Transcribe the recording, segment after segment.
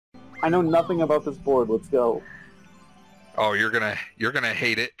I know nothing about this board. Let's go. Oh, you're gonna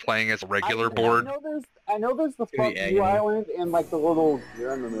hate it playing as a regular board. I know there's the fuck you island and like the little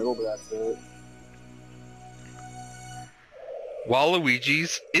gear in the middle, but that's it.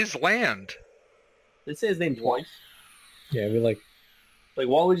 Waluigi's is land. They say his name twice. Yeah, we like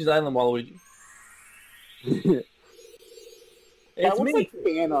Waluigi's Island, Waluigi. That looks like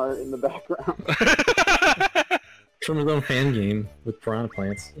fan art in the background. from his own fan game with Piranha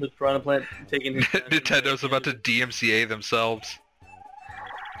Plants. With Piranha Plant taking his Nintendo's about to DMCA themselves.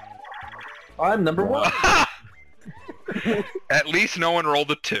 I'm number one. At least no one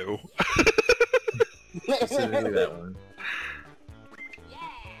rolled a 2. Specifically that one.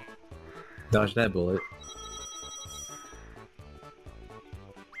 Dodge that bullet.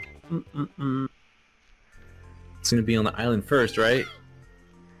 It's gonna be on the island first, right?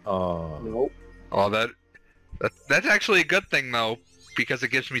 Oh. Nope. Oh, that's actually a good thing though, because it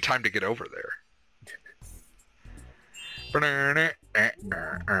gives me time to get over there.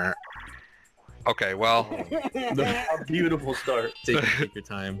 Okay, well. A beautiful start. Take your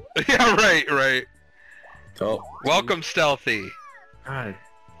time. Yeah, right. Oh. Welcome, Stealthy. God.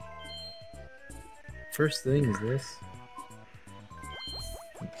 First thing is this.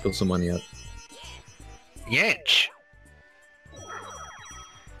 Fill some money up. Yanch.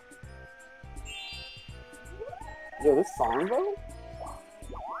 Yo, this song though?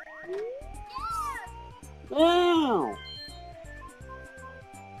 Wow.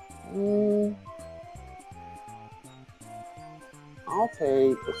 I'll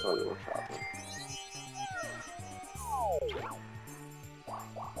take the cellular shopper.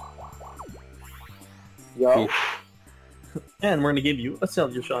 Yo. Oof. And we're gonna give you a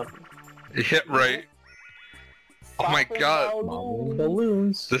cellular shopper. Yeah, right. Oh my god.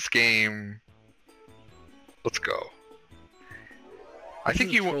 Balloons. This game. Let's go. I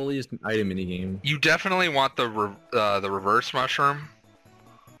think you totally just an item minigame. You definitely want the reverse mushroom.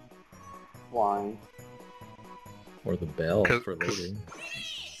 Why? Or the bell for later.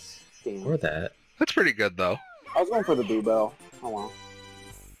 Damn. Or that. That's pretty good though. I was going for the Boo Bell. Oh well.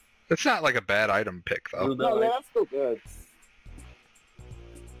 It's not like a bad item pick though. No, yeah, that's still good.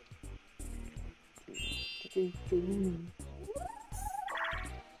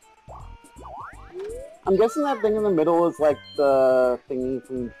 I'm guessing that thing in the middle is like the thingy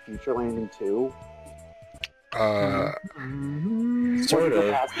from Future Landing 2. Sort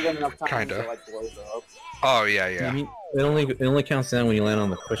of. Kinda. So, like, blows up. Oh yeah. I mean, it only counts down when you land on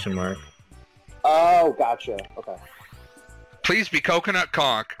the question mark. Oh, gotcha. Okay. Please be Coconut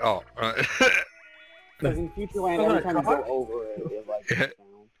Conk. Oh. Because in Future Land, every time you go over it, it like goes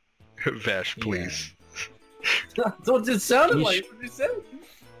down. Vesh, please. Yeah. That's what it sounded like. What you said.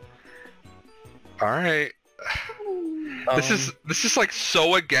 All right. This is like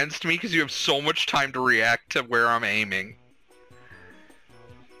so against me because you have so much time to react to where I'm aiming.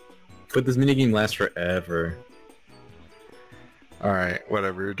 But this minigame lasts forever. All right,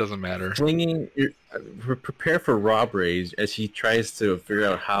 whatever. It doesn't matter. Flinging. Prepare for Rob-RmanX as he tries to figure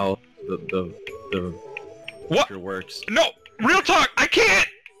out how the what works. No, real talk. I can't.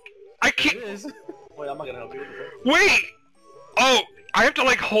 Wait, I'm not gonna help you. Wait. Oh, I have to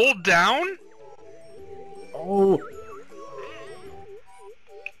like hold down. Oh.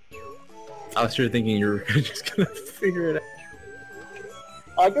 I was sure thinking you were just gonna figure it out.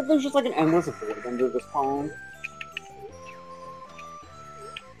 I guess there's just like an endless void under this pond.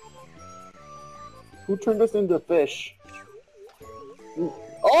 Who turned us into fish?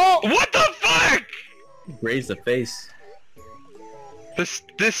 Oh! What the fuck? Raise the face.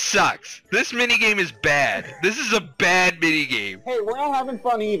 This sucks. This minigame is bad. This is a bad minigame. Hey, we're not having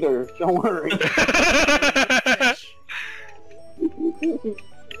fun either. Don't worry.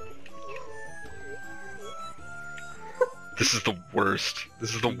 This is the worst.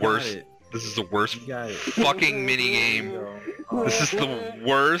 This is the worst. This is the worst fucking minigame. This is the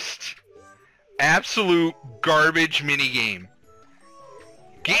worst. Absolute garbage minigame.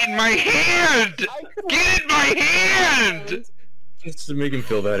 Get in my hand! Get in my hand! Just to make him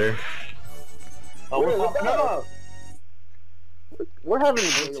feel better. Oh, we're having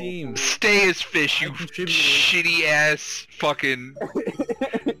a good team. Stay as fish, you shitty ass fucking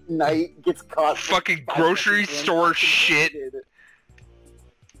Knight gets caught. Fucking grocery store shit.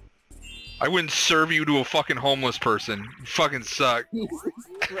 I wouldn't serve you to a fucking homeless person. You fucking suck.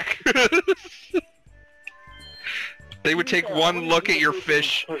 They would take one look at your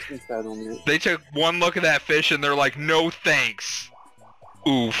fish. They took one look at that fish and they're like, no thanks.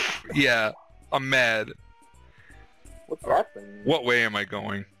 Oof. Yeah. I'm mad. What's that thing? What way am I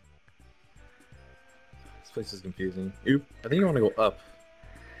going? This place is confusing. Oop. I think you want to go up.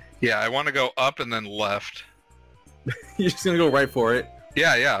 Yeah, I want to go up and then left. You're just gonna go right for it.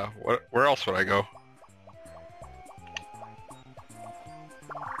 Yeah, yeah. Where else would I go?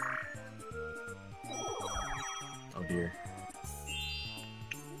 Oh dear.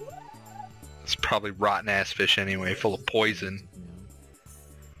 It's probably rotten ass fish anyway, full of poison.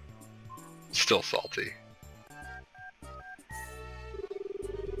 Still salty.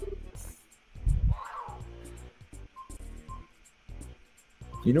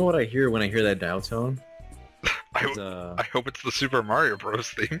 You know what I hear when I hear that dial tone? I hope it's the Super Mario Bros.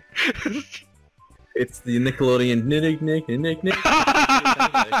 Theme. It's the Nickelodeon Nick.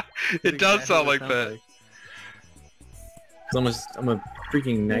 It does sound like that. I'm a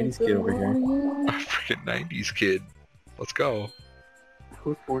freaking 90s kid over here. A freaking 90s kid. Let's go. I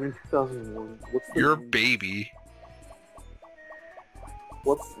was born in 2001. What's the You're a 90s? baby.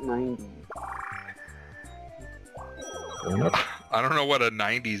 What's 90? I don't know what a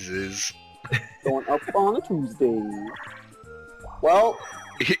 90s is. Going up on a Tuesday. Well,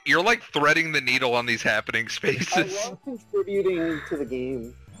 You're like threading the needle on these happening I spaces. love contributing to the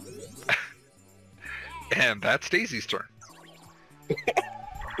game. And that's Daisy's turn.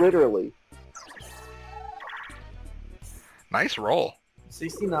 Literally. Nice roll.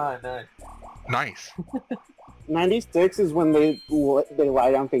 69, nice. Nice. 96 is when they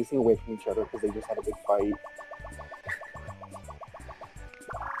lie down facing away from each other because they just had a big fight.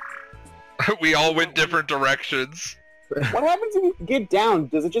 We all went different directions. What happens if you get down?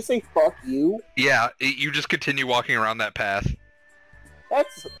 Does it just say "fuck you"? Yeah, you just continue walking around that path.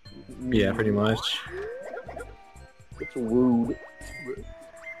 That's Yeah, pretty much. It's rude.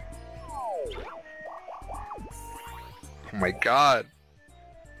 Oh my god.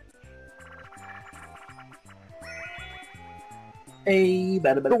 Hey,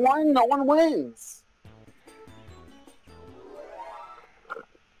 The one, no one wins.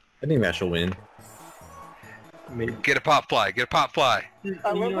 I think Mash will win. Get a pop fly, get a pop fly.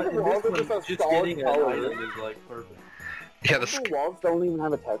 I love that the walls are just a solid color. is like perfect. Yeah, The walls don't even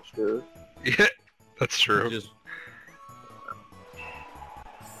have a texture. yeah, that's true. Just...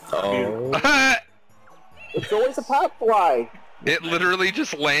 Oh. It's always a pop fly. It literally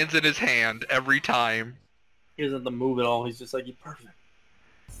just lands in his hand every time. He doesn't have to move at all. He's just like, you're perfect.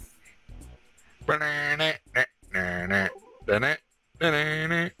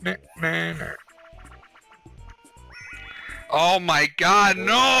 Oh my god,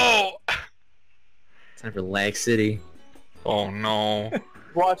 no! Time for Lag City. Oh no.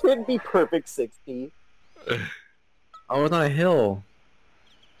 Watch it be perfect 60. Oh, it's on a hill.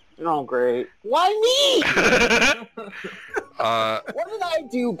 Oh, great. Why me? What did I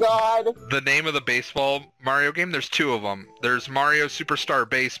do, God? The name of the baseball Mario game, there's two of them. There's Mario Superstar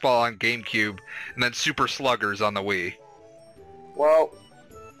Baseball on GameCube, and then Super Sluggers on the Wii. Well,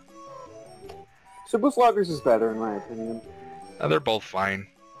 Super Sluggers is better in my opinion. They're both fine.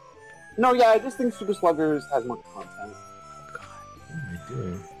 No, yeah, I just think Super Sluggers has more content. What am I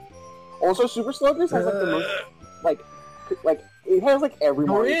doing? Also, Super Sluggers has like the most, like it has like every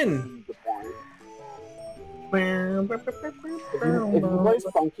We're Mario in. game to find. If you play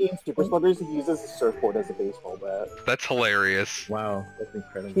Funky in Super Sluggers, he uses a surfboard as a baseball bat. That's hilarious. Wow, that's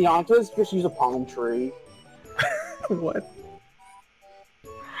incredible. Piantas just use a palm tree. What?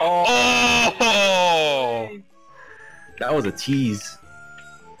 Oh! That was a tease.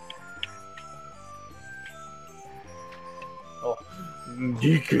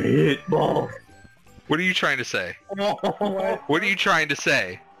 You can hit ball. What are you trying to say? What are you trying to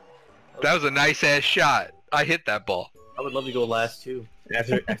say? That was a nice ass shot. I hit that ball. I would love to go last too.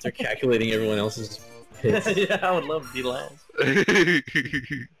 After calculating everyone else's hits. Yeah, I would love to be last. I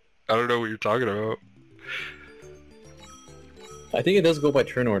don't know what you're talking about. I think it does go by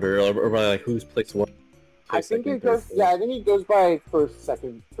turn order, or by like who's placed what. I think it goes. Yeah, I think it goes by first,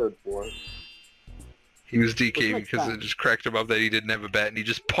 second, third, fourth. He was DK makes because it sense. just cracked him up that he didn't have a bat and he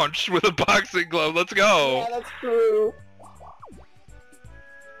just punched with a boxing glove. Let's go! Yeah, that's true.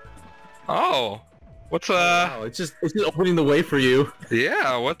 Oh. What's Wow, it's just opening the way for you.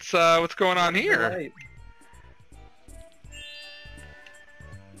 yeah, what's going on here? Right.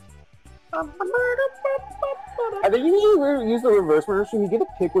 I think you need to use the reverse motion. You get to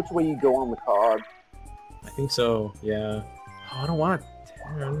pick which way you go on the card. I think so. Yeah. Oh, I don't want a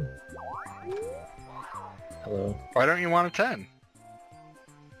 10. Hello. Why don't you want a 10?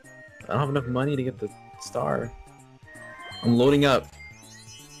 I don't have enough money to get the star. I'm loading up.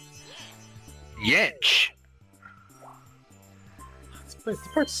 Yench! This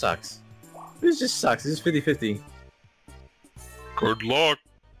part sucks. This just sucks. This is 50-50. Good luck.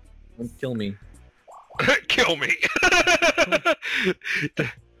 Don't kill me. Kill me!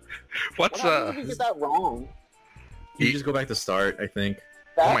 What's What happens if you get that wrong? You just go back to start, I think.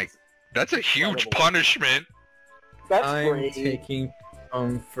 Oh my, that's a huge punishment. That's I'm great. taking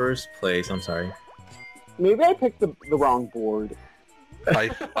first place. I'm sorry. Maybe I picked the wrong board.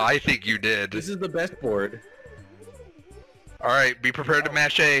 I think you did. This is the best board. All right, be prepared to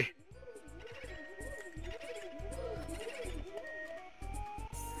mash A.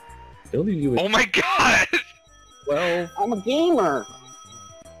 Oh my god! Well, I'm a gamer.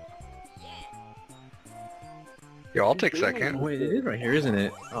 Yo, I'll take second. wait, it is right here, isn't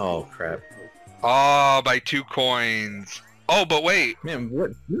it? Oh crap! Oh, by 2 coins. Oh, but wait. Man,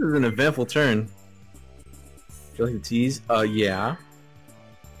 what? This is an eventful turn. Feel like the tease? Yeah.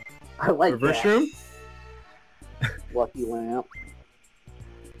 I like Reverse that. room? Lucky lamp.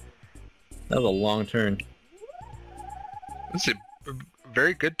 That was a long turn. This is a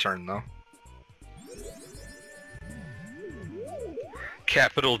very good turn, though.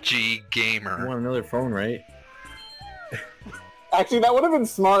 Capital G I Gamer. want another phone, right? Actually, that would have been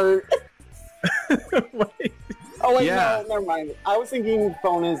smart. Wait. Oh wait, Yeah. no, never mind. I was thinking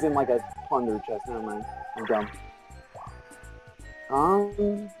phone is in like a plunder chest. Never mind. I'm dumb. I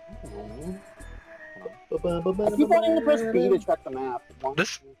keep wanting to press B to check the map.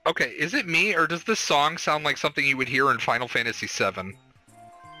 This okay? Is it me or does this song sound like something you would hear in Final Fantasy VII?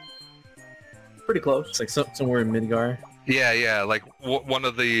 Pretty close. It's like somewhere in Midgar. Yeah, like one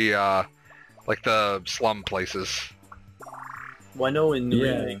of the like the slum places. Well, I know in the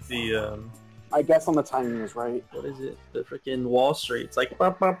Yeah. remake, the I guess on the timing was right. what is it? The freaking Wall Street. It's like.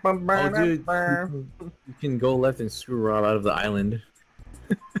 Oh, dude, you can go left and screw Rob out of the island.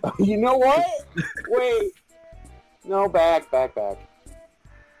 You know what? Wait. No, back. Because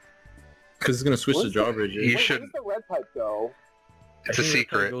it's gonna switch to Where's the- drawbridge. You Wait, should- Where does the red pipe go? It's a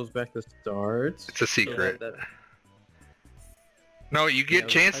secret. It goes back to start. It's a secret. That- No, you get Yeah,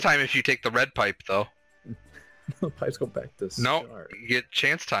 chance I- time if you take the red pipe, though. The pipes go back to No, start. you get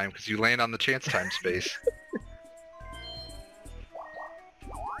chance time because you land on the chance time space.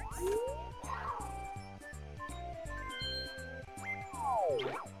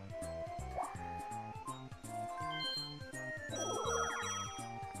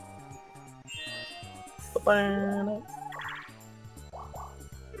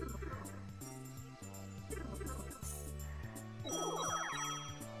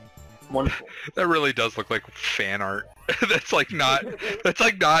 Wonderful. That really does look like fan art. That's like not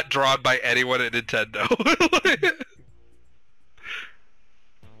drawn by anyone at Nintendo.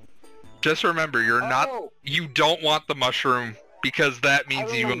 Just remember, you don't want the mushroom because that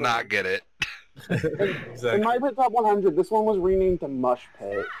means you will remember. not get it. In my pit top 100, this one was renamed to Mush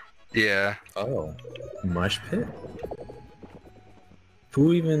Pit. Yeah. Oh. Mush pit?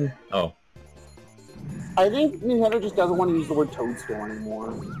 Who even... Oh. I think Nintendo just doesn't want to use the word toadstool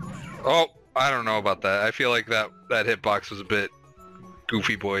anymore. Oh, I don't know about that. I feel like that hitbox was a bit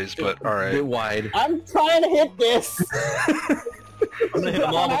goofy boys, but A alright. bit wide. I'm trying to hit this! I'm gonna hit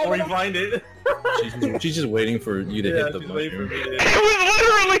them all before you find it. She's just waiting for you to hit the she's waiting for mushroom. me to- It was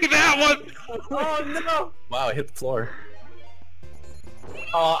literally that one! Oh no! Wow, I hit the floor.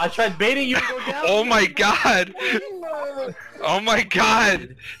 I tried baiting you to go down. Oh my god! Oh my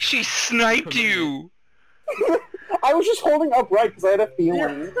god! She sniped you! I was just holding upright because I had a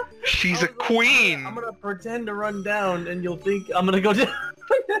feeling. She's a queen! I'm gonna pretend to run down, and you'll think I'm gonna go down.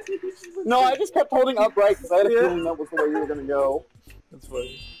 No, I just kept holding upright because I had a feeling that was the way you were gonna go. That's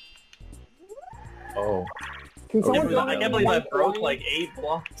funny. Oh. Can someone I donate can't me believe I one broke coin? like 8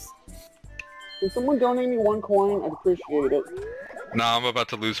 blocks. Can someone donate me 1 coin? I'd appreciate it. Nah, I'm about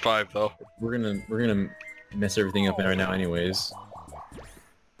to lose 5 though. We're gonna mess everything up right now anyways.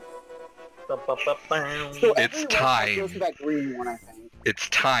 So It's every red pipe time. goes to that green one, I think. It's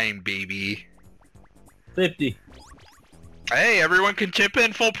time, baby. 50. Hey, everyone can chip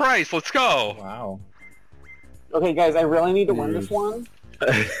in full price. Let's go. Wow. Okay, guys, I really need to win this one.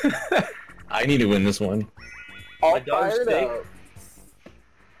 I need to win this one. All My daughter's fired steak. up.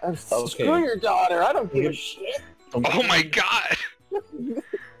 Okay. Screw your daughter. I don't give a shit. Oh my god.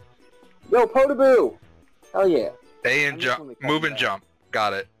 Yo, Potaboo. Hell yeah. A I'm and just gonna jump. cut Move and that. jump.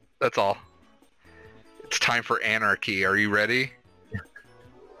 Got it. That's all. It's time for anarchy. Are you ready?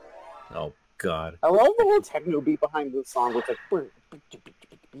 Oh god. I love the whole techno beat behind the song. It's like.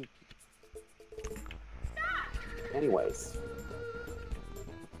 Anyways.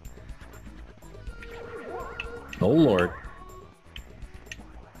 Oh lord.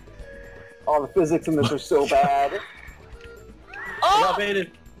 Oh, the physics in this are so bad. I Oh! got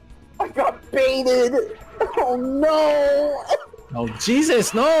baited. I got baited! Oh no! Oh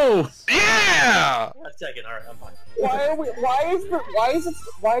Jesus, no! Yeah! I second. All right, I'm fine.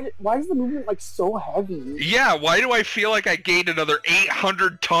 Why is the movement like so heavy? Yeah, why do I feel like I gained another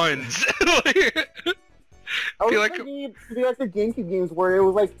 800 tons? I was thinking it'd be like the GameCube games where it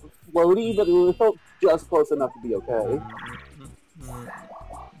was like floaty, but it felt just close enough to be okay.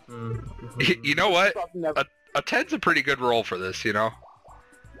 You know what? A 10's a pretty good roll for this, you know?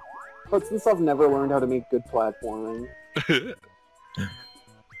 But since I've never learned how to make good platforming.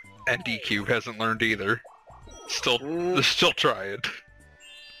 And DQ hasn't learned either. They're still trying.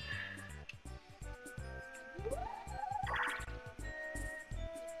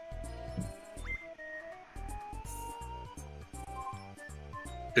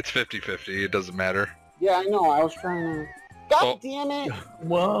 It's 50-50, it doesn't matter. Yeah, I know, I was trying to... God damn it!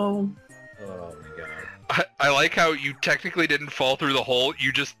 Whoa. Oh my god. I like how you technically didn't fall through the hole,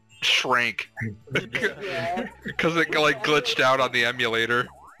 you just shrank. Yeah. Because it like glitched out on the emulator.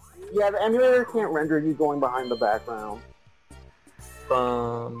 Yeah, the emulator can't render you going behind the background.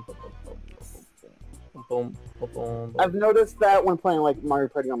 I've noticed that when playing like Mario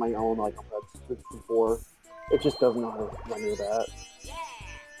Party on my own, like on PS64, it just doesn't know how to render that.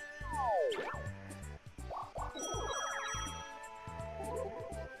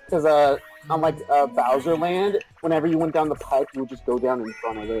 Because on like Bowser Land, whenever you went down the pipe, you would just go down in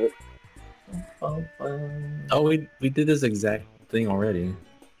front of it. Oh, we did this exact thing already.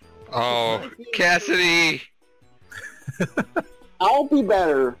 Oh, Cassidy! I'll be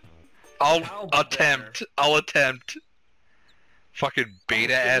better. I'll attempt. I'll attempt. Fucking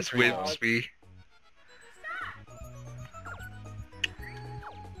beta ass wins me.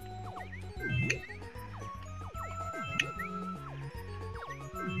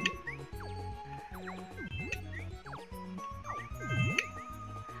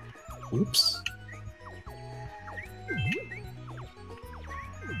 Oops.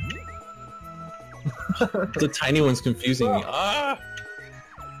 The tiny one's confusing me. Ah!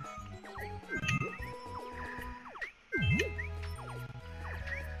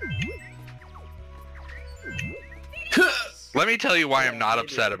 Let me tell you why I'm not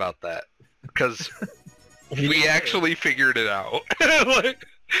upset about that. Because we actually figured it out. Like,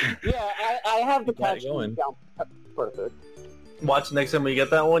 Yeah, I have the catch going. down perfect. Watch next time we get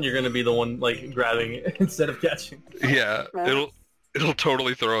that one, you're gonna be the one like grabbing it instead of catching. yeah, it'll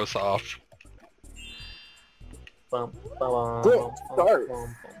totally throw us off. Good start.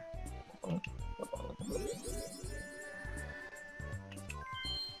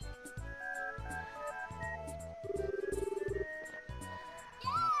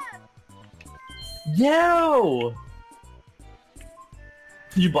 Yo!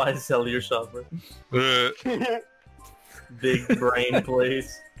 You buy and sell your shop, bro. Big brain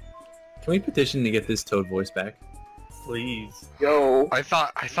place. Can we petition to get this Toad voice back? Please. Yo. I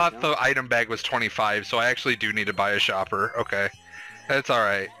thought the item bag was 25, so I actually do need to buy a shopper. Okay. It's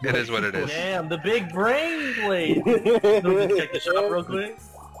alright. It is what it is. Damn, the big brain place! Let me just check the shop real quick.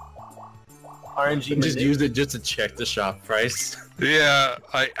 RNG Just use it just to check the shop price. Yeah,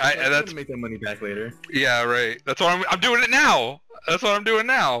 that's make that money back later. yeah, right. That's what I'm doing it now. That's what I'm doing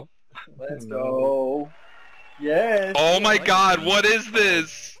now. Let's go. Yes. Oh my god, what is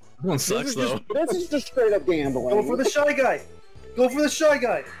this? That one sucks though. This is just straight up gambling. Go for the shy guy. Go for the shy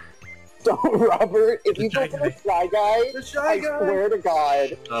guy. Don't, Robert. If you go for the shy guy, I swear to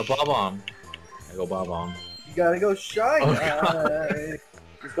God. Bob-omb. I go Bob-omb. You gotta go shy guy.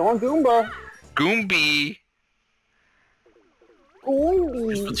 He's going Goomba. Goomby.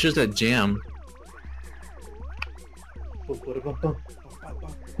 Goomby. It's just that jam.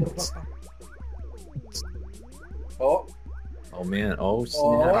 Oh. Oh man, oh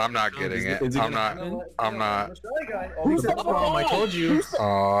snap. I'm not getting it. I'm not. Who's the Bob-omb? I told you.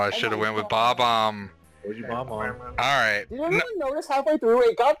 Oh, I should have went with Bob-omb. Told you Bob-omb. Alright. Did anyone notice halfway through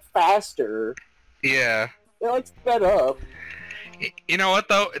it got faster? Yeah. It like sped up. You know what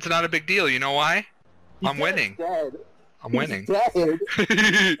though? It's not a big deal. You know why? I'm winning. Dead. I'm winning. He's dead.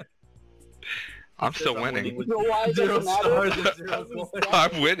 I'm still winning. You know why it doesn't matter? Because he's dead.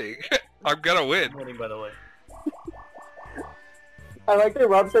 I'm winning. I'm gonna win. I'm winning, by the way. I like that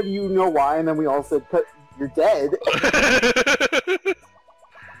Rob said you know why, and then we all said, you're dead. I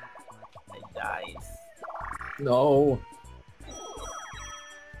died. No.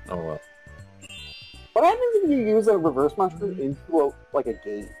 Oh well. What happens if you use a reverse mushroom into like a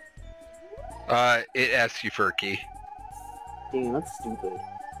gate? It asks you for a key. Damn, that's stupid.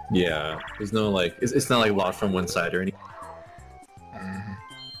 Yeah. There's no like it's not like locked from one side or anything.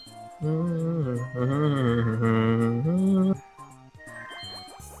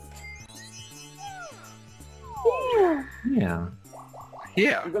 Yeah. Yeah.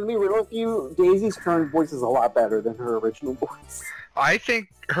 Yeah. I'm gonna be real with you. Daisy's current voice is a lot better than her original voice. I think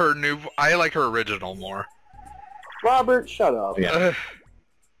her new... I like her original more. Robert, shut up. Yeah.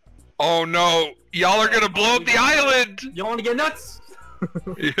 Oh no! Y'all are gonna blow up the island! You want to get nuts?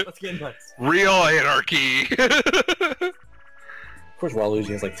 Yeah. Let's get nuts. Real anarchy! Of course, Waluigi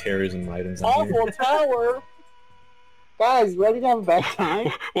has like terrorism items on here. Awful tower! Guys, ready to have a bad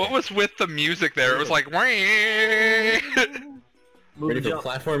time? What was with the music there? It was like... Ready for Jump.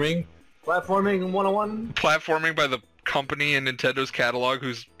 platforming? Platforming 101. Platforming by the company in Nintendo's catalog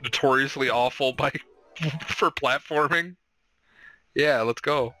who's notoriously awful for platforming. Yeah, let's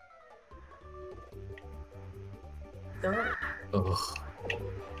go. Ugh.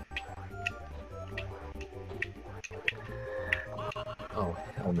 Oh,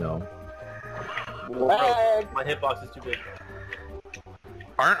 hell no. Lag. My hitbox is too big.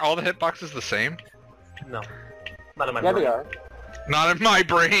 Aren't all the hitboxes the same? No. Not in my Yeah, brain. they are. Not in my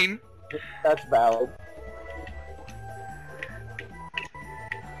brain! That's valid.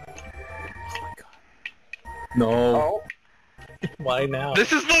 No. Oh, Why now?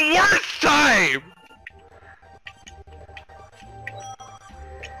 This is the worst time!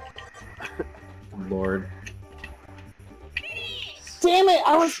 Lord. damn it!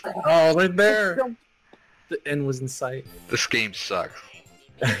 I was. Oh, right there! The end was in sight. This game sucks.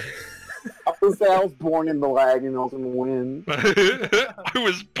 I was born in the lag and I was gonna win. I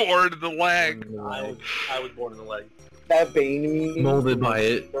was bored of the lag. I was born in the leg. That Bane. Molded by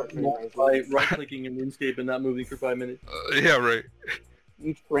it. By right-clicking in RuneScape and not moving for 5 minutes. Yeah, right.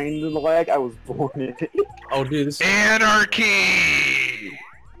 You trained in the lag. I was born in it. Oh, dude, this is... Anarchy!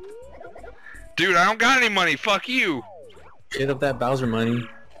 Dude, I don't got any money. Fuck you. Get up that Bowser money.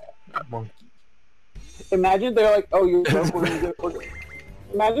 Monkey. Imagine they're like, oh, you're broke.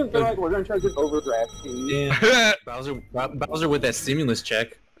 Imagine if they're like, we're gonna charge an overdraft fee. Yeah. Bowser with that stimulus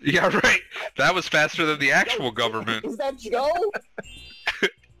check. Yeah, right. That was faster than the actual government. Is that Joe?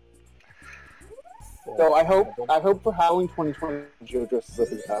 So I hope for Halloween 2020, Joe dresses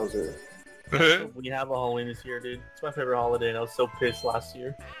up as Bowser. We have a Halloween this year, dude. It's my favorite holiday, and I was so pissed last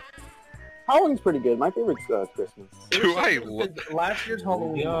year. Halloween's pretty good. My favorite's Christmas. Do I look? Last year's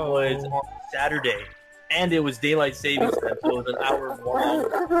Halloween was on Saturday, and it was daylight savings time, so it was an hour more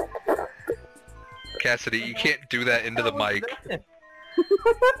longer. Cassidy, you can't do that into the mic.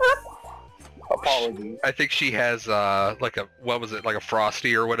 Apologies. I think she has, like a, what was it, like a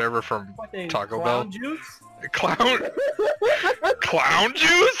Frosty or whatever from Taco Bell? Clown juice? Clown? Clown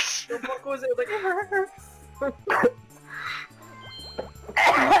juice? The fuck was it? It was like...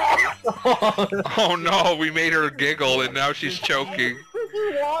 Oh no, we made her giggle and now she's choking.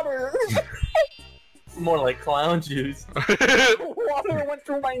 Water. More like clown juice. Water went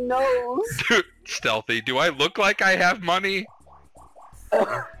through my nose. Stealthy, do I look like I have money?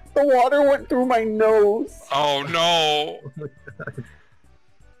 The water went through my nose. Oh no.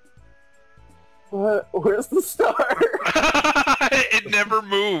 Where's the star? It never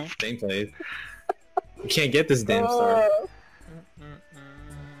moved. Same place. You can't get this damn star.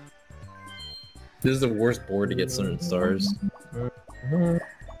 This is the worst board to get certain stars.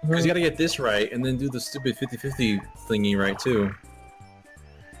 Because you gotta get this right, and then do the stupid 50-50 thingy right, too.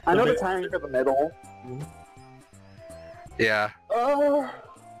 I know the timing for the middle. Yeah. Oh.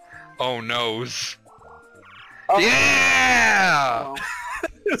 Oh noes. Oh. Yeah! Oh.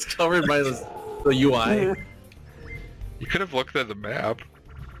 It's covered by the UI. You could have looked at the map.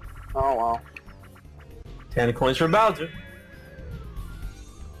 Oh well. 10 coins for Bowser.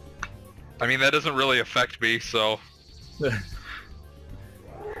 I mean, that doesn't really affect me, so...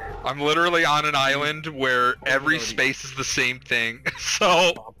 I'm literally on an island where every space is the same thing, so...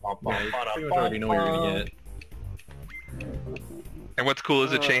 Yeah, you pretty much already know what you're gonna get. And what's cool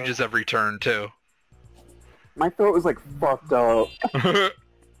is it changes every turn, too. My throat was like fucked up.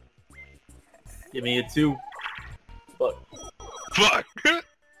 Give me a 2. Fuck. Fuck!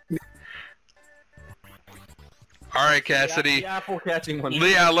 Alright, Cassidy. The apple catching one.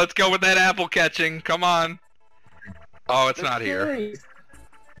 Yeah, let's go with that apple catching. Come on. Oh, it's not here.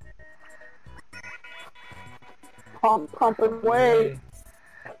 Pump away.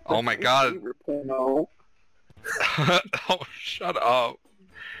 Oh my god. No. Oh, shut up.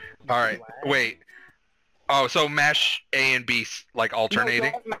 Alright, wait. Oh, so mash A and B, like,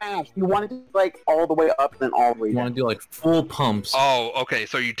 alternating? No, don't mash. You want to do, like, all the way up, then all the way You down. want to do like full pumps. Oh, okay,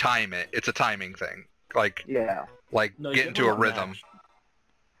 so you time it. It's a timing thing. Like, Yeah. No, get into a rhythm.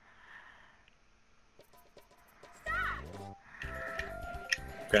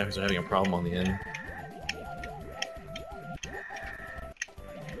 Graphics are having a problem on the end.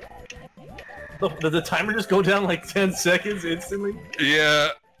 Did the timer just go down like 10 seconds instantly? Yeah.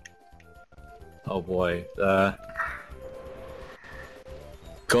 Oh boy.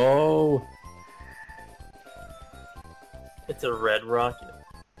 Go. It's a red rocket.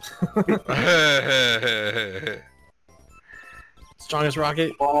 Strongest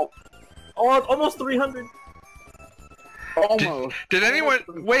rocket. Oh, Almost 300. almost. Did anyone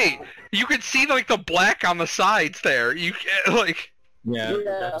wait? You could see like the black on the sides there. You like. Yeah,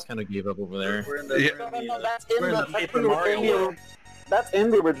 Yeah. I just kind of gave up over there. We're in the, Yeah. No, that's we're in the Paper Mario world. That's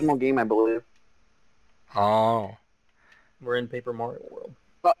in the original game, I believe. Oh. We're in Paper Mario world.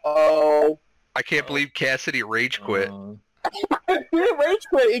 Uh-oh. I can't believe Cassidy rage quit. Rage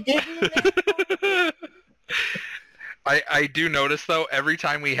quit. It gave me... I do notice though, every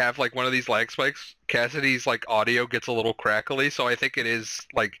time we have like one of these lag spikes, Cassidy's like audio gets a little crackly, so I think it is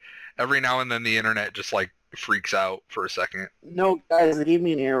like every now and then the internet just like freaks out for a second. No, guys, it gave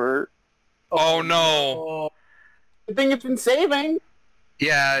me an error. Oh no. I think it's been saving.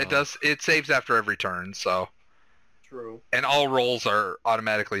 Yeah, it does. It saves after every turn, so. True. And all rolls are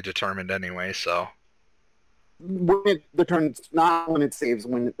automatically determined anyway, so. When the turn's not when it saves,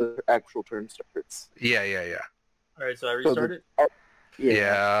 when the actual turn starts. Yeah. Alright, so I restarted?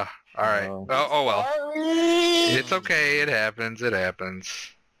 Yeah. All right. Oh. Oh well. Sorry. It's okay. It happens. It happens.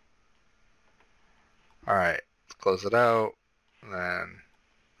 All right. Let's close it out. And then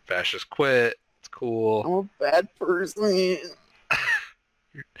Fascist quit. It's cool. I'm a bad person.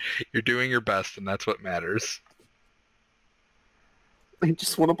 You're doing your best, and that's what matters. I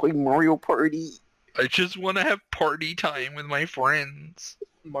just want to play Mario Party. I just want to have party time with my friends.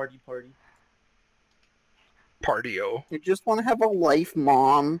 Marty Party. Partio. I just want to have a life,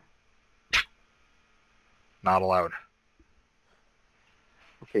 Mom. Not allowed.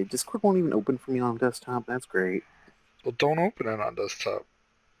 Okay, Discord won't even open for me on desktop. That's great. Well, don't open it on desktop.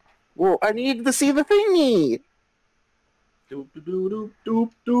 Well, I need to see the thingy. Doop doop doop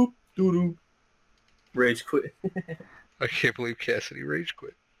doop doop doop. Rage quit. I can't believe Cassidy rage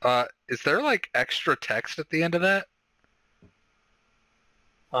quit. Is there like extra text at the end of that?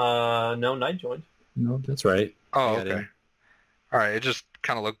 No, Night joined. No, that's right. Oh, I got okay. in. All right, it just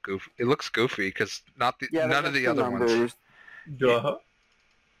kind of looked goofy. It looks goofy because none of the other ones. numbers. Duh.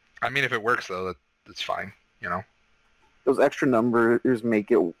 I mean, if it works though, that's fine. You know. Those extra numbers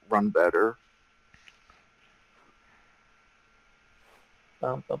make it run better.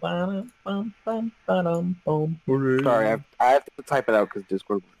 Bum, ba, ba, bum, bum, ba, dum, bum. Sorry, I have to type it out because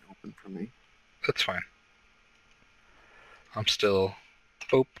Discord won't open for me. That's fine. I'm still.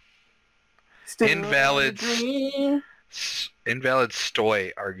 Oh. Still Invalid. dream. Invalid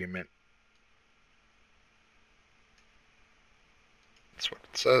stoy argument. That's what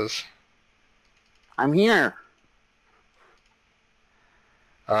it says. I'm here.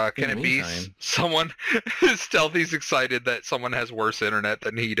 Can In it the be meantime- someone? Stealthy's excited that someone has worse internet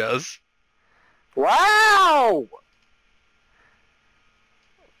than he does. Wow!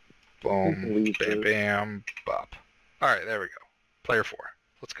 Boom, believe bam, it. bam, bop. All right, there we go. Player 4.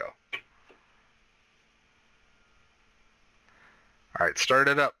 Let's go. All right, start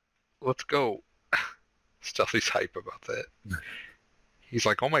it up. Let's go. Stealthy's hype about that. He's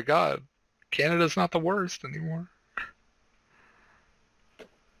like, oh my god, Canada's not the worst anymore.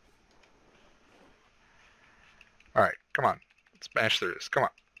 All right, come on. Let's smash through this. Come on.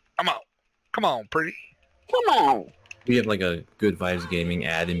 I'm out. Come on, pretty. Come on! We have like a Good Vibes Gaming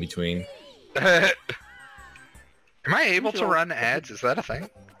ad in between. Am I able to run ads? Is that a thing?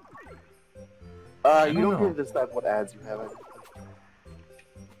 You don't know. get to decide what ads you have.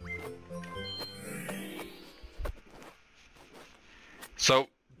 So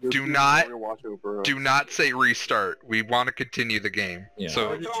You're do doing not your watch over. do not say restart. We want to continue the game. Yeah.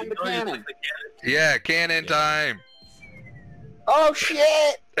 So It's on the cannon. yeah, cannon time. Oh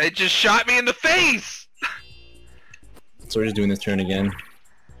shit! It just shot me in the face. So we're just doing this turn again.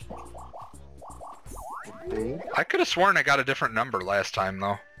 Okay. I could have sworn I got a different number last time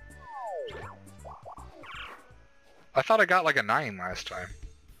though. I thought I got like a 9 last time.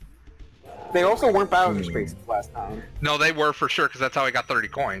 They also weren't Bowser Spaces last time. No, they were for sure because that's how I got 30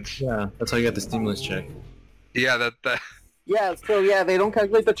 coins. Yeah, that's how you got the stimulus check. Yeah, that. Yeah, so yeah, they don't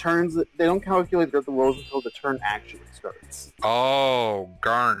calculate the turns. They don't calculate the rolls until the turn actually starts. Oh,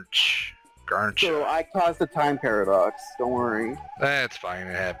 Garnch. So I caused a time paradox. Don't worry. That's fine.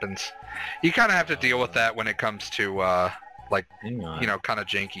 It happens. You kind of have to deal with that when it comes to like Hang on. kind of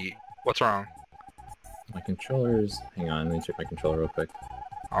janky. What's wrong? My controllers. Hang on, let me check my controller real quick.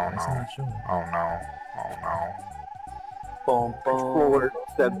 Oh It's no. not showing. Oh no. Oh no. Boom, boom. Controller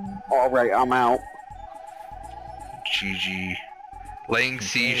said, "All right, I'm out." GG. Laying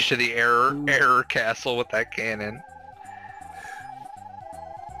siege to the error castle with that cannon.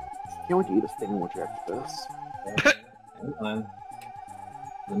 Can't wait to eat a sandwich after this. Hang on.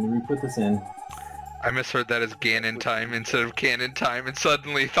 Let me re-put this in. I misheard that as Ganon time instead of Canon time and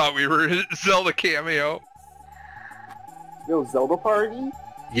suddenly thought we were Zelda cameo. Yo, Zelda Party?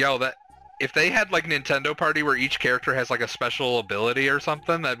 Yo, that if they had like Nintendo Party where each character has like a special ability or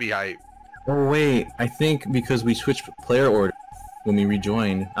something, that'd be hype. Oh wait, I think because we switched player order when we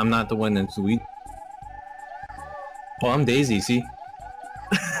rejoined, I'm not the one that's we. Oh, I'm Daisy. See,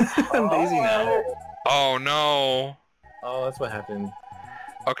 I'm Daisy now. Oh no. Oh, that's what happened.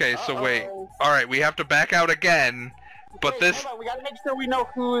 Okay, so wait. All right, we have to back out again. But Wait, this. hold on, we gotta make sure we know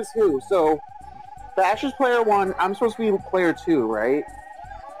who is who. So, Bash is player 1. I'm supposed to be player 2, right?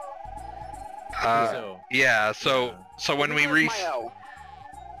 Yeah. So when we Where's my L?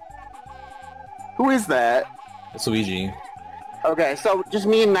 Who is that? It's Luigi. Okay, so just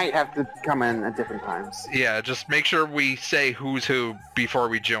me and Knight have to come in at different times. Yeah, just make sure we say who's who before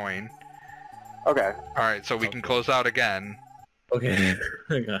we join. Okay. All right, so we can close out again. Okay.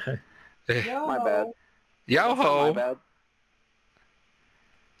 My bad. Yo-ho! My bad.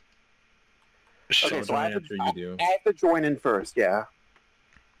 Okay, so I have to join in first, yeah.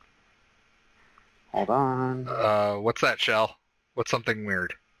 Hold on. What's that, Shell? What's something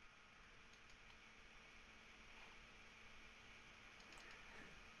weird?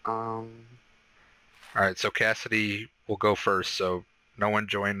 Alright, so Cassidy will go first, so no one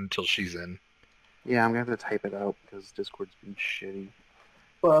join until she's in. Yeah, I'm gonna have to type it out because Discord's been shitty.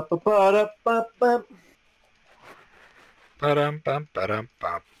 Ba-ba-ba-da-ba-ba.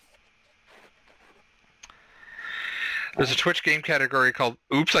 Ba-dum-bum-ba-dum-bum. There's a Twitch game category called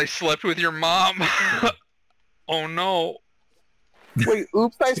Oops, I Slept With Your Mom. Oh no. Wait,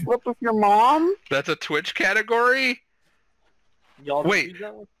 oops, I slept with your mom? That's a Twitch category? Wait,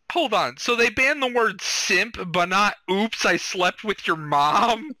 hold on. So they banned the word simp, but not oops, I slept with your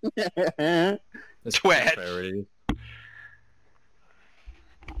mom? Twitch.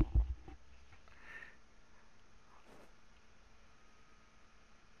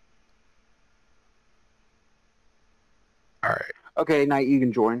 Alright. Okay, Knight, you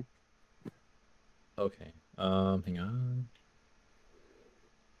can join. Okay. Hang on.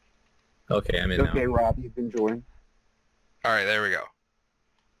 Okay, I'm in now. Okay, Rob, you can join. Alright, there we go.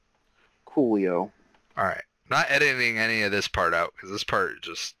 Coolio. Alright. Not editing any of this part out, because this part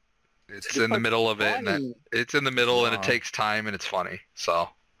just... It's in the middle of it, and it's in the middle, and it takes time, and it's funny, so...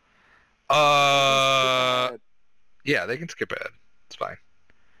 Yeah, they can skip ahead. It's fine.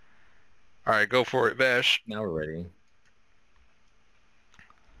 Alright, go for it, Vash. Now we're ready.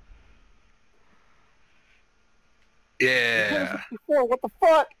 Yeah. What the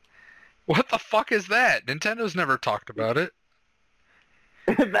fuck? What the fuck is that? Nintendo's never talked about it.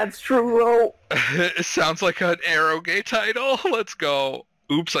 That's true, though. It sounds like an Arrowgate title. Let's go.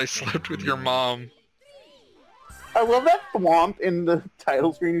 Oops, I slept with your mom. I love that Thwomp in the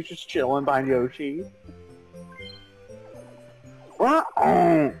title screen who's just chilling behind Yoshi.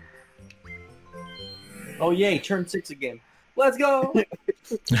 Oh yay, turn 6 again. Let's go!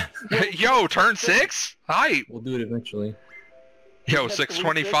 Yo, turn 6? Hi! We'll do it eventually. Yo,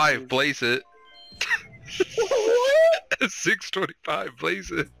 625, blaze it. 625,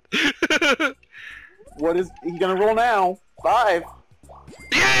 blaze it. What is he gonna roll now? 5.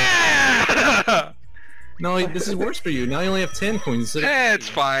 Yeah! No, this is worse for you. Now you only have 10 coins. It's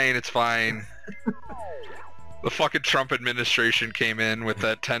fine, it's fine. The fucking Trump administration came in with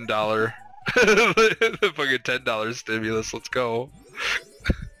that $10. The fucking $10 stimulus, let's go.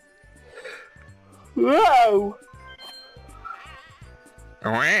 Whoa!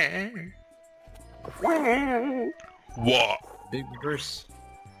 What? Big verse.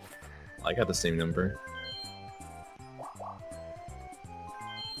 I got the same number.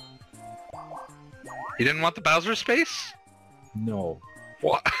 You didn't want the Bowser space? No.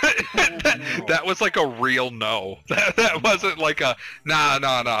 What? That was like a real no. That wasn't like a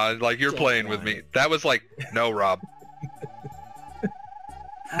nah, like you're playing with me. That was like, no, Rob.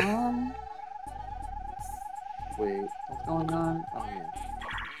 Wait, what's going on? Oh, yeah.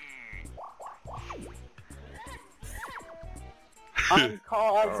 I'm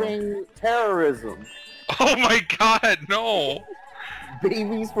causing terrorism. Oh my god, no!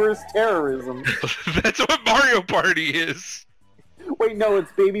 Baby's first terrorism. That's what Mario Party is! Wait, no,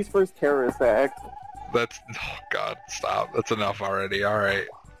 it's baby's first terrorist act. That's... oh god, stop. That's enough already, alright.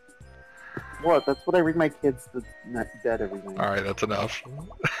 What? That's what I read my kids that's not dead every night. Alright, that's enough.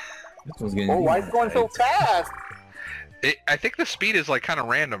 Oh, why is it going so fast? I think the speed is like kind of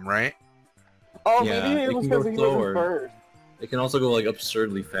random, right? Oh, yeah, maybe it was because he was first. It can also go like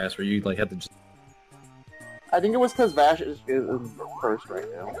absurdly fast, where you like have to just. I think it was because Vash is first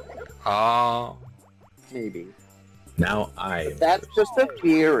right now. Oh. Maybe. Now I. That's just a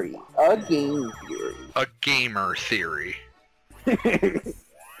theory. A game theory. A gamer theory.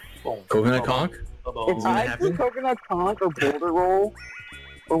 Coconut Conk? It's either Coconut Conk or Boulder Roll.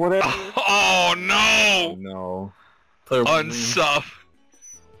 Or whatever. Oh no! Oh, no. Unsub.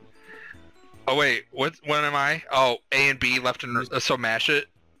 Oh wait, what am I? Oh, A and B left and so mash it?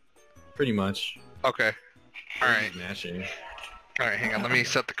 Pretty much. Okay. Alright. Mashing. Alright, hang on, let me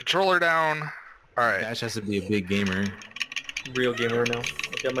set the controller down. Alright. Dash has to be a big gamer. Real gamer now.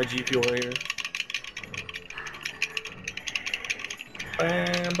 I got my GPU over here. I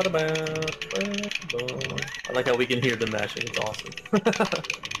like how we can hear the mashing. It's awesome.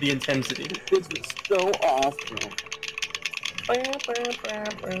 The intensity. This is so awesome. Okay,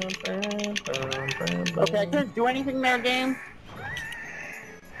 I couldn't do anything there, game.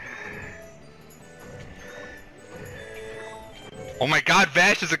 Oh my god,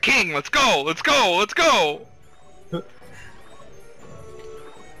 Vash is a king! Let's go! Let's go! Let's go!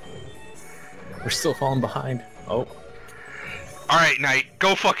 We're still falling behind. Oh. Alright, Knight,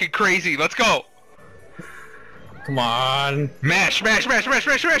 go fucking crazy! Let's go! Come on! Mash! Mash! Mash! Mash!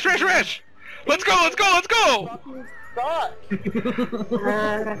 Mash! Mash! Mash! Mash! Let's go! Let's go! Let's go!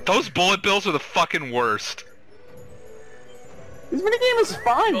 Those bullet bills are the fucking worst. This minigame is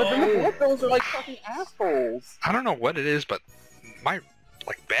fine, but then the bullet bills are like fucking assholes. I don't know what it is, but my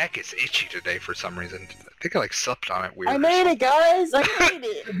back is itchy today for some reason. I think I like slept on it weird. I made it, guys! I made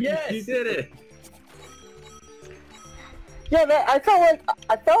it! Yes! You did it! Yeah, I felt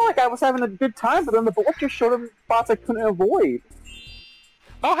like I was having a good time, but then the bullet just showed up in spots I couldn't avoid.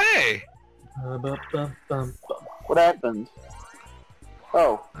 Oh hey! What happened?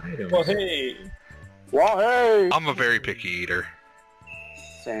 Oh. Well, hey! Well, hey! I'm a very picky eater.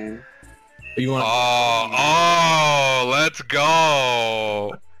 Same. You want? Oh, let's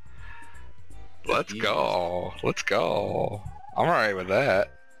go! Let's go! Let's go! I'm alright with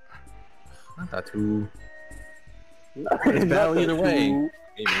that. Not that too. It's battle either way.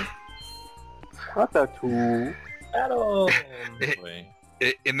 Maybe. Not that too. Battle!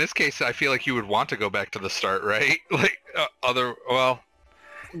 In this case, I feel like you would want to go back to the start, right? Like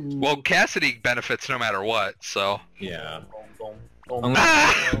well, Cassidy benefits no matter what, so. Yeah.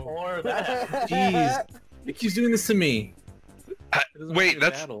 Ah! Jeez, it keeps doing this to me. Wait,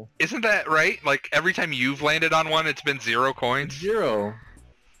 isn't that right? Like every time you've landed on one, it's been 0 coins. 0.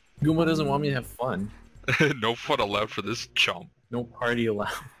 Goomba doesn't want me to have fun. No fun allowed for this chump. No party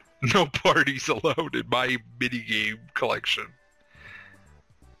allowed. No parties allowed in my minigame collection.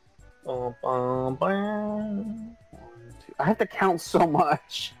 I have to count so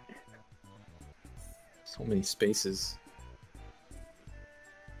much. So many spaces.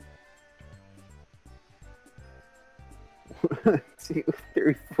 One, 2,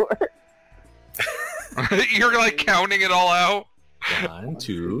 3, 4. You're like counting it all out? 1,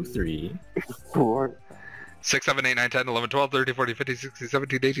 2, 3, 4. 6, 7, 8, 9, 10, 11, 12, 13, 14, 15, 16,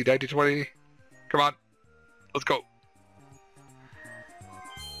 17, 18, 19, 20. Come on. Let's go.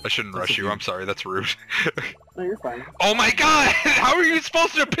 I shouldn't rush you. I'm sorry. That's rude. No, you're fine. Oh my god! How are you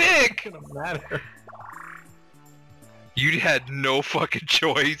supposed to pick? it doesn't matter. You had no fucking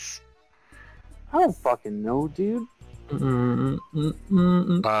choice. I don't fucking know, dude. Open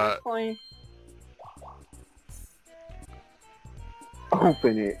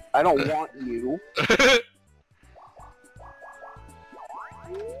it. I don't want you.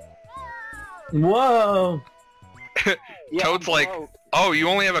 Whoa! Yeah, Toad's like, oh, you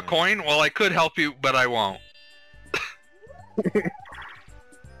only have a coin? Well, I could help you, but I won't.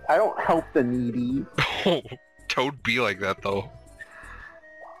 I don't help the needy. Oh, Toad be like that, though.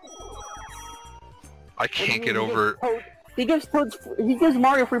 I can't get over... He gives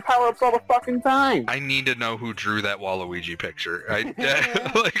Mario free power-ups all the fucking time. I need to know who drew that Waluigi picture. I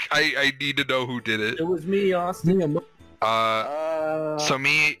need to know who did it. It was me, Austin. So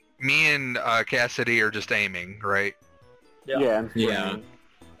me and Cassidy are just aiming, right? Yeah. Yeah.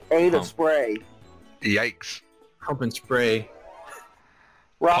 A to spray. Yikes. Pump and spray.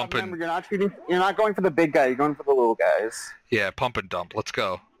 Rob, remember, you're not going for the big guy, you're going for the little guys. Yeah, pump and dump. Let's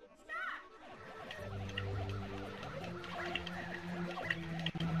go.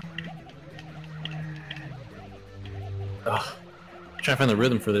 Ugh. Trying to find the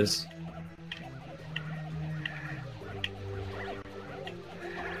rhythm for this.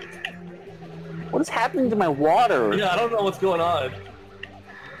 What is happening to my water? Yeah, I don't know what's going on.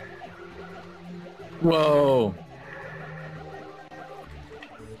 Whoa.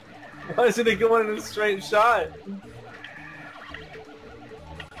 Why isn't it going in a straight shot?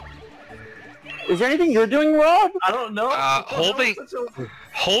 Is there anything you're doing, Rob? I don't know.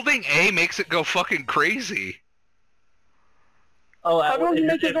 Holding A makes it go fucking crazy. Oh, How do you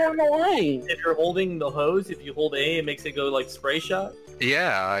make it go in the line? If you're holding the hose, if you hold A, it makes it go like spray shot.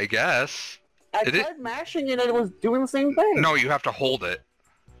 Yeah, I guess. I tried mashing it and it was doing the same thing. No, you have to hold it.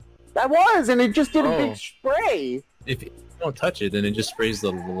 That was, and it just did a big spray. If you don't touch it, then it just sprays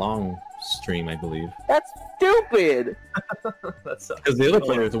the long stream, I believe. That's stupid. That's because the other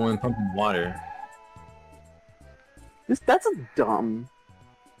player is the one pumping water. That's a dumb.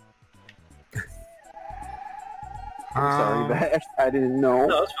 I'm sorry, Bash. I didn't know.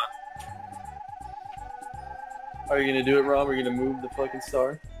 No, it's fine. Are you gonna do it, Rob? Are you gonna move the fucking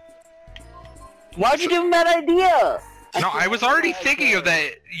star? Why'd you give him that idea? No, I was already thinking of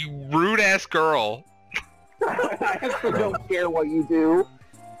that, you rude-ass girl. I don't care what you do.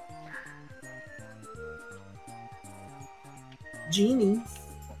 Genie.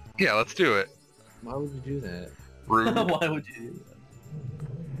 Yeah, let's do it. Why would you do that? Rude. Why would you do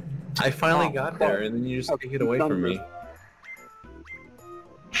that? I finally got there, and then you just take it away from me.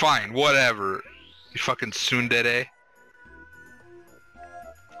 Fine, whatever. You fucking tsundere.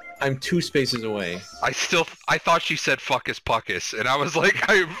 I'm 2 spaces away. I thought she said fuckus puckus, and I was like,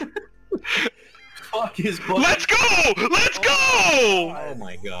 Fuckus puckus. Let's go! Let's go! Oh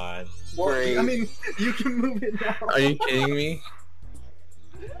my god. Great. I mean, you can move it now. Are you kidding me?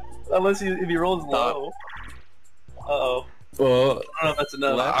 Unless if he rolls low. Uh-oh. Well, I don't know if that's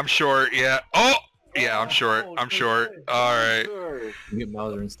enough. I'm short, yeah. Oh! Yeah, I'm short. I'm short. Alright. get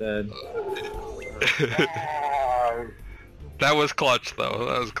Bowser instead. That was clutch, though.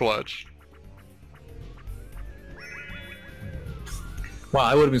 That was clutch. Wow,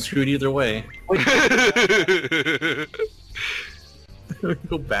 I would have been screwed either way.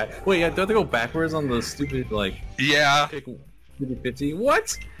 Go back. Wait, do I have to go backwards on the stupid, like... Yeah. 50-50?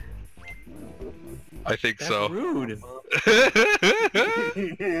 What? I think That's so. rude.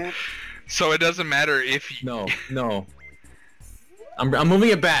 So it doesn't matter if you... No. I'm moving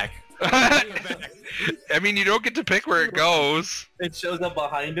it back. I mean, you don't get to pick where it goes. It shows up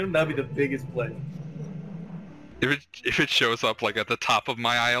behind him, that'd be the biggest play. If it shows up, like, at the top of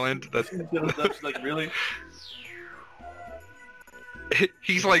my island, that's... It shows up, she's like, really?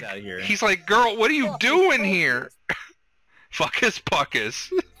 He's like, girl, what are you doing here? Fuckus puckus.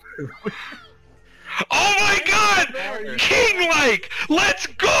 Oh my god! King-like! Let's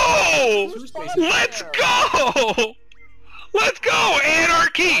go! Let's go! Let's go!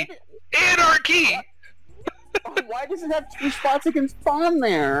 Anarchy! Anarchy! Why does it have 2 spots it can spawn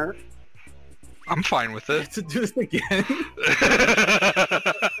there? I'm fine with it. To do this again?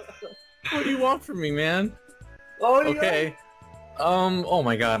 What do you want from me, man? Oh, okay. Oh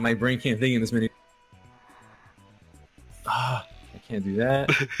my god, my brain can't think in this many... I can't do that.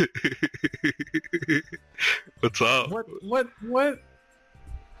 What's up? What? We're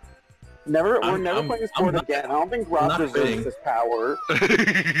never playing this board again. I don't think Rob deserves this power.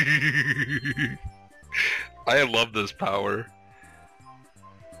 I love this power.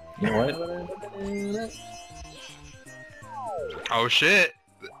 You know what? Oh shit!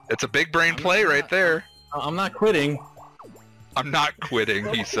 It's a big brain play right there. I'm not quitting. I'm not quitting,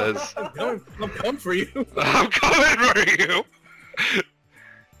 he says. I'm coming for you. I'm coming for you!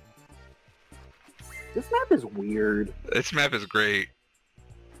 This map is weird. This map is great.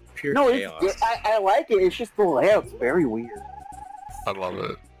 Pure no, chaos. I like it. It's just the layout's very weird. I love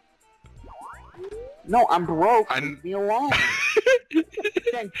it. No, I'm broke. Leave me alone.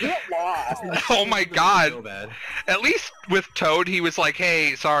 Then get lost. Oh my god. So bad. At least with Toad, he was like,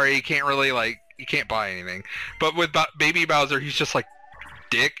 hey, sorry, you can't really, like, you can't buy anything. But with Baby Bowser, he's just like,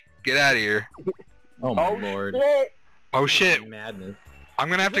 dick, get out of here. Oh my lord. Shit. Oh shit. Madness. I'm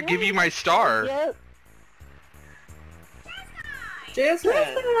gonna have to give you my star. Jazz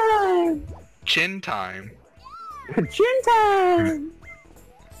Chin time. Chin time!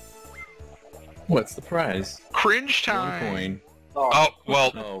 What's the prize? Cringe 1 time. coin. Oh,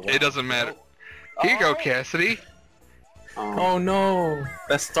 well, Oh, wow. it doesn't matter. Here you go, Cassidy. Oh no!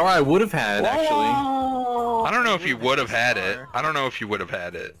 That star I would have had, actually. I don't know if you would have had it. I don't know if you would have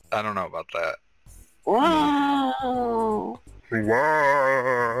had it. I don't know about that. Wow!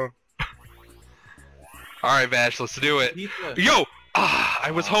 Alright, Vash, let's do it. Yo!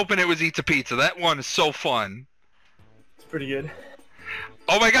 I was hoping it was Eats a Pizza. That one is so fun. It's pretty good.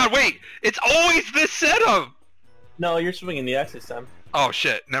 Oh my god, wait! It's always this setup! No, you're swinging the axe this time. Oh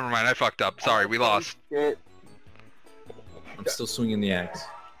shit, never mind, I fucked up. Sorry, we lost. Shit. I'm still swinging the axe.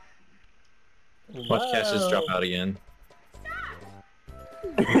 Watch Cash just drop out again.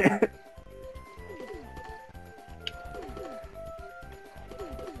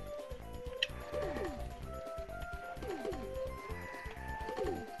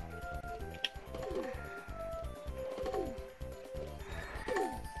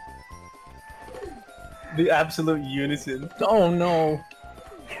 The absolute unison. Oh no.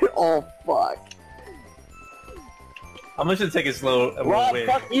 Oh fuck. I'm just gonna take it slow and we'll Rob, win.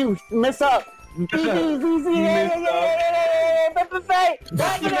 fuck you. Miss up.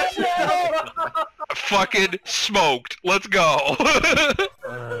 Fucking smoked. Let's go.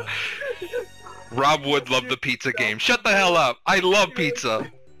 Rob would love the pizza game. Shut the hell up. I love pizza.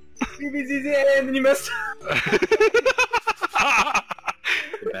 And then you messed up.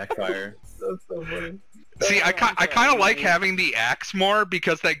 Backfire. That's so funny. See, I kind of like having the axe more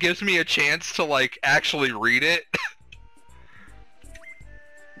because that gives me a chance to like actually read it.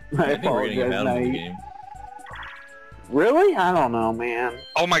 I think we're getting a apologize, battle in the Knight. game. Really? I don't know, man.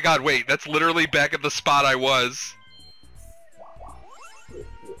 Oh my god, wait, that's literally back at the spot I was.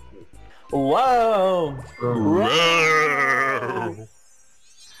 Whoa!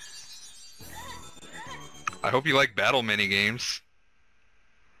 I hope you like battle minigames.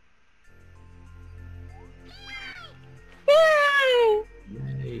 Yay.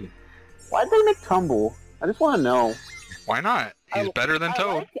 Why'd they make Tumble? I just want to know. Why not? He's better than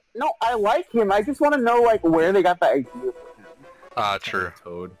Toad. I like him. I just want to know like where they got the idea for him. True.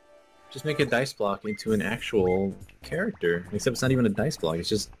 Toad. Just make a dice block into an actual character. Except it's not even a dice block, it's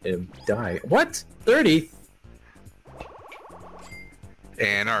just a die. What? 30?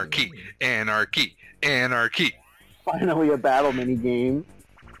 Anarchy, anarchy, anarchy. Finally a battle mini game.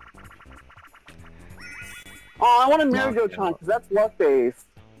 Oh, I want a Marigo-chan because that's luck based.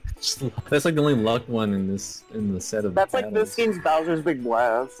 That's like the only luck one in the set of That's like battles. this game's Bowser's Big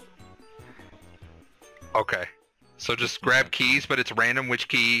Blast. Okay. So just grab keys, but it's random which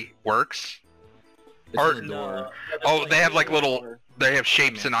key works? It's Or- in the door. Oh, they have like little... They have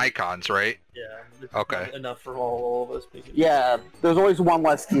shapes and icons, right? Yeah. it's Okay. Enough for all of us. Basically. Yeah, there's always one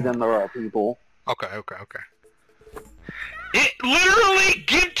less key than there are people. Okay, okay, okay. It literally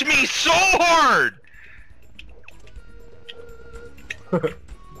gimped me so hard!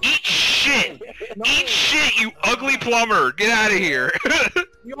 Eat shit! Eat shit, you ugly plumber! Get out of here!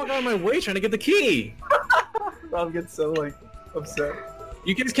 You all got on my way trying to get the key! Rob gets so like upset.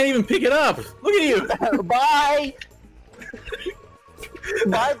 You guys can't even pick it up! Look at you! Bye!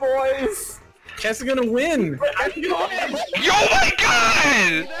 Bye, boys! Cass is gonna win! Yo, my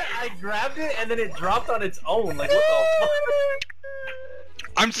god! I grabbed it and then it dropped on its own. Like what the fuck?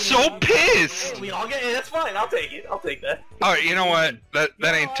 I'm so pissed! We all get it. That's fine. I'll take it. I'll take that. Alright, you know what? That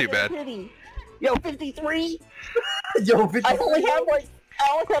ain't too bad. Yo, 53? Yo, I only have like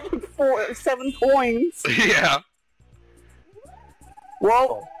 7 coins. Yeah.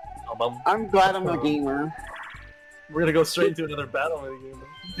 Well, I'm glad I'm a gamer. We're gonna go straight into another battle minigame.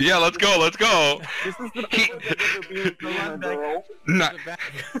 Yeah, let's go, let's go. This is the He- first I've ever been a girl.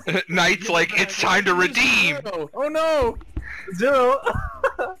 Knight's like, it's time to redeem! Oh no! 0.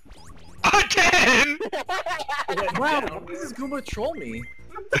 10! Wow, this is Goomba troll me.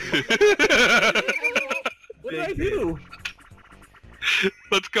 What did I do?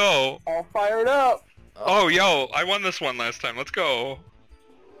 Let's go. All fired up. Oh, yo, I won this one last time. Let's go.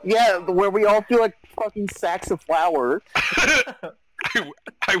 Yeah, where we all feel like fucking sacks of flour.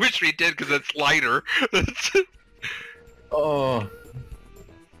 I wish we did, because it's lighter. Oh.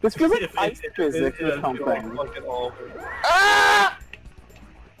 This feels like ice physics or something. Fucking awful. Ah!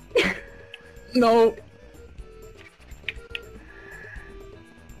 No!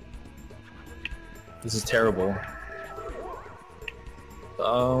 This is terrible.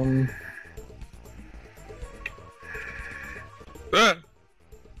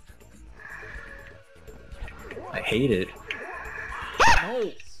 I hate it.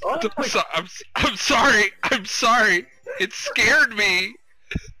 No. I'm sorry. I'm sorry. It scared me.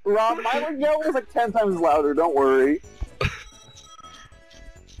 Rob, my yell was like 10 times louder, don't worry.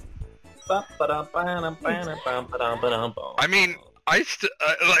 I mean, like,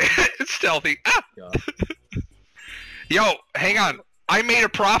 it's stealthy. Ah! God. Yo, hang on. I made a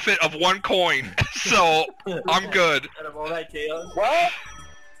profit of 1 coin, so I'm good. Out of all that chaos. What?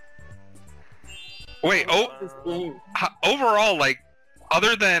 Wait, This game. overall, like,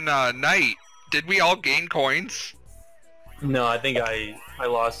 other than Knight, did we all gain coins? No, I think I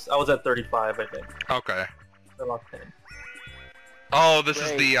lost. I was at 35, I think. Okay. I lost 10. Oh, this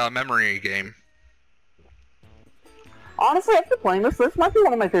is Great. the memory game. Honestly, after playing this might be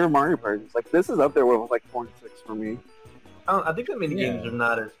one of my favorite Mario parties. Like, this is up there with like 26 for me. I think the mini games Yeah. are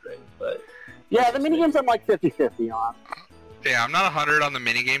not as great, but Yeah, the minigames I'm like 50-50 on. Yeah, I'm not 100 on the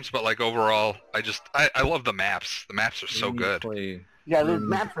minigames, but like overall, I love the maps. The maps are so We need to good. play- Yeah, the Mm,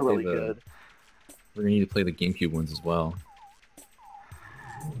 maps are play really the- good. We're gonna need to play the GameCube ones as well.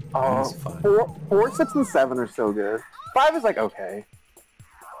 Oh, That's fun. 4, 6, and 7 are so good. 5 is like okay.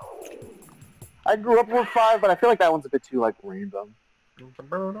 I grew up with 5, but I feel like that one's a bit too like random.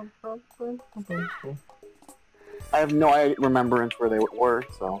 I have no remembrance where they were,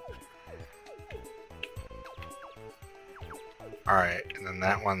 so. Alright, and then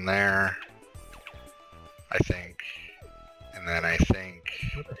that one there, I think. And then I think.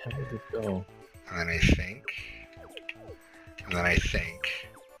 Where the hell did it go? And then I think. And then I think.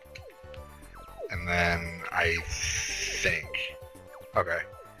 And then I think. Okay.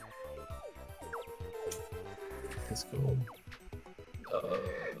 Let's go.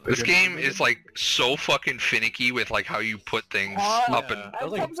 This game is like so fucking finicky with like how you put things up and.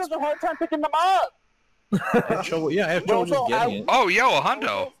 I have such a hard time picking them up. I have trouble just getting it. Oh, yo, a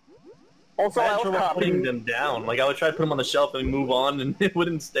hundo. Also, I I had was trouble putting them down. Like I would try to put them on the shelf and move on, and it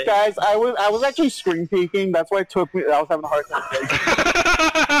wouldn't stay. Guys, I was actually screen peeking. That's why it took me. I was having a hard time.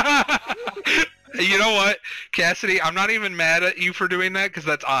 You know what, Cassidy? I'm not even mad at you for doing that because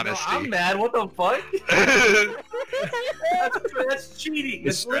that's honesty. No, I'm mad. What the fuck? that's cheating.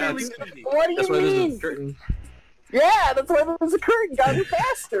 It's literally cheating. What do you mean? There's a curtain. Yeah, that's why there's a curtain. Gotta be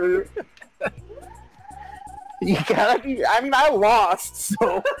faster. You gotta be. I mean, I lost,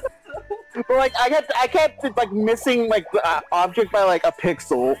 so. But like, I kept like missing like the object by like a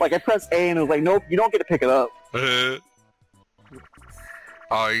pixel. Like I pressed A and it was like, nope, you don't get to pick it up.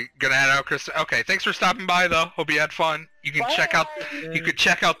 Oh, you gonna head out, Chris? Okay, thanks for stopping by, though. Hope you had fun. You can check out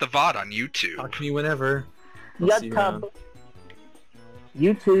the VOD on YouTube. Talk to me whenever. YouTube.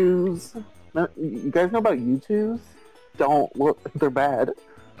 U2s. You guys know about U2s? Don't look. They're bad.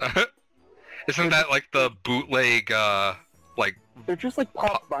 Isn't that like the bootleg? Like they're just like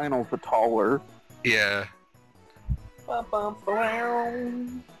pop vinyls, but taller. Yeah.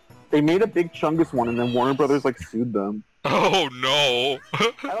 They made a big Chungus one, and then Warner Brothers like sued them. Oh no!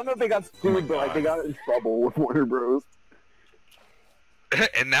 I don't know if they got sued, but like they got in trouble with Warner Bros.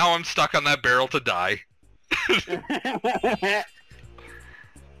 And now I'm stuck on that barrel to die.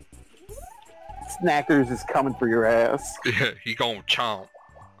 Snackers is coming for your ass. Yeah, he gon' chomp.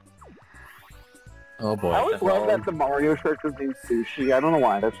 Oh boy. I always love that the Mario character's named Sushi. I don't know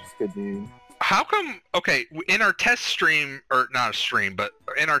why. That's just a good name. How come, okay, in our test stream, or not a stream, but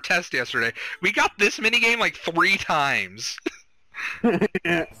in our test yesterday, we got this minigame like 3 times.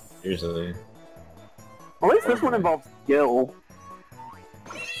 Usually. Well, at least this one involves skill.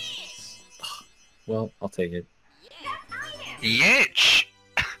 Well, I'll take it. Yinch!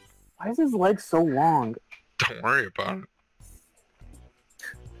 Why is his leg so long? Don't worry about it.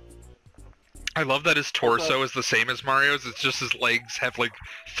 I love that his torso is the same as Mario's, it's just his legs have like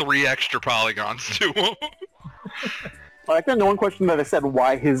 3 extra polygons to them. I like that no one questioned that I said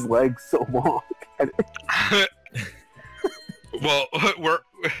why his leg's so long. Well,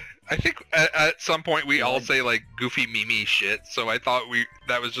 I think at some point we all say like goofy Mimi shit, so I thought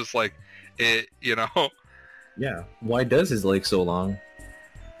that was just like it, you know? Yeah. Why does his leg so long?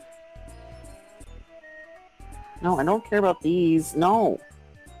 No, I don't care about these. No.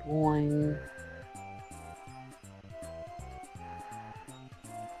 Boing.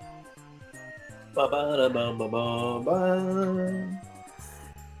 Ba ba da ba ba ba ba.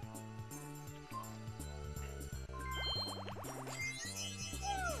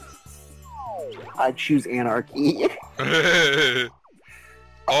 I choose anarchy.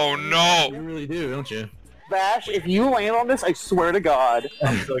 Oh no! You really do, don't you? Bash, if you land on this, I swear to God.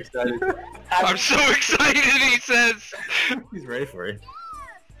 I'm so excited. I'm so excited, he says! He's ready for it.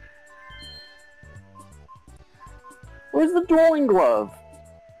 Where's the dueling glove?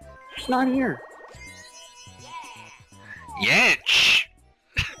 It's not here. Yanch!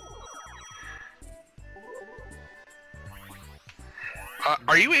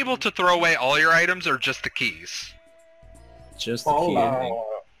 Are you able to throw away all your items or just the keys? Just the key,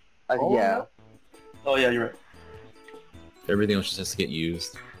 I think. Yeah. Oh yeah, you're right. Everything else just has to get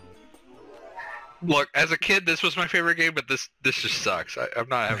used. Look, as a kid, this was my favorite game, but this just sucks. I'm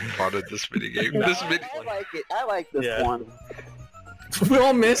not having fun at this minigame. No, I like it. I like this one. We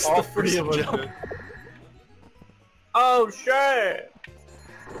all missed All the 3 first of us jump. did. Oh shit!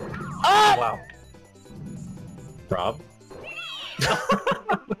 Ah! Wow. Rob?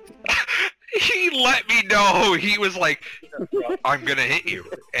 He let me know. He was like, I'm gonna hit you,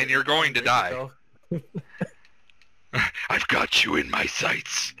 and you're going to die. I've got you in my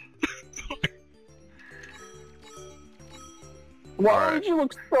sights. Why would you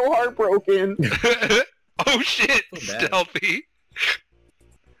look so heartbroken? Oh shit, So bad. Stealthy.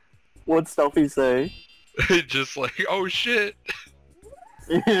 What'd Stealthy say? Just like, oh shit.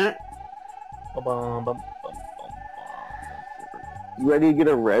 You ready to get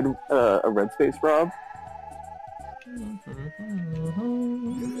a red space, Rob?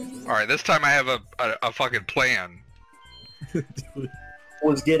 Alright, this time I have a fucking plan.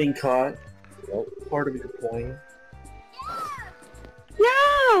 Was getting caught. Well, part of your point.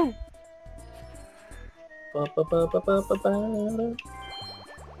 Yeah!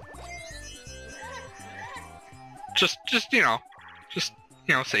 Just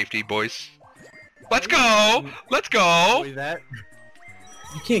safety, boys. Let's go! Let's go! Wait, that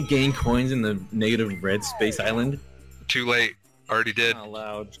you can't gain coins in the negative red space island. Too late. Already did. Not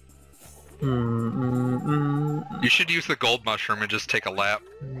allowed. You should use the gold mushroom and just take a lap.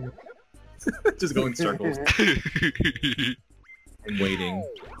 Just go in circles. I'm waiting.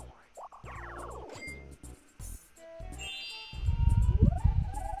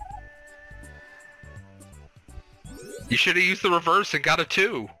 You should have used the reverse and got a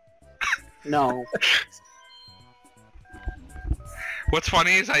 2. No. What's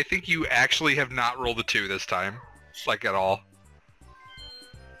funny is I think you actually have not rolled a 2 this time. Like, at all.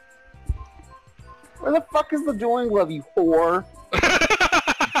 Where the fuck is the dueling glove, you whore?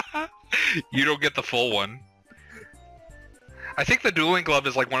 You don't get the full one. I think the dueling glove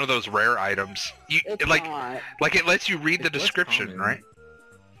is like one of those rare items. It's not. Like it lets you read the description, common. right?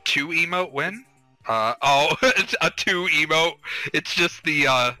 2 emote win? It's a 2 emote. It's just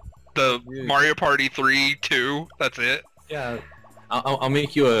the Mario Party 3 2. That's it. Yeah. I'll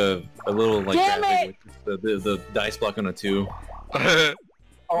make you a little like Damn graphic with the dice block on a 2.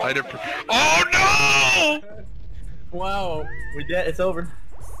 Oh no! Wow. We're dead. It's over.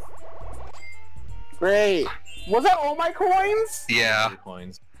 Great. Was that all my coins? Yeah.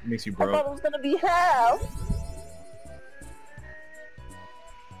 Coins. It makes you I thought broke. it was gonna be half.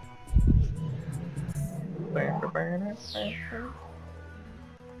 I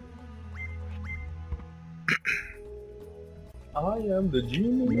am the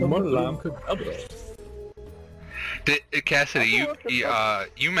genie of the lamp. Cassidy,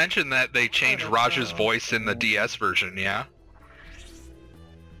 you mentioned that they changed Raj's voice in the DS version, yeah?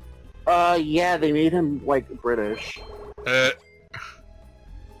 Yeah, they made him, like, British.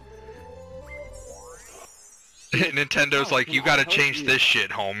 Nintendo's like, you gotta change this shit,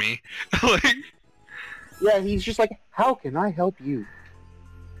 homie. Like, Yeah, he's just like, how can I help you?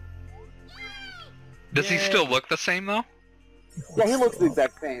 does he still look the same, though? Yeah, he looks the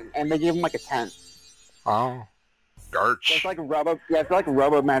exact same, and they gave him, like, a 10. Oh. Garch. It's like a rubber, yeah, it's like a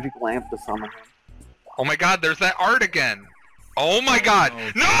rubber magic lamp to summon him. Oh my god, there's that art again! Oh my god!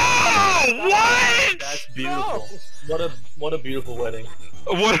 no. No! What?! That's beautiful. What a beautiful wedding.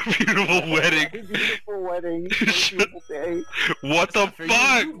 What a beautiful wedding! Beautiful wedding. Beautiful day. What the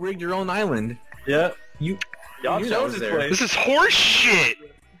fuck?! You rigged your own island. Yeah. You Y'all knew that chose was this there. way. This is horse shit!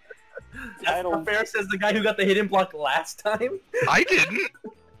 That's not fair, says the guy who got the hidden block last time. I didn't!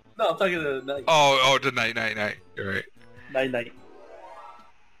 No, I'm talking to Night. Oh, to night. You're right. Night.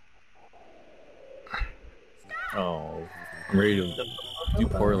 Oh, I'm ready to do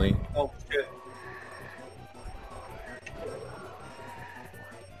poorly. Oh, shit.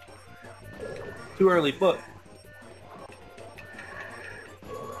 Too early, foot.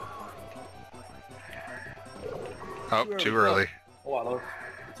 Oh, too early. Oh, wow,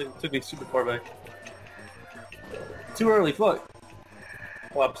 took me super far back. Too early, foot.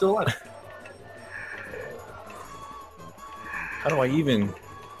 Oh, I'm still alive. How do I even?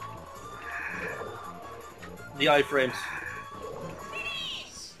 The iframes.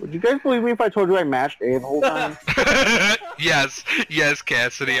 Would you guys believe me if I told you I mashed A the whole time? Yes,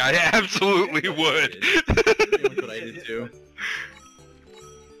 Cassidy, I absolutely would. That's what I did too.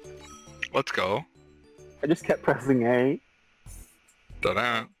 Let's go. I just kept pressing A.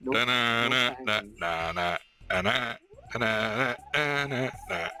 Da-da, Nope. da-na, Nope. na, na, na, na, na, na, na, na,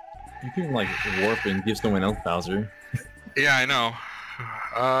 na. You can like warp and give someone else Bowser. Yeah, I know.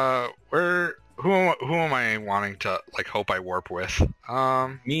 Who am I wanting to like hope I warp with?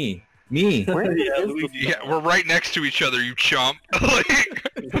 Me. Where Yeah, is Luigi. the Yeah, we're right next to each other, you chump. Like,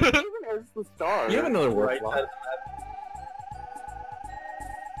 Where even is the star? You have another warp Right, block.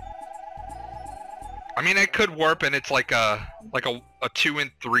 I mean, I could warp, and it's like a 2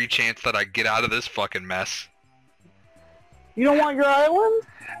 in 3 chance that I get out of this fucking mess. You don't want your island?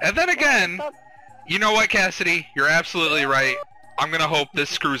 And then again, you know what, Cassidy? You're absolutely right. I'm gonna hope this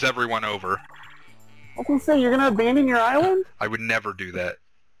screws everyone over. I was gonna say, you're gonna abandon your island? I would never do that.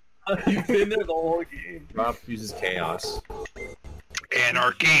 You've been there the whole game. Rob uses chaos.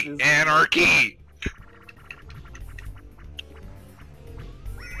 Anarchy! Anarchy!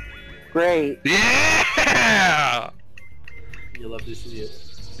 Great. Yeah! You love to see it.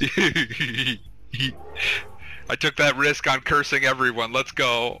 I took that risk on cursing everyone. Let's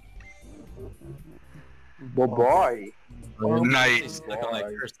go. Bye-bye. Night. Stuck on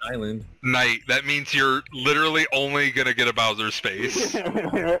that cursed island. Night. That means you're literally only gonna get a Bowser space.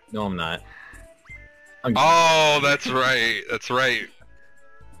 No, I'm not. Oh, that's right. That's right.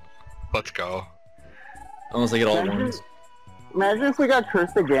 Let's go. Unless I get all at once. Imagine if we got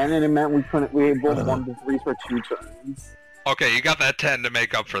cursed again and it meant we both won the 3 for 2 turns. Okay, you got that 10 to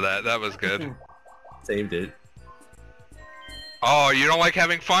make up for that. That was good. Saved it. Oh, you don't like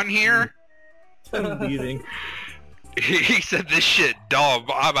having fun here? I'm leaving. He said this shit dumb.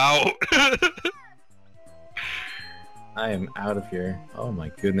 I'm out. I am out of here. Oh my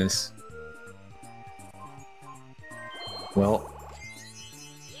goodness. Well.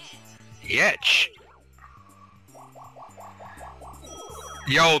 Yetch.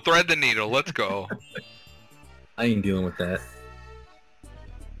 Yo, thread the needle. Let's go. I ain't dealing with that.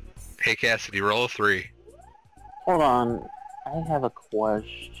 Hey, Cassidy, roll a 3. Hold on. I have a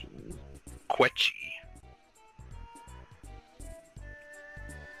question. Quetchy.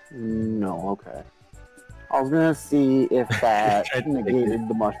 No, okay. I was gonna see if that negated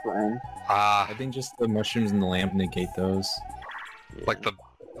the mushroom. I think just the mushrooms and the lamp negate those. Like the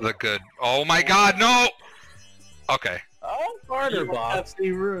good. Oh my god, no! Okay. Oh, harder, Bob.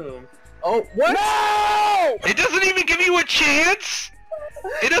 Room. Oh, what? No! It doesn't even give you a chance!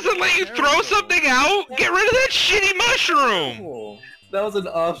 It doesn't let you throw something out! Get rid of that shitty mushroom! Cool. That was an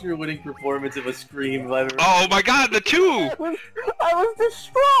Oscar-winning performance of a scream if I've ever. Oh my god, the 2! I was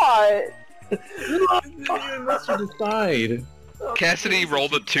distraught! Even lets you decide. Cassidy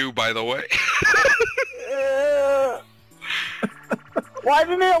rolled a 2, by the way. Why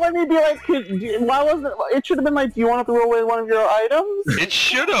didn't it let me be like, why wasn't it? It should have been like, do you want to throw away one of your items? It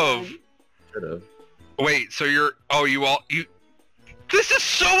should've. Should've. Wait, so you're... Oh, you... This is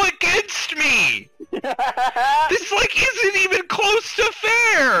so against me! This, like, isn't even close to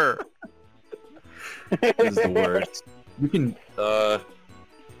fair! This is the worst.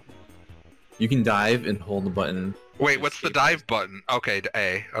 You can dive and hold the button. Wait, what's the dive button? Okay,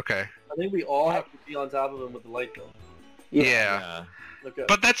 A. Okay. I think we all have to be on top of him with the light though. Yeah. Look up.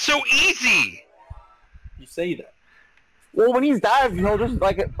 But that's so easy! You say that. Well, when he's dived, you know, just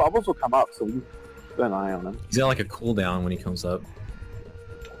like bubbles will come up, so we keep an eye on him. He's got like a cooldown when he comes up.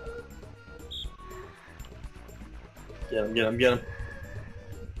 Get him, get him.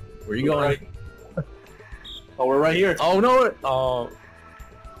 Where are you going? Right. Oh, we're right here. Oh no! Oh.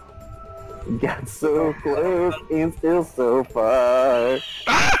 Got so close and still so far.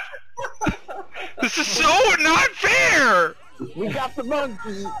 Ah! This is so not fair! We got the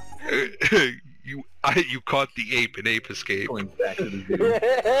monkey. You caught the ape and ape escaped. Going back to the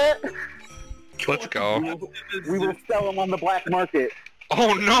zoo. Let's go. We will sell them on the black market.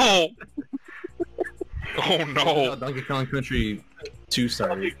 Oh no! Oh no! Donkey Kong Country 2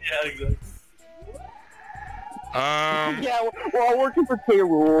 started. Yeah, exactly. Yeah, we're all working for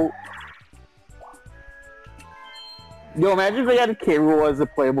K-Rool. Yo, imagine if they had a K-Rool as a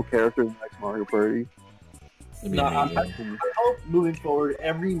playable character in the next Mario Party. No, I hope moving forward,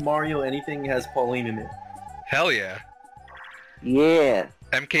 every Mario anything has Pauline in it. Hell yeah. Yeah.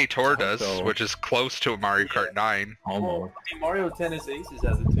 MK Tour does, So. which is close to a Mario Kart 9. Almost. I mean, Mario Tennis Aces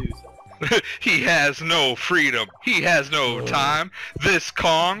has it too, so. He has no freedom. He has no time. This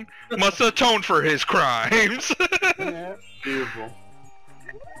Kong must atone for his crimes. Yeah. Beautiful.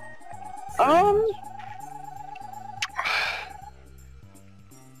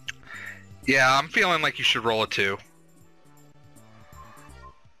 Yeah, I'm feeling like you should roll a 2.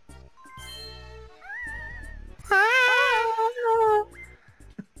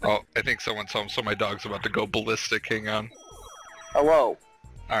 Oh, I think someone's home, so my dog's about to go ballistic. Hang on. Hello.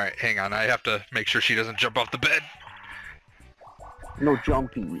 Alright, hang on. I have to make sure she doesn't jump off the bed. No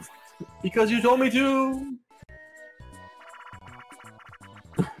jumpies. Because you told me to!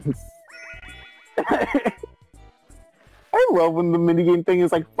 I love when the minigame thing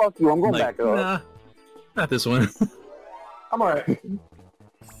is like, fuck you, I'm going back up. Nah, not this one. I'm alright.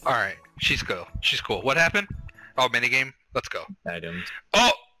 Alright, she's cool. She's cool. What happened? Oh, minigame? Let's go. Items.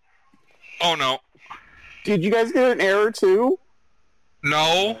 Oh! Oh no. Did you guys get an error too?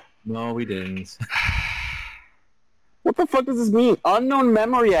 No. No, we didn't. What the fuck does this mean? Unknown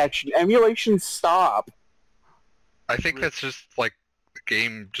memory action. Emulation stop. I think that's just like the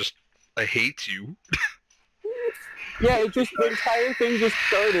game just hates you. Yeah, it just, the entire thing just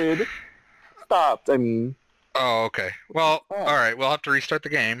started. Stopped, I mean. Oh, okay. Well, Oh. alright, we'll have to restart the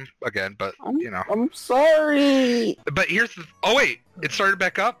game again, but, you know. I'm sorry! But here's the... Oh, wait! It started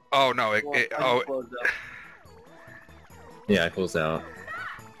back up? Oh, no, Yeah, I closed out.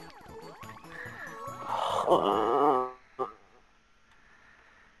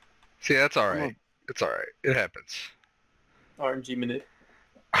 See, that's alright. It's alright. It happens. RNG minute.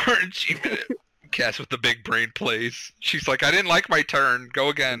 RNG minute. Cass with the big brain plays. She's like, I didn't like my turn. Go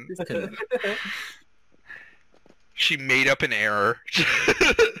again. She made up an error.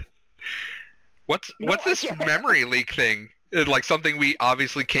 What's this memory leak thing? Like something we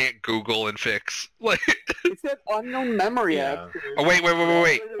obviously can't Google and fix. Like it said unknown memory. Yeah. Oh wait.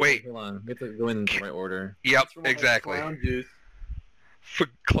 Hold on, we have to go in the right order. Yep, exactly. Clown juice. For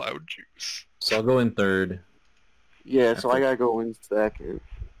cloud juice. So I'll go in third. Yeah, so I gotta go in second.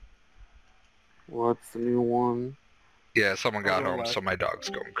 What's the new one? Yeah, someone got home, so my dog's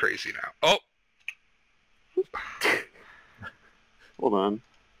going crazy now. Oh! Hold on.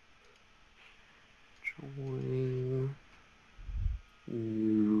 Join.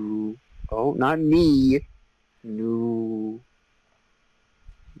 New. Oh, not me. New.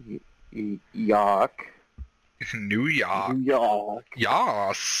 York. New York. New York.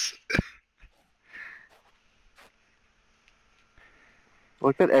 Yas.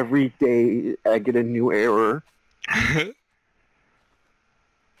 Like that every day I get a new error.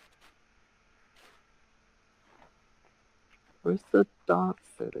 Where's the dot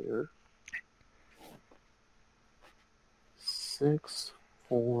fitter?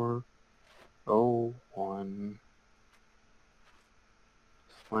 6401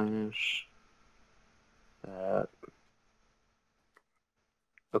 slash that.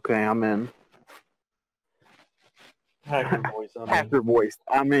 Okay, I'm in. Hacker voice. Hacker voice.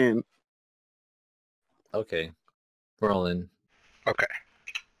 I'm in. Okay, we're all in. Okay.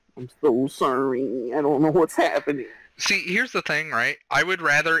 I'm so sorry. I don't know what's happening. See, here's the thing, right? I would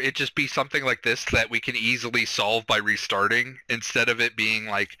rather it just be something like this that we can easily solve by restarting, instead of it being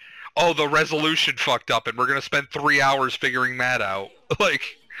like, oh, the resolution fucked up and we're gonna spend 3 hours figuring that out.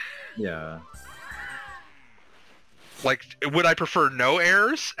 Yeah. Like, would I prefer no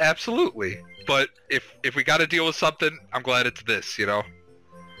errors? Absolutely. But if we gotta deal with something, I'm glad it's this, you know?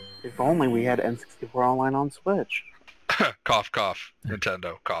 If only we had N64 Online on Switch. Cough, cough.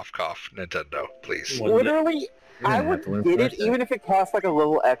 Nintendo. Cough, cough. Nintendo, please. Literally, I would get it even if it cost like a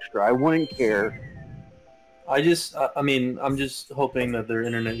little extra. I wouldn't care. I mean, I'm just hoping that their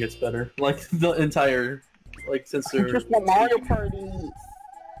internet gets better. Like, the entire, like, since they're... I just want Mario Party.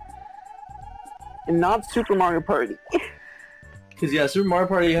 And not Super Mario Party. Because, yeah, Super Mario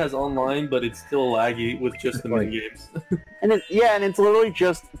Party has online, but it's still laggy with just the minigames. And it's literally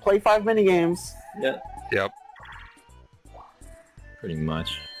just play 5 minigames. Yeah. Yep. Pretty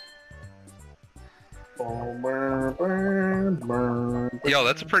much. Yo,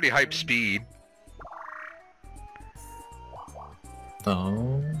 that's a pretty hype speed.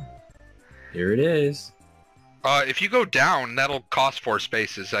 Oh. Here it is. If you go down, that'll cost 4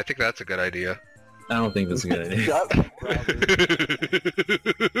 spaces. I think that's a good idea. I don't think that's a good idea.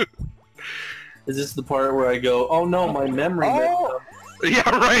 Is this the part where I go, oh no, my memory messed up. Yeah,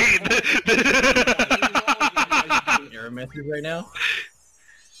 right! Error message right now?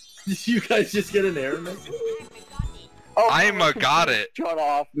 Did you guys just get an error message? Oh, got it. Shut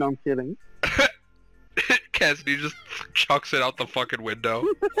off. No, I'm kidding. Cassidy just chucks it out the fucking window.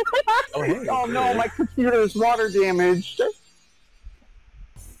 Oh, hey, oh no, my computer is water damaged.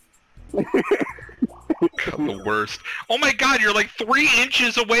 The worst. Oh my god, you're like 3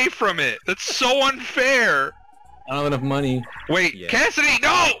 inches away from it. That's so unfair. I don't have enough money. Wait, Yeah. Cassidy,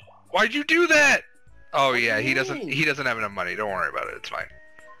 no! Why'd you do that? Oh yeah, he doesn't have enough money. Don't worry about it. It's fine.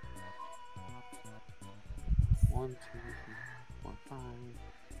 1, 2, 3, 4,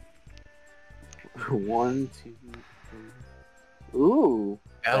 5. 1, 2, 3. Ooh.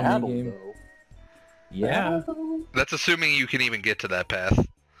 Battle game. Yeah. That's assuming you can even get to that path.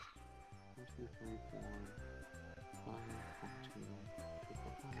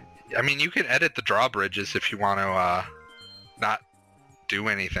 I mean, you can edit the drawbridges if you want to, not do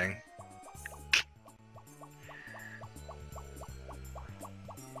anything.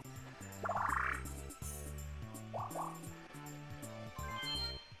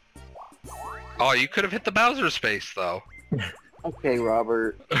 Oh, you could have hit the Bowser space, though. Okay,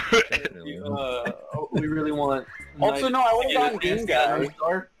 Robert. We really want... Also, no, I would have gotten Game Guy.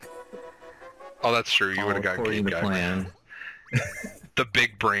 Oh, that's true. You would have gotten Game Guy. Plan. The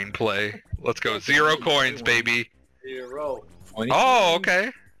big brain play. Let's go. 0 coins, baby. 0. Oh,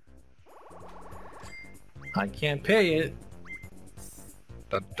 okay. I can't pay it.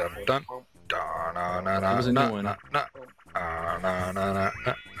 Dun dun dun. That was a new one.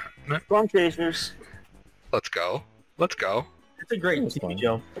 Storm Chasers. Let's go. Let's go. It's a great TV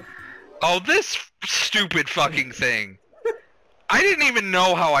show. Oh, this stupid fucking thing. I didn't even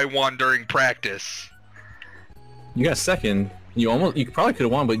know how I won during practice. You got second. You probably could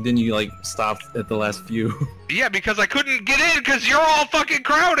have won, but then you like stopped at the last few. Yeah, because I couldn't get in because you're all fucking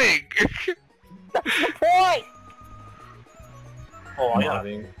crowding. That's the point! Oh, I got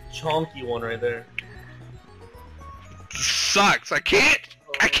a chunky one right there. Sucks. I can't.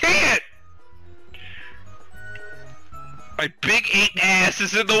 I can't. My big 8 ass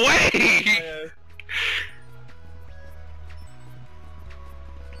is in the way.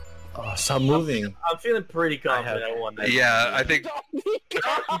 Oh, stop moving. I'm feeling pretty confident I won that. Yeah, I think.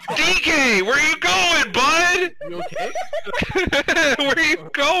 DK, where are you going, bud? You okay? Where are you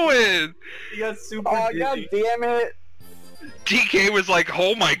going? You got super Oh, dizzy. god damn it! DK was like,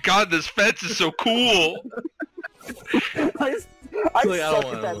 "Oh my god, this fence is so cool." I Like, I suck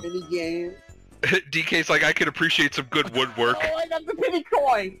don't at that wanna- mini game. DK's like, "I could appreciate some good woodwork." Oh, I got the penny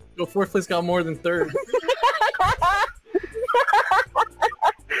coin! Yo, fourth place got more than third.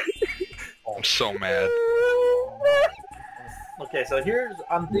 I'm so mad. Okay, so here's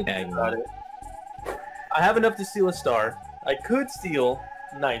I'm thinking Yeah, about it. I have enough to steal a star. I could steal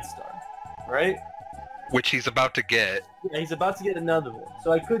 9 star, right? Which he's about to get. Yeah, he's about to get another one,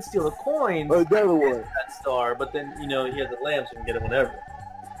 so I could steal a coin. Another one. That star, but then he has a lamp, so he can get it whenever.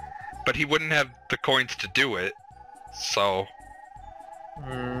 But he wouldn't have the coins to do it. So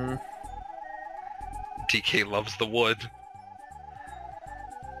DK loves the wood.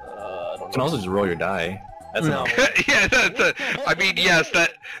 I You don't can know. also just roll your die. That's No. Yeah, I mean, yes,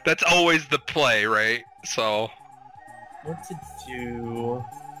 that's always the play, right? So What to do?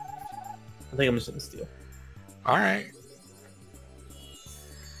 I think I'm just gonna steal. all right.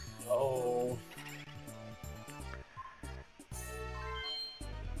 Oh.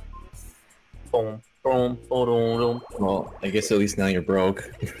 Boom, boom, boom, boom. Well, I guess at least now you're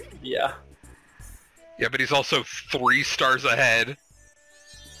broke. Yeah. Yeah, but he's also 3 stars ahead.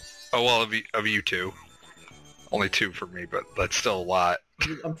 Oh well, of you two. Only 2 for me, but that's still a lot.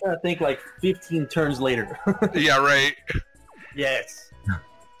 I'm trying to think like 15 turns later. Yeah, right. Yes.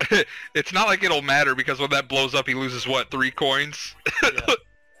 It's not like it'll matter because when that blows up, he loses what, 3 coins? Yeah.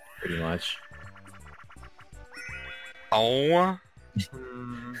 Pretty much. Oh.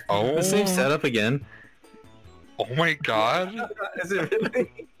 Hmm. Oh. The same setup again. Oh my god. Is it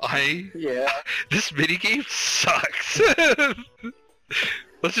really? Yeah. This minigame sucks.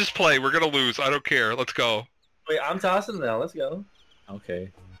 Let's just play. We're gonna lose. I don't care. Let's go. Wait, I'm tossing now. Let's go.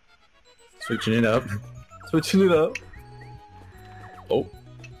 Okay. Switching it up. Switching it up. Oh.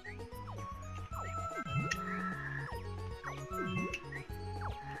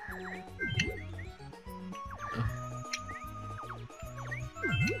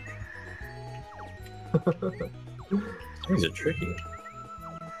 These are tricky.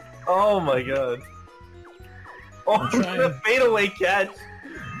 Oh my god. Oh, I'm trying. the fadeaway catch.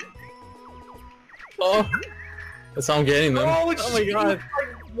 Oh! That's how I'm getting them. Oh, my god.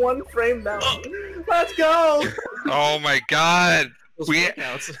 Like 1 frame down. Let's go. Oh my god. Those We-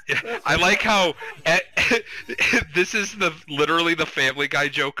 workouts. I like how this is literally the Family Guy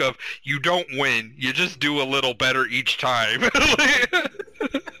joke of you don't win, you just do a little better each time. That's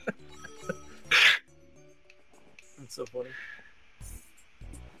so funny.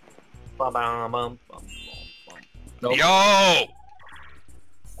 Bum, bum, bum, bum, bum. Nope. Yo!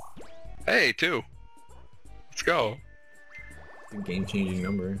 Hey, 2. Let's go. Game-changing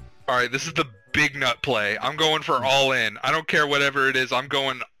number. Alright, this is the big nut play. I'm going for all in. I don't care whatever it is. I'm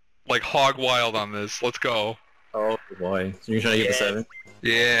going like hog wild on this. Let's go. Oh boy. So you're trying to get the Yeah. 7?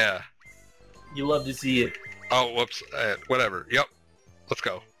 Yeah. You love to see it. Oh, whoops. Whatever. Yep. Let's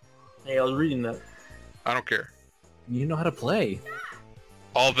go. Hey, I was reading that. I don't care. You know how to play.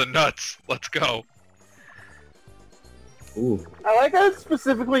 All the nuts. Let's go. Ooh. I like that it's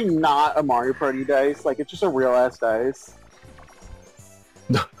specifically not a Mario Party dice. Like, it's just a real-ass dice.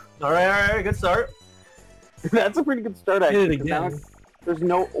 Alright, good start. That's a pretty good start, actually. Hit it 'cause now again. there's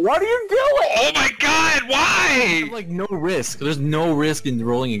no... What are you doing? Oh my god, why? Like no risk. There's no risk in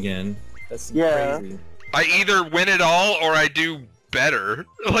rolling again. That's Yeah. crazy. I either win it all or I do better.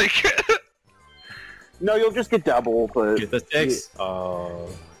 Like, No, you'll just get double, but... Get the 6. Oh.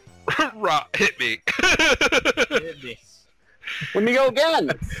 hit me. Hit me. Let me go again!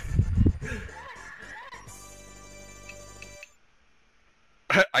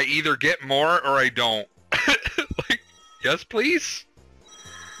 I either get more or I don't. Like, yes, please.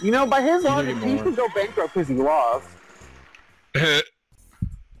 You know, by his You logic, get he more. should go bankrupt because he lost. Hell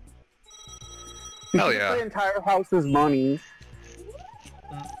The yeah. entire house's money.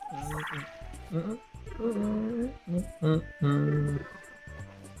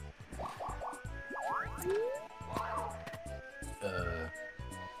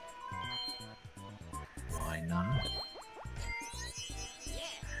 Why not?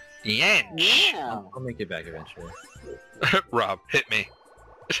 Yench. Yeah. I'll make it back eventually. Rob, hit me.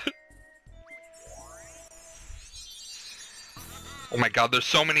 Oh my god, there's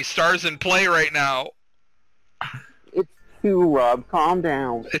so many stars in play right now. It's 2, Rob. Calm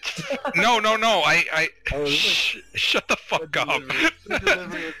down. It's no. Oh, Shut the fuck up. The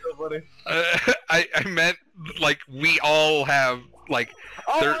delivery is so funny. I meant like we all have like.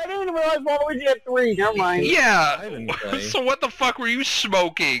 Oh, I didn't realize what was at 3. Never mind. Yeah. I didn't play. So what the fuck were you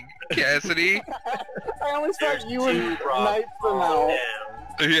smoking, Cassidy? I always thought you and Rob. Knights them out.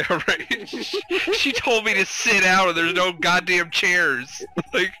 Yeah, right. She told me to sit out and there's no goddamn chairs.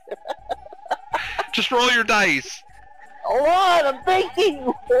 Like, just roll your dice. Hold on, I'm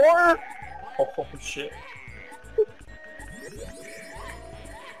thinking, whore. Oh shit.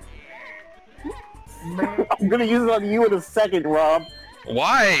 I'm gonna use it on you in a second, Rob.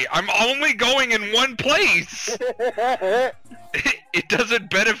 Why? I'm only going in one place. It doesn't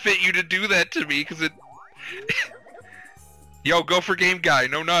benefit you to do that to me because it. Yo, go for game guy.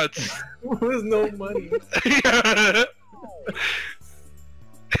 No nuts. There's no money.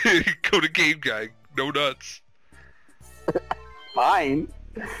 Go to game guy. No nuts. Fine.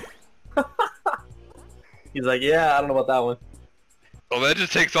 He's like, yeah, I don't know about that one. Well, that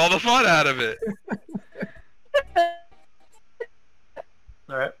just takes all the fun out of it.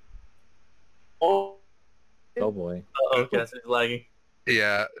 Alright. Oh, Oh boy. Uh-oh, Cassidy's lagging.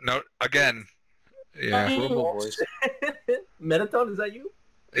 Yeah. No. Again. Yeah. Horrible voice. Metatone, is that you?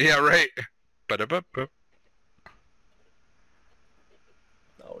 Yeah. Right. Ba-da-ba-ba.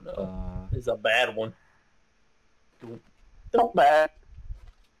 Oh no. It's a bad one. don't bad.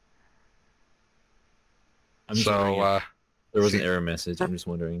 I'm just wondering So. if there was an error message. I'm just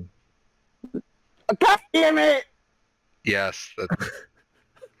wondering. God damn it! Yes. That...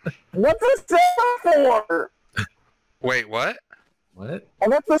 What's a semaphore? Wait. What? What? Oh,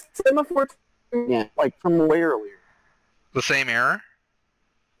 that's a semaphore. Yeah, like from way earlier. The same error?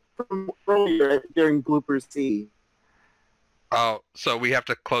 From earlier during Blooper C. Oh, so we have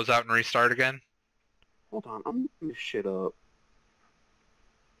to close out and restart again? Hold on, I'm looking this shit up.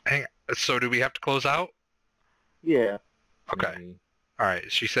 Hang on. So do we have to close out? Yeah. Okay. Maybe. Alright,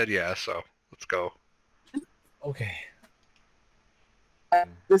 she said yeah, so let's go. Okay.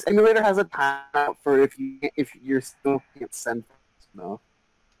 This emulator has a timeout for if you're still can't send no.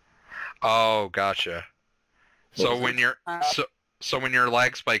 Oh, gotcha. So What? when your so when your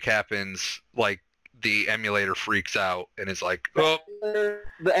lag spike happens, like the emulator freaks out and is like, oh,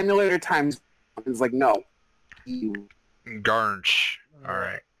 The emulator times is like no. You. garnch.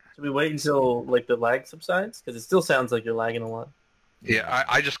 Alright. Should we wait until like the lag subsides? Because it still sounds like you're lagging a lot. Yeah,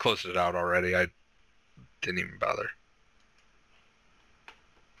 I just closed it out already. I didn't even bother.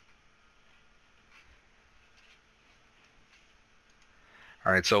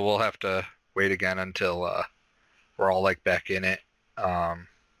 Alright, so we'll have to wait again until we're all like back in it.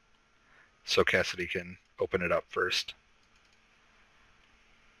 So Cassidy can open it up first.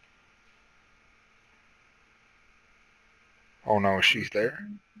 Oh no, she's there.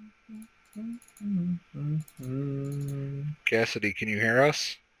 Cassidy, can you hear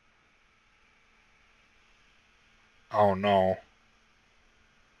us? Oh no.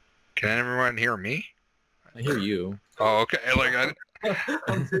 Can everyone hear me? I hear you. Oh, okay. Like,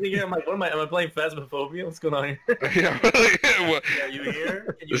 I'm sitting here. I'm like, what am I playing Phasmophobia? What's going on here? yeah, well, Yeah, you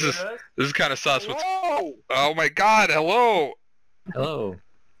here? Can you This hear us? this is kind of sus. What's, Whoa! oh my God! Hello. Hello.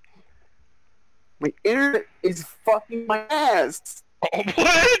 My internet is fucking my ass. Oh,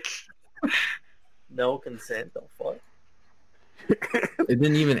 what? No consent. The fuck? It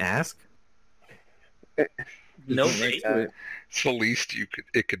didn't even ask. No Just date. right to it. It's the least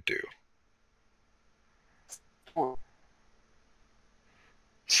it could do.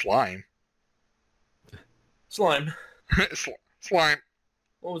 Slime. Slime. Slime.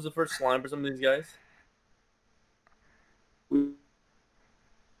 What was the first slime for some of these guys?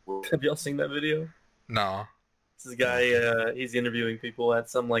 Have y'all seen that video? No. This guy, he's interviewing people at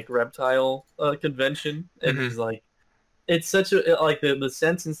some like reptile convention, and Mhm. he's like, it's such a like the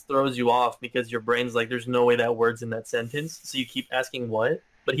sentence throws you off because your brain's like, there's no way that word's in that sentence, so you keep asking what.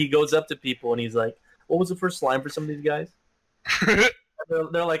 But he goes up to people and he's like, what was the first slime for some of these guys?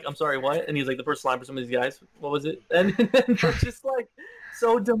 They're like, I'm sorry, what? And he's like, the first slime for some of these guys, what was it? And they're just like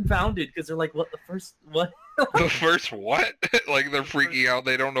so dumbfounded because they're like, what? The first what? The first what? Like they're freaking out.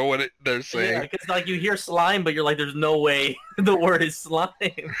 They don't know what they're Yeah, saying. because like you hear slime, but you're like, there's no way the word is slime.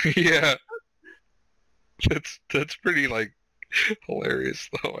 Yeah. That's pretty like hilarious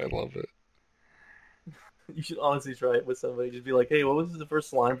though. I love it. You should honestly try it with somebody. Just be like, hey, what was the first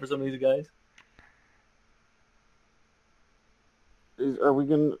slime for some of these guys? Are we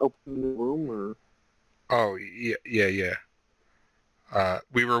gonna open the new room or? Oh, yeah.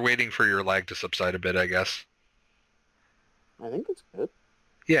 We were waiting for your lag to subside a bit, I guess. I think it's good.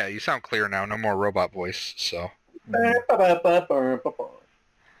 Yeah, you sound clear now. No more robot voice, so.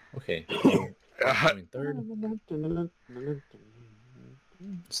 Okay. Third.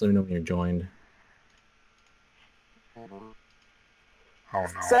 Just let me know when you're joined. Oh no.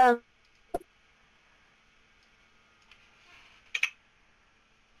 Sam.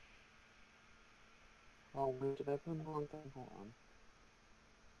 Oh wait, did I put the wrong thing? Hold on.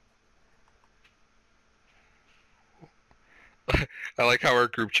 I like how our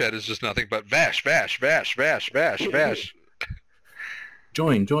group chat is just nothing but Vash.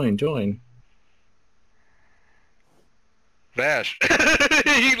 Join. Vash.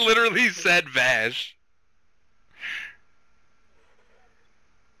 He literally said Vash.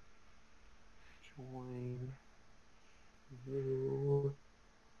 Join. New.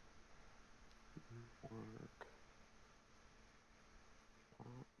 Work.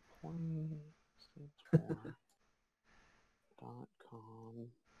 .com.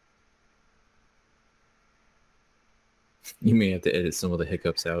 You may have to edit some of the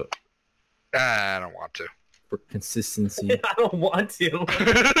hiccups out I don't want to. for consistency. I don't want to.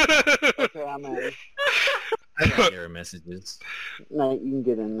 Okay, I'm in. I got error messages. No, you can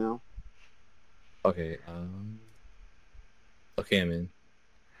get in now. Okay. Okay, I'm in.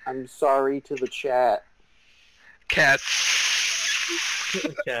 I'm sorry to the chat. Cass.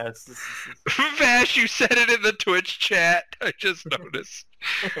 Yes. Vash, you said it in the Twitch chat. I just noticed.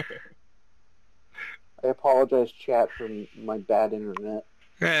 I apologize, chat, for my bad internet.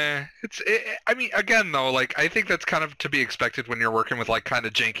 I mean, again, though, like, I think that's kind of to be expected when you're working with, like, kind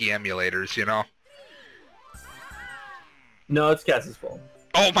of janky emulators, you know? No, it's Cass's fault.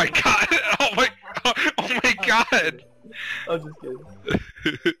 Oh my god! Oh my god! I'm just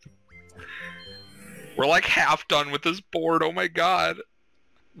kidding. We're like half done with this board, oh my god.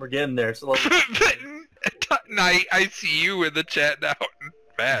 We're getting there. So Night, I see you in the chat now.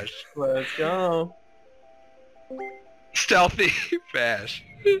 Bash. let's go. Stealthy. Bash.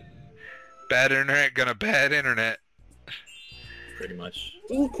 Bad internet, gonna bad internet. Pretty much.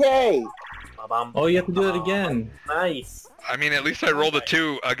 DK! Oh, you have to do it again. Nice. I mean, at least I rolled a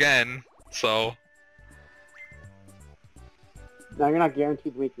 2 again, so... Now you're not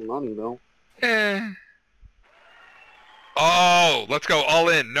guaranteed to make your money, though. Oh, let's go all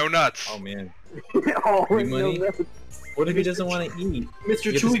in, no nuts. Oh, man. Oh, Free money? What if he doesn't want to eat? Mr.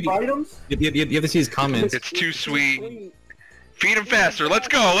 You have to Chewy see- items? You have to see his comments. It's too sweet. Feed him faster. Let's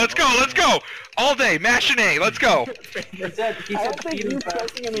go. All day, mash and A. Let's go. He said I don't think feed him you fast.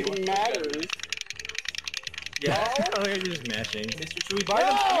 pressing anything matters. Yeah. Oh, you're just mashing. Mr. Chewy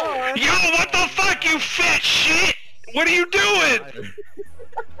items? Yo, what the fuck, you fat shit? What are you doing?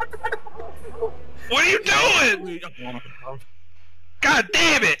 What are you doing? God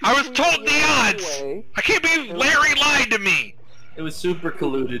damn it! I was told the odds. I can't believe Larry lied to me. It was super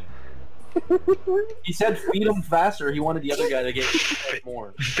colluded. He said feed him faster. He wanted the other guy to get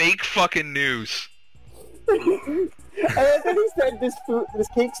more. Fake fucking news. I think he said this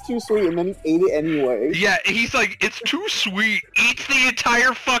cake's too sweet, and then he ate it anyway. Yeah, he's like, it's too sweet. Eats the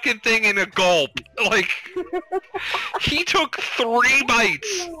entire fucking thing in a gulp. Like, he took 3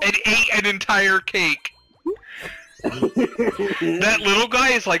 bites and ate an entire cake. That little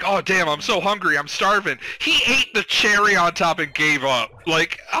guy is like, oh damn, I'm so hungry, I'm starving. He ate the cherry on top and gave up.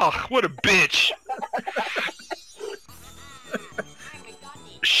 Like, oh, what a bitch.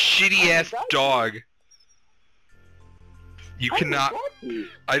 Shitty ass dog. You cannot.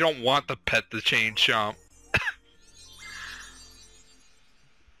 I don't want the pet the chain chomp.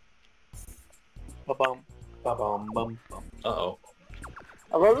 Ba-bum. Ba-bum. Bum. Uh-oh.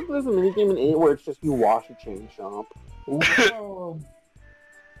 I love that there's a minigame in 8 where it's just you wash a chain chomp.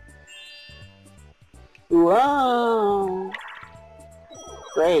 Wow.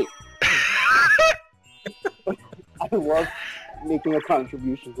 Great. I love making a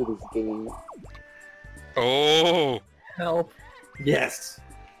contribution to this game. Oh. Help. Yes.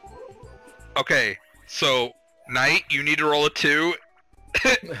 Okay, so, Knight, you need to roll a 2.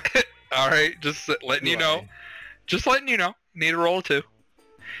 Alright, just letting you know. Just letting you know. Need to roll a 2.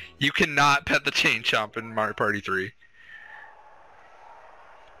 You cannot pet the chain chomp in Mario Party 3.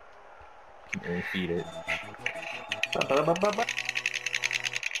 Can only feed it. Ba-ba-ba-ba-ba.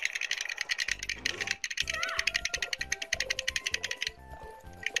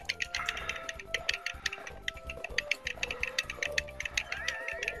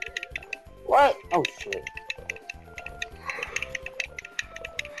 What? Oh shit.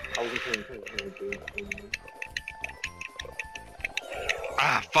 I wasn't paying attention.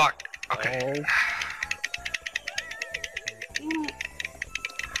 Ah, fuck. Okay.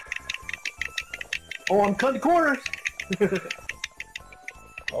 Oh, I'm cutting corners.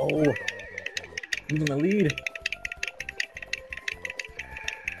 Oh, losing my lead.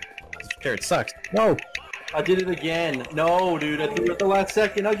 This carrot sucks. No. I did it again. No, dude, I threw it at the last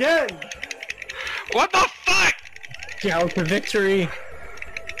second again. What the fuck? Gallop to victory.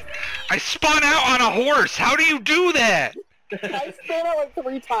 I spun out on a horse. How do you do that? I spun out like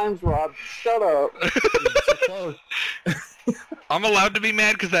 3 times, Rob. Shut up. So close. I'm allowed to be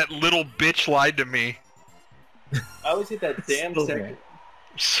mad because that little bitch lied to me. I always hit that damn So second.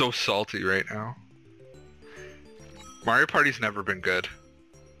 I'm so salty right now. Mario Party's never been good.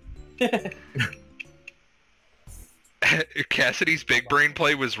 Cassidy's big brain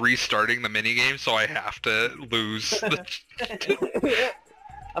play was restarting the minigame, so I have to lose.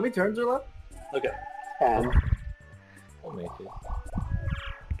 How many turns are left? Okay. 10. I'll make it.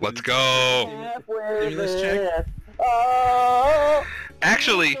 Let's go. Halfway Give me this check. there. Oh,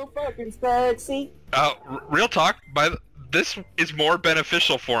 Actually, so fucking sexy. real talk, this is more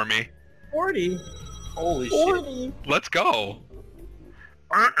beneficial for me. 40. Holy shit. 40. Let's go.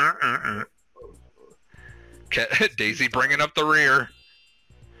 Daisy bringing up the rear.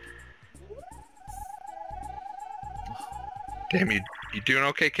 Damn, you doing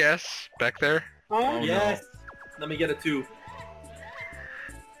okay, Cass? Back there? Huh? Yes. Let me get a 2.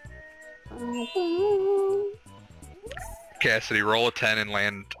 Cassidy, roll a 10 and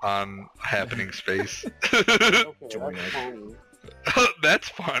land on happening space. Okay, Join that's us. funny. That's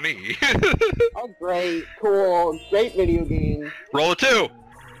funny. Oh, great. Cool. Great video game. Roll a 2.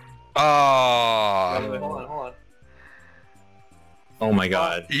 Ah, Hold on. Oh my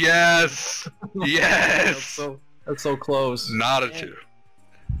god. yes, yes. That's so close. Not a 2.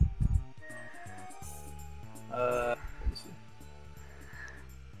 Let me see.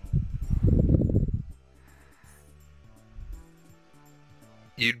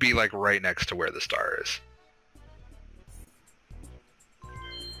 You'd be like right next to where the star is.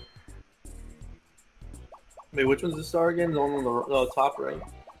 Wait, which one's the star again? The one on the top right?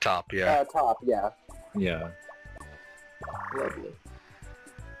 Top, yeah. Top, yeah. Yeah. Lovely.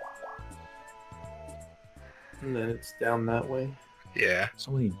 And then it's down that way. Yeah.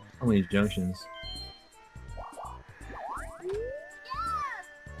 So many junctions.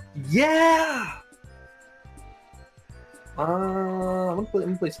 Yeah! I'm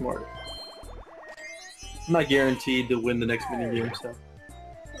gonna play smart. I'm not guaranteed to win the next minigame, so.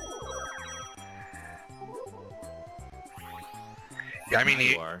 Yeah, I mean,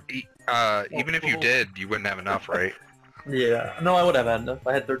 You are. even if you did, you wouldn't have enough, right? Yeah. No, I would have had enough.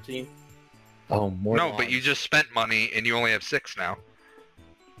 I had 13. Oh, more. No, but you just spent money and you only have 6 now.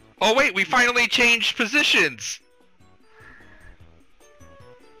 Oh wait, we finally changed positions!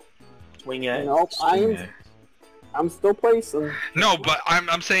 Swing at. Nope, I'm still placing. No, but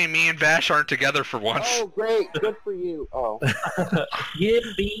I'm saying me and Vash aren't together for once. Oh, great. Good for you. Oh.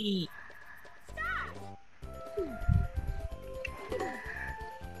 Yippee!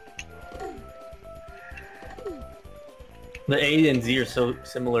 The A and Z are so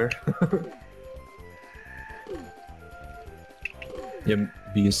similar. Yeah,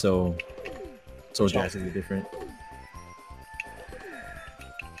 B is so drastically different.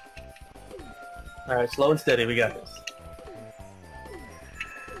 Alright, slow and steady, we got this.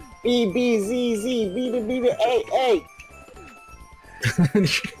 B, B, Z, Z, B to B to A,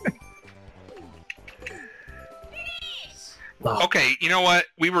 A. Okay, you know what?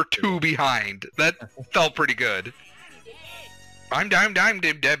 We were 2 behind. That felt pretty good. I'm bad.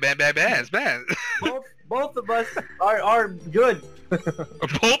 Both of us are good.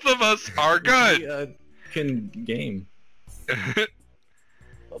 Both of us are good. Can game.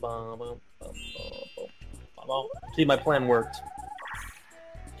 See, my plan worked.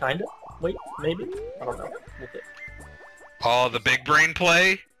 Kinda? Wait, maybe? I don't know. Okay. Oh, the big brain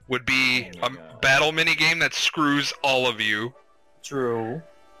play would be Oh a my God. battle minigame that screws all of you. True.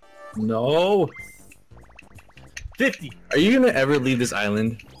 No. 50! Are you gonna ever leave this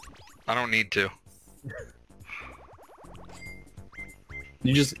island? I don't need to.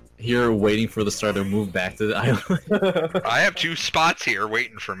 You just here waiting for the star to move back to the island. I have 2 spots here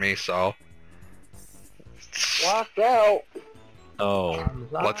waiting for me, so... Locked out. Oh.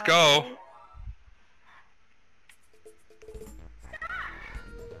 Let's go.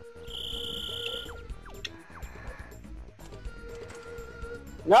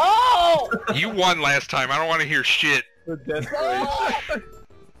 No! You won last time. I don't want to hear shit. No!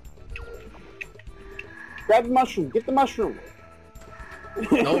 Grab the mushroom. Get the mushroom.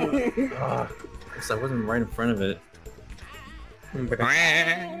 No. Guess I wasn't right in front of it.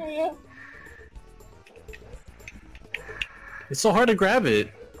 It's so hard to grab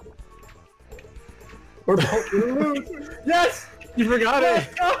it. Yes! You forgot it!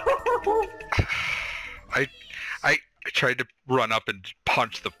 I tried to run up and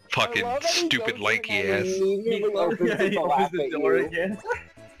punch the fucking stupid lanky ass. He opens the door again.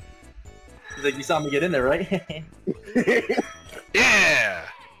 He's like, you saw me get in there, right? Yeah!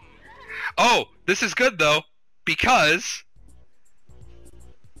 Oh, this is good though, because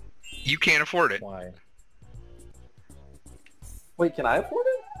you can't afford it. Why? Wait, can I afford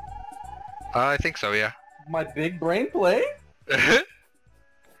it? I think so, yeah. My big brain play?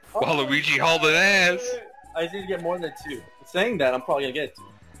 Waluigi hauled an ass. I just need to get more than 2. Saying that, I'm probably gonna get 2.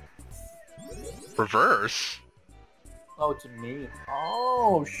 Reverse? Oh, to me.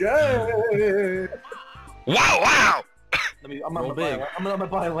 Oh, shit! Wow! I'm gonna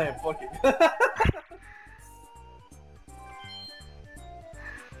buy a lamp, fuck it.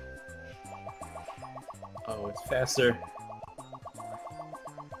 Oh, it's faster.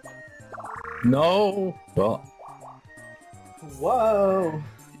 No! Well... Whoa!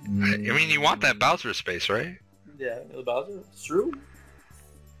 I mean, you want that Bowser space, right? Yeah, the Bowser. It's true.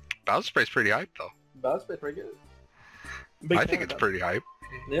 Bowser space pretty hype, though. Bowser space pretty good. I think it's pretty hype.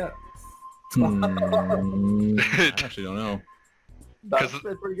 Yeah. I actually don't know. Bowser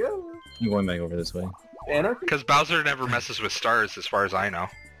space pretty good. I'm going back over this way. Anarchy? Because Bowser never messes with stars, as far as I know.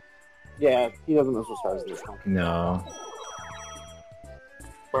 Yeah, he doesn't mess with stars in this one. No.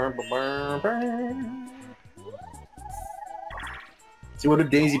 Burn, burn, burn. See, what if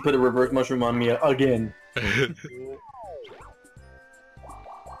Daisy put a reverse mushroom on me again?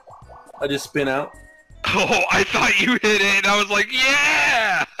 I just spin out. Oh, I thought you hit it, and I was like,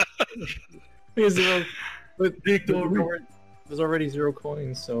 yeah! There's already 0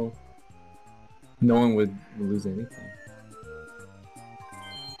 coins, so no one would lose anything.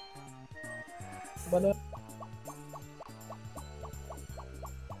 But,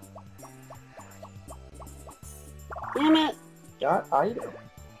 Damn it! got item.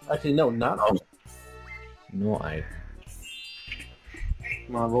 Actually, no, not item. No, I.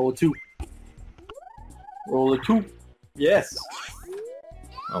 Come on, roll a 2. Roll a 2. Yes.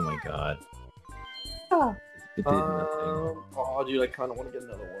 Oh my god. Ah. It did nothing. Oh, dude, I kind of want to get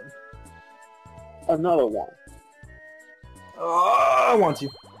another one. Another one. Oh, I want to.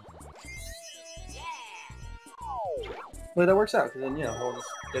 Wait, that works out, because then, yeah, I'll just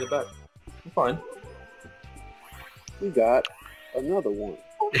get it back. I'm fine. We got another one.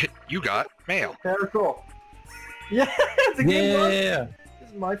 You got mail. Cool. Yeah, it's a game board. Yeah.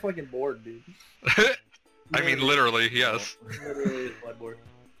 This is my fucking board, dude. I mean, literally, yes. Literally, it's my board.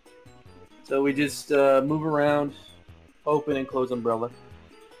 So we just move around, open and close umbrella.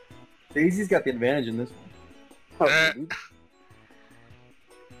 Daisy's got the advantage in this one. Eh.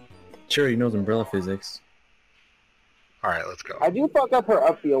 Sure, he knows umbrella physics. Alright, let's go. I do fuck up her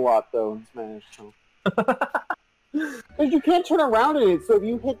up B a lot though in Smash. So. Because you can't turn around in it, so if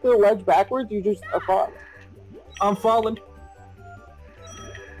you hit the ledge backwards, you just fall. I'm falling.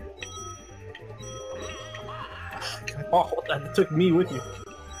 Oh, that took me with you.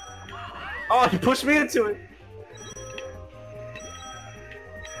 Oh, you pushed me into it.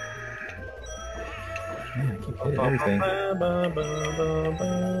 Man, I keep hitting everything.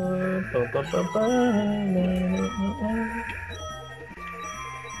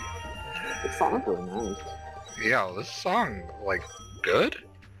 It sounds really nice. Yeah, this song, like, good?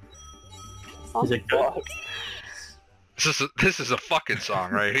 Is it good? This is a fucking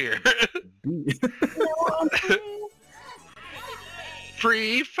song right here.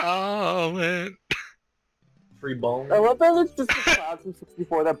 Free falling. Free ball. I love that it's just the cloud from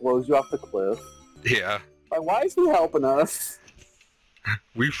 64 that blows you off the cliff. Yeah. Like, why is he helping us?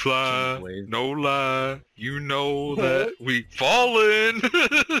 We fly, no lie, you know that we fallen.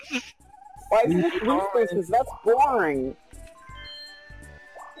 Why is he just blue space? Because that's boring.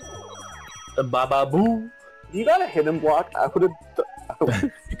 The Baba Boo. You got a hidden block? I would have.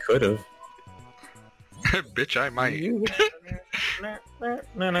 You could have. Bitch, I might.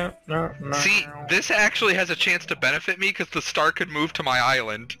 See, this actually has a chance to benefit me because the star could move to my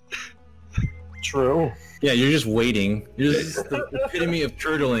island. True. Yeah, you're just waiting. You're just the epitome of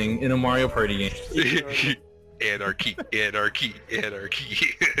turtling in a Mario Party game. Anarchy, anarchy,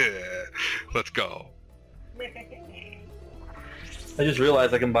 anarchy. Let's go. I just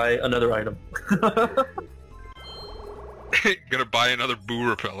realized I can buy another item. Gonna buy another boo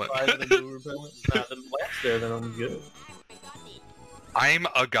repellent. Buy another boo repellent? Nah, the lamp's there, then I'm good. I'm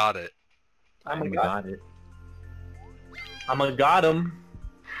a got it. I'm a got it. I'm a got him.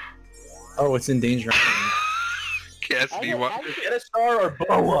 Oh, it's in Danger Island. Cassidy, Get a star or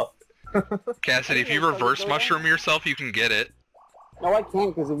blow up. Cassidy, if you reverse mushroom yourself, you can get it. No, I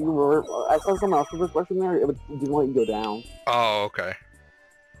can't, because if you were... I saw someone else reverse mushroom there, it didn't let you go down. Oh, okay.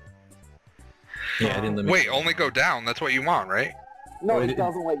 Yeah, I didn't let me... Wait, only go down. That's what you want, right? No, Wait, it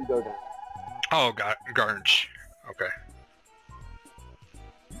doesn't let you go down. Oh, garbage. Okay.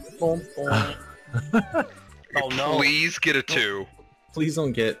 Boom, boom. Oh no. Please get a 2. Please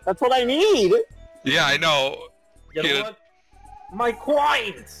don't get... That's what I need! Yeah, I know. You know Get what? My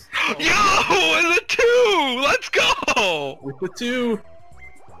coins! Yo, and the 2! Let's go! With the 2!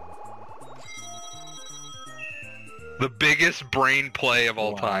 The biggest brain play of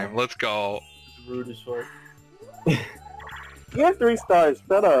all time. Let's go. It's rude as fuck. You have 3 stars,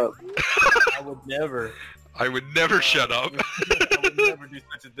 shut up. I would never. I would never shut up. I would never do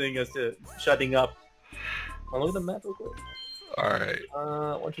such a thing as to shutting up. Oh, look at the map real quick. Alright.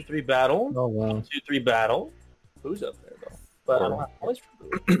 1, 2, 3 battle. Oh, wow. 2, 3 battle. Boo's up there though. But I don't have points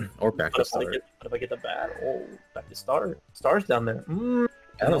for Boo. Or back What to start. if I get the battle? Oh, back to star. Star's down there.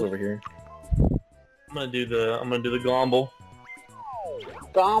 Battle's over here. I'm gonna do the gomble.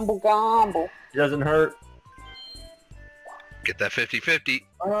 Gomble, gomble. It doesn't hurt. Get that 50-50.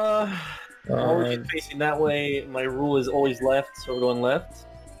 Always facing that way. My rule is always left, so we're going left.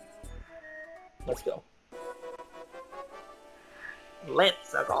 Let's go.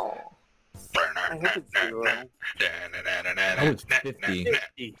 Let's go. I hope it's 0. Oh, it's 50.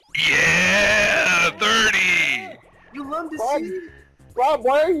 50. Yeah! 30! You love to Rob, see. Rob,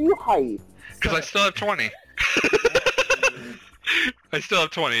 why are you hype? Because I still have 20. I still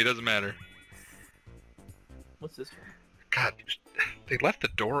have 20, it doesn't matter. What's this one? God, they left the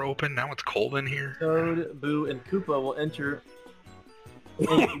door open, now it's cold in here. Toad, Boo, and Koopa will enter.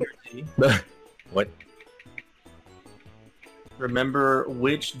 What? Remember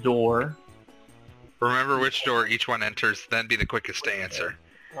which door. Remember which door each one enters, then be the quickest to answer.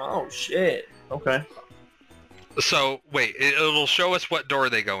 Oh shit. Okay. So, wait, it'll show us what door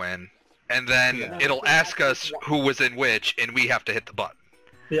they go in, and then it'll ask us who was in which, and we have to hit the button.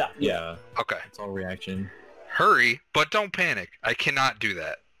 Yeah. Yeah. Okay. It's all reaction. Hurry, but don't panic. I cannot do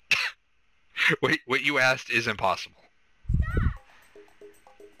that. Wait, what you asked is impossible.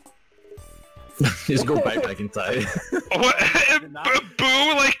 Just go right back inside. What?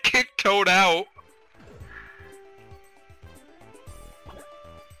 Boo, like, kicked Toad out.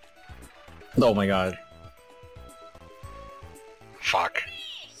 Oh my god. Fuck.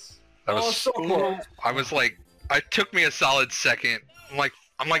 That was so close. I was like, it took me a solid second. I'm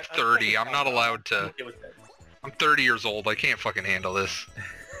like 30. I'm not allowed to. Okay with that. I'm 30 years old. I can't fucking handle this.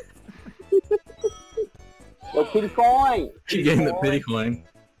 Yo, kitty coin! Keep getting the pity coin.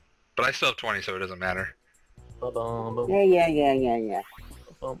 But I still have 20, so it doesn't matter. Ba-dum, Yeah.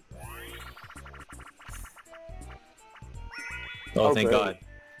 bum. Oh, thank great. god.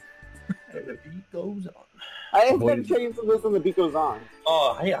 And the beat goes on. I expect change to this when the beat goes on.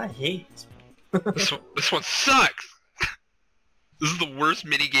 Oh, I hate this. This one sucks. This is the worst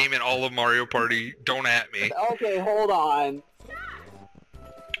minigame in all of Mario Party. Don't at me. Okay, hold on.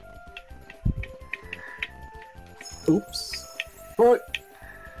 Oops. But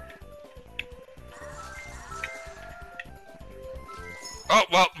Oh,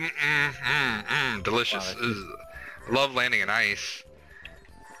 well, delicious. Wow, I love landing in ice.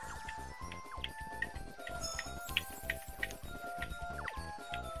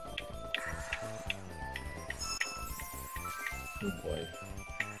 Oh boy.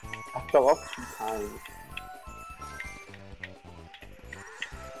 I fell off 2 times.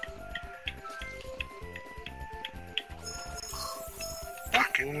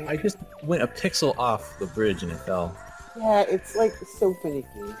 Fucking. I just went a pixel off the bridge and it fell. Yeah, it's like so finicky.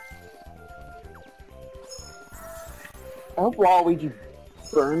 I hope Waluigi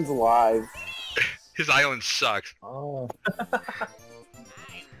burns alive. His island sucks. Oh.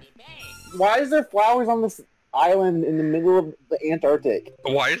 Why is there flowers on this island in the middle of the Antarctic?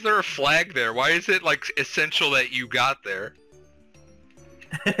 Why is there a flag there? Why is it, like, essential that you got there?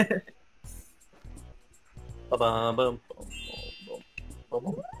 Ba-bum, bum,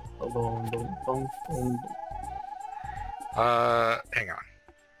 bum. Hang on.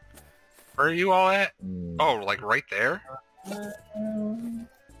 Where are you all at? Oh, like right there?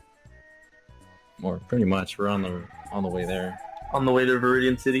 Or pretty much, we're on the way there. On the way to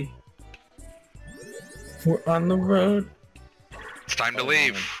Viridian City. We're on the road. It's time to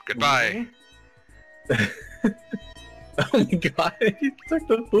leave. Goodbye. Oh my god, he took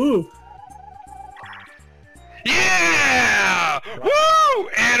the poop. Yeah! Woo!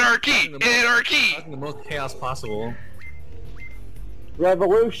 Anarchy! Anarchy! Causing the most chaos possible.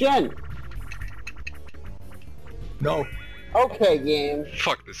 Revolution! No. Okay, game.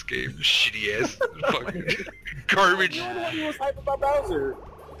 Fuck this game. Shitty ass. Fucking garbage. You're the one who was hyped about Bowser.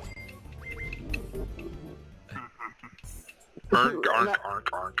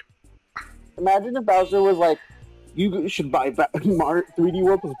 Ark. Imagine if Bowser was like, you should buy 3D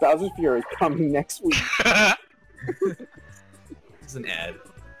World plus Bowser's Fury coming next week. It's an ad.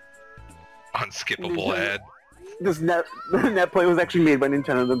 Unskippable ad. This net play was actually made by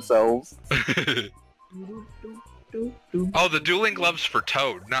Nintendo themselves. Oh, the dueling gloves for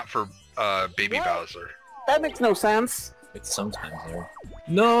Toad, not for Baby What? Bowser. That makes no sense. It's sometimes there.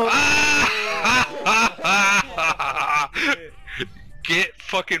 No! Get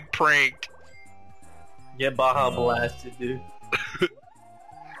fucking pranked. Get Baja blasted, dude.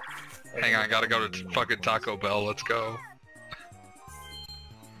 Hang on, I gotta go to fucking Taco Bell. Let's go.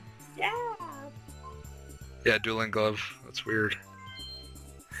 Yeah, dueling glove. That's weird.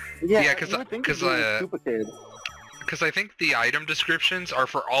 Yeah, because I think the item descriptions are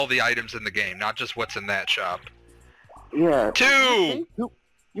for all the items in the game, not just what's in that shop. Yeah. 2!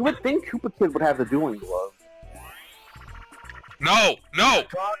 You would think Koopa Kid would have the dueling glove. No! No!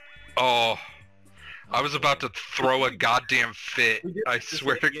 Oh. I was about to throw a goddamn fit. I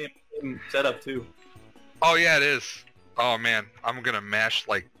swear to God. Setup too. Oh yeah, it is. Oh man, I'm gonna mash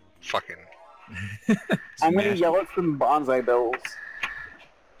like fucking... I'm gonna yell it from bonsai bills.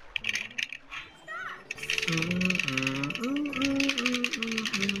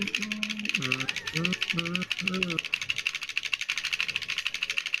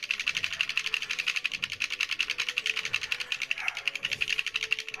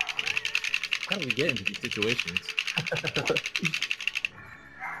 How do we get into these situations?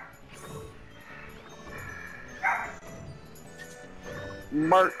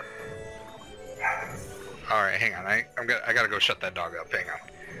 Mark. Alright, hang on. I gotta go shut that dog up. Hang on.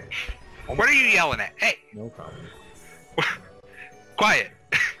 What are you yelling at? Hey! No problem. Quiet!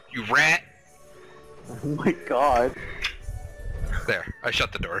 You rat! Oh my god. There, I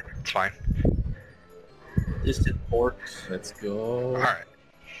shut the door. It's fine. Distant porks. Let's go. Alright,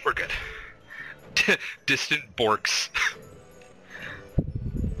 we're good. Distant borks.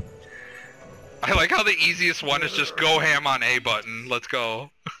 I like how the easiest one is just go ham on A button. Let's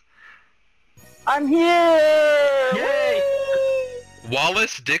go. I'm here! Yay!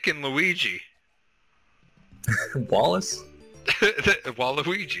 Wallace, Dick, and Luigi. Wallace?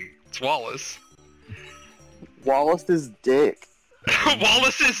 Waluigi. It's Wallace. Wallace is dick.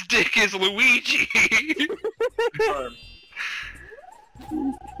 Wallace's dick is Luigi!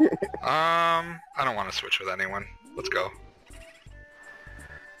 I don't want to switch with anyone. Let's go.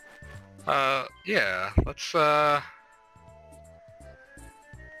 Yeah, let's,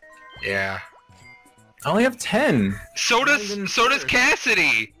 yeah. I only have 10. So does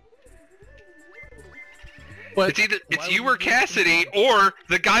Cassidy! But It's you or Cassidy, or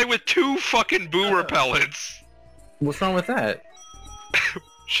the guy with 2 fucking boo repellents. what's wrong with that?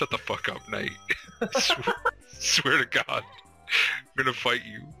 Shut the fuck up, Knight. Swear to God. I'm gonna fight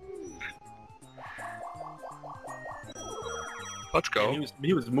you. Let's go.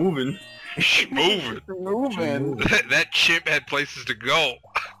 He was moving. Moving. Moving. That chimp had places to go.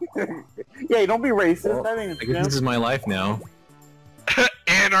 Yeah, don't be racist. Well, That ain't I guess this is my life now.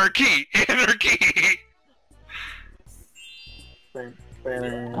 Anarchy! Anarchy! I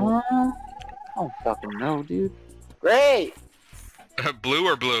don't fucking know, dude. Great! Blue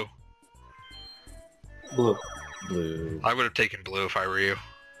or blue? Blue. Blue. I would have taken blue if I were you.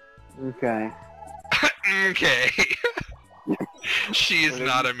 Okay. Okay. She is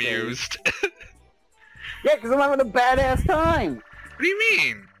not amused. Yeah, because I'm having a badass time! What do you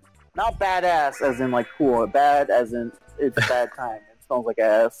mean? Not badass as in like cool, bad as in it's a bad time. It smells like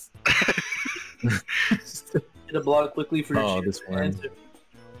ass. Hit a block quickly for your Oh, chance this to one. answer.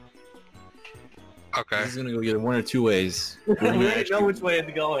 Okay. This is gonna go either one or two ways. We didn't know which way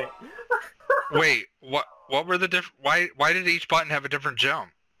it's going. Wait, what were the why did each button have a different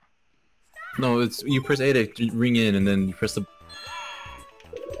jump? No, it's you press A to ring in, and then you press the.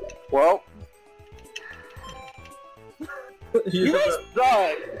 Well, You guys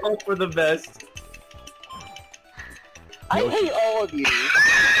suck! hope for the best. I hate all of you.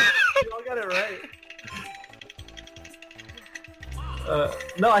 You all got it right.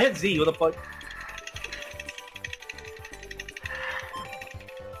 No, I hit Z. What the fuck?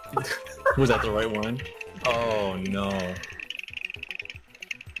 Was that the right one? Oh no.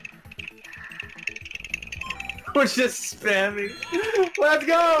 We're just spamming. Let's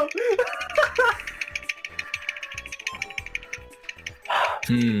go!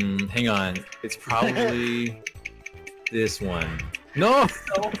 Hang on. It's probably this one. No!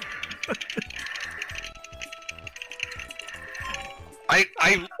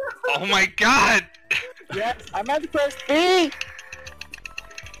 Oh my god! Yes, I'm at the press B!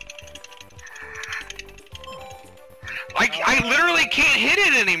 I literally can't hit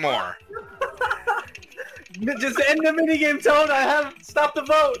it anymore! Just end the minigame, Toad. Stop the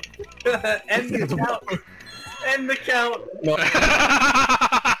vote. End the count. End the count. No.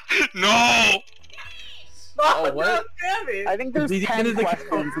 No! Oh, what? God damn it. I think there's The 10 end of the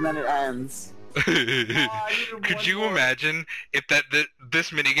questions and then it ends. Could you imagine if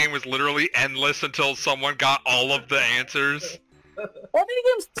this minigame was literally endless until someone got all of the answers? That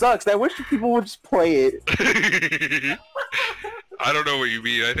minigame sucks. I wish people would just play it. I don't know what you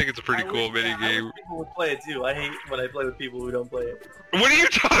mean. I think it's a pretty cool I minigame. wish people would play it too. I hate when I play with people who don't play it. What are you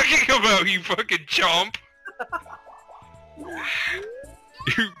talking about, you fucking chump?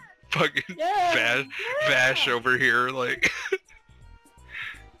 You fucking Yeah, Vash over here, like...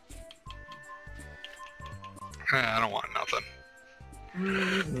 I don't want nothing.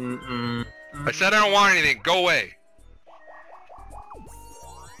 I said I don't want anything. Go away.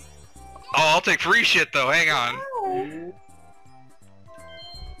 Oh, I'll take free shit though. Hang on.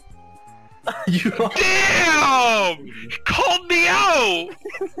 Damn! He called me out!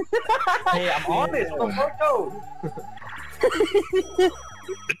 Hey, I'm honest. I'm Toad. The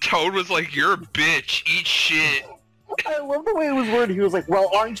Toad was like, you're a bitch. Eat shit. I love the way it was worded. He was like, well,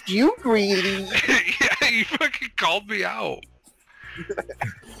 aren't you greedy? Yeah, you fucking called me out.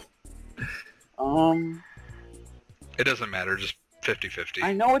 It doesn't matter. Just 50-50.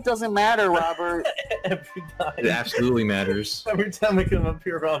 I know it doesn't matter, Robert. Every time. It absolutely matters. Every time I come up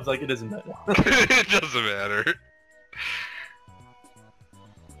here, Rob's like, it doesn't matter. It doesn't matter.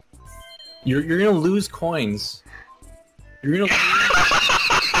 You're gonna lose coins. You're gonna lose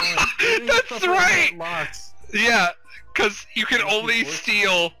coins. That's right! Lots. Yeah, because you can only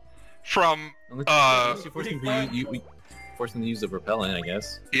steal from, Unless you force them to use the repellent, I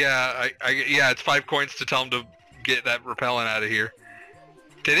guess. yeah, yeah, it's 5 coins to tell them to get that repellent out of here.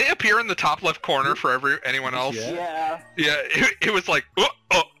 Did it appear in the top left corner for anyone else? Yeah. Yeah. Yeah, it was like, oh,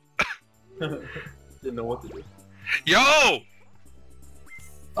 oh. Didn't know what to do. Yo!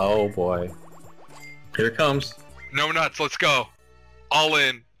 Oh boy. Here it comes. No nuts, let's go. All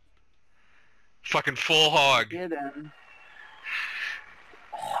in. Fucking full hog. Get in.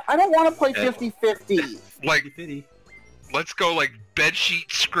 I don't want to play 50-50. Like, Fitty. let's go like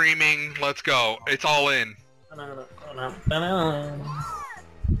bedsheet screaming, let's go. It's all in.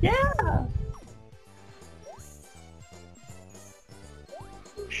 Yeah.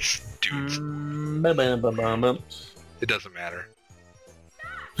 Dudes, it doesn't matter.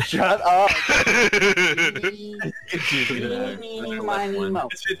 Shut up. It's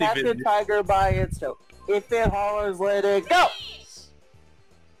 50-50. Catch a tiger by its toe. If it hollers, let it go.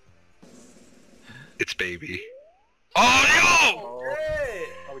 It's baby. Oh Hey!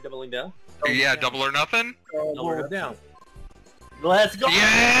 Are we doubling down? no! Yeah, double or nothing? No, we're down. Let's go!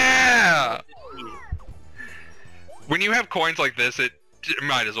 Yeah! When you have coins like this, it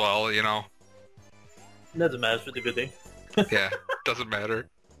might as well, you know. Doesn't matter, it's 50-50. Yeah, doesn't matter.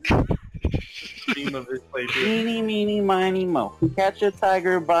 Theme of this playthrough. Meeny, meeny, miny, mo. Catch a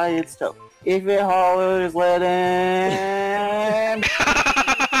tiger by its toe. If it hollers, let him.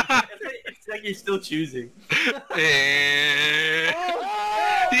 It's like you're still choosing. And...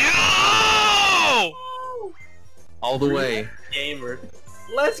 Yo! All the way. Gamer.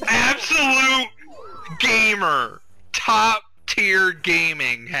 Let's go! Absolute gamer. Top tier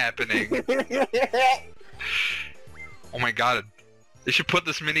gaming happening. Oh my god. They should put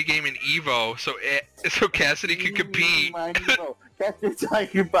this minigame in Evo so Cassidy can compete. Catch a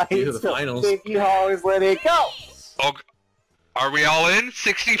tiger by These are its the toe. finals. If he hollers, let it go. Oh, are we all in?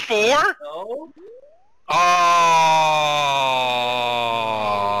 64? No? Oh.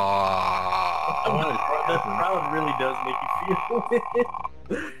 The crowd really does make you feel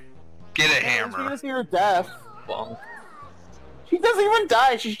it. Get a She hammer. just hear death. Bonk. She doesn't even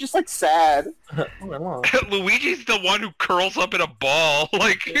die. She's just like sad. Luigi's the one who curls up in a ball.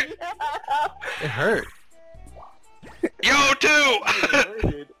 Like, It hurt. yo, too!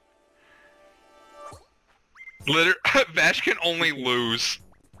 Vash can only lose.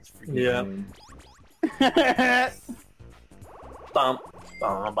 Yeah. Bump.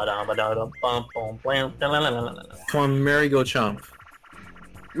 Bum, ba-dum, ba-dum, bum, bum, blam, da-la-la-la-la-la. Come on, merry-go chomp.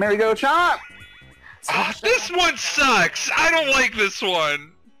 Merry-go chomp! Oh, this one sucks! I don't like this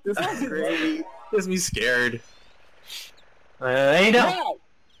one! This one's great. Makes me scared. Hey, no!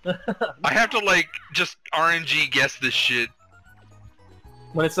 I have to, like, just RNG guess this shit.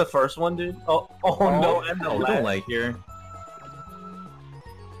 When it's the first one, dude? Oh no, and the I last. don't like here.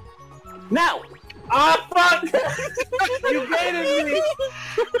 Now! Ah, fuck! You baited me!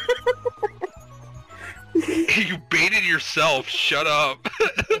 You baited yourself. Shut up.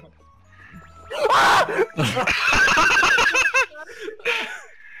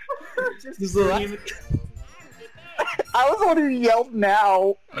 Just scream. I was the one who yelled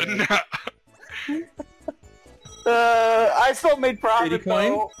now. No. I still made profit, Pity coin?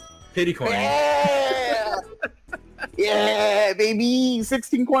 though. Pity coin. Yeah! Yeah, baby!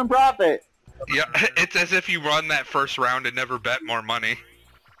 16 coin profit. Yeah, it's as if you run that first round and never bet more money.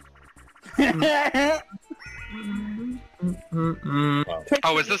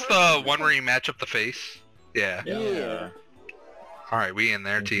 Oh, is this the one where you match up the face? Yeah. Yeah. Alright, we in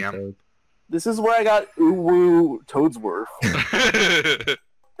there, TM. This is where I got Uwu Toadsworth.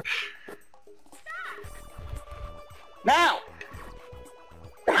 Now!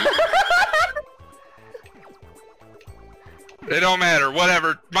 It don't matter,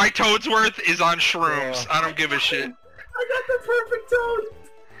 whatever. My Toadsworth is on shrooms. I don't give a shit. I got the perfect toad.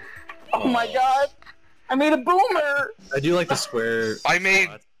 Oh my god! I made a boomer! I do like the square. I made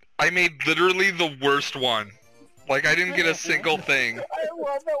literally the worst one. Like, I didn't get a single thing. I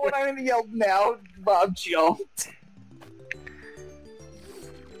love that when I yelled now, Bob jumped.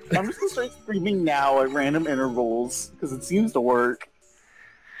 I'm just gonna start screaming now at random intervals, because it seems to work.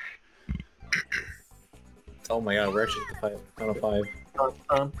 Oh my god, we're actually at the 5.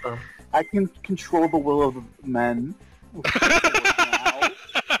 I can control the will of the men.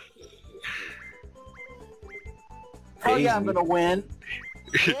 Oh yeah, I'm gonna win.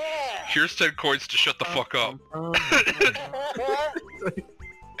 Yeah. Here's 10 coins to shut the fuck up.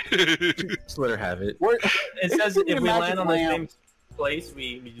 Just let her have it. It says if we land on the same place,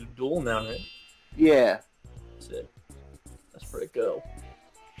 we do duel now, right? Yeah. That's it. That's pretty cool.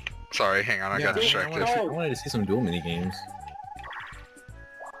 Sorry, hang on, I got distracted. I wanted to see some duel mini games.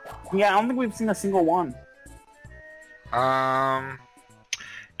 Yeah, I don't think we've seen a single one.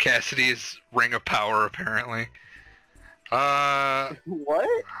 Cassidy's Ring of Power, apparently. What?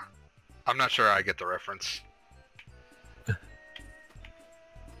 I'm not sure I get the reference.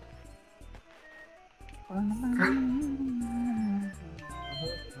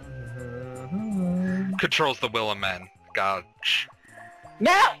 Controls the will of men. Gosh.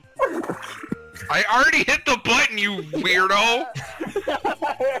 Now! I already hit the button, you weirdo!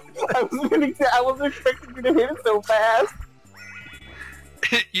 I wasn't expecting you to hit it so fast.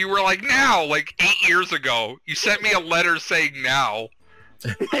 You were like, now! Like 8 years ago. You sent me a letter saying now.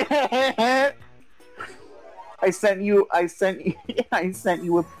 I sent you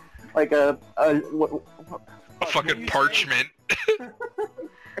with like a fucking parchment. I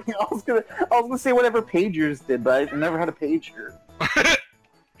was gonna say whatever pagers did, but I never had a pager. I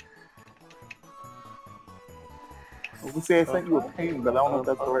was gonna say I sent you a ping, but I don't know if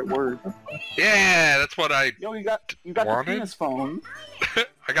that's the right word. Yeah, that's what I. Yo, you got the penis phone.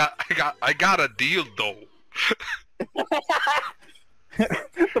 I got a deal though.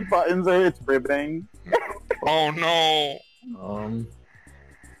 The buttons are it's riveting. Oh no.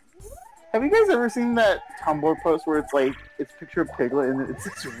 Have you guys ever seen that Tumblr post where it's like it's a picture of Piglet and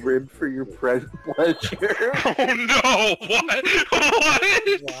it's ribbed for your pleasure? Oh no! What? What?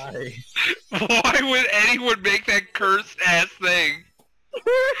 Why? Why would anyone make that cursed ass thing?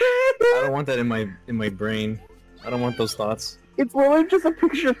 I don't want that in my brain. I don't want those thoughts. It's literally just a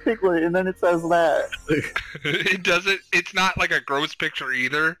picture of Piglet and then it says that. It doesn't. It's not like a gross picture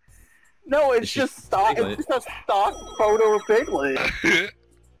either. No, it's just stock. Piglet. It's just a stock photo of Piglet.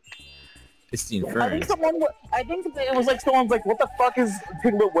 It's the I inference. think it was like someone's like, "What the fuck is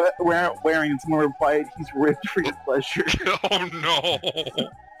Piglet wearing?" And someone replied, "He's ripped for your pleasure." Oh no!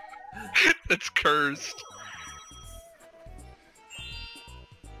 That's cursed.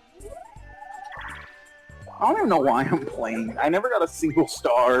 I don't even know why I'm playing. I never got a single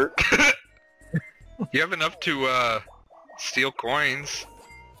star. You have enough to steal coins.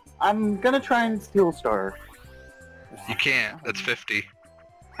 I'm gonna try and steal a star. You can't. That's 50.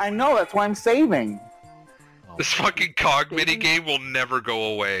 I know, that's why I'm saving. This fucking cog minigame will never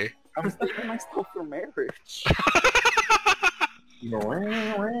go away. I'm saving myself for marriage. I'm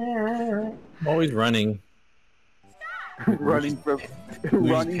always running. running from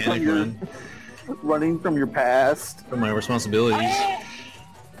your past. From my responsibilities.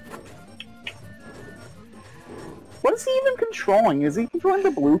 What is he even controlling? Is he controlling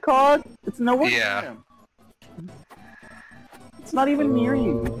the blue cog? It's nowhere near Yeah. him. It's not even near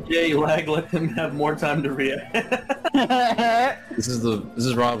you. Yeah, you lag. Let them have more time to react. This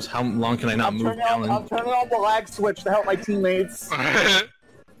is Rob's. How long can I not move down? I'm turning on the lag switch to help my teammates.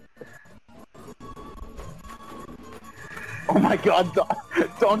 Oh my god,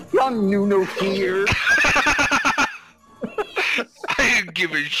 Donkey Kong Nuno here. I didn't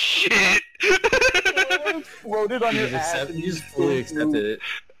give a shit. Exploded on your ass. You just fully accepted it.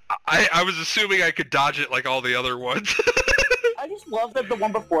 I was assuming I could dodge it like all the other ones. I just love that the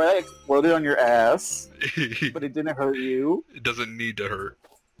one before that exploded on your ass, but it didn't hurt you. It doesn't need to hurt.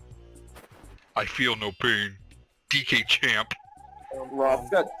 I feel no pain. DK champ. Rob's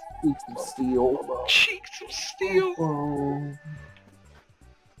got cheeks of steel. Cheeks of steel. Oh.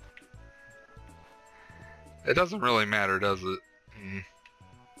 It doesn't really matter, does it?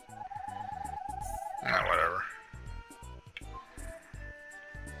 Ah, whatever.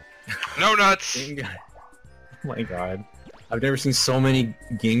 No nuts! Gengai. Oh my god. I've never seen so many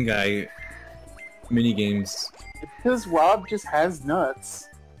Gengai minigames. Because Rob just has nuts.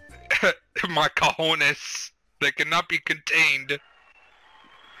 My cojones. They cannot be contained.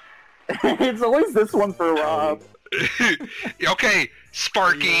 It's always this one for Rob. Okay,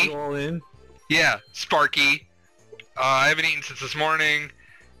 Sparky. Go all in? Yeah, Sparky. I haven't eaten since this morning.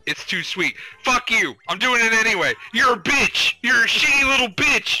 It's too sweet. Fuck you! I'm doing it anyway! You're a bitch! You're a shitty little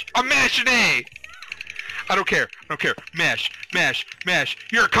bitch! I'm mashing A! I don't care. I don't care. Mash. Mash. Mash.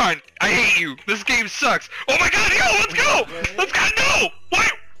 You're a cunt! I hate you! This game sucks! Oh my god, yo! Let's go! Let's go! No!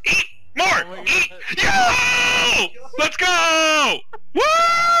 What? Eat! More! Eat! Yo! Let's go!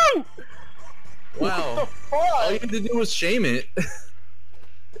 Woo! Wow. All you had to do was shame it.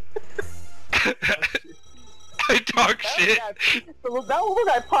 I talk shit. That little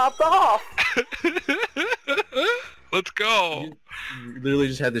guy popped off. Let's go. You literally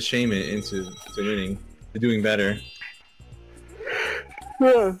just had to shame it into winning. To doing better.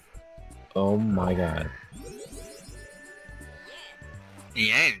 Oh my god.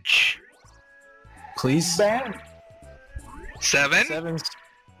 Yench. Please? Bang. 7? 7?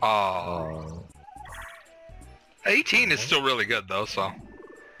 Oh. Oh. 18 is still really good though, so.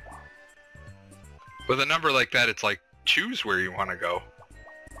 With a number like that, it's like, choose where you want to go.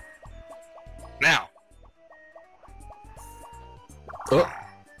 Now. Oh.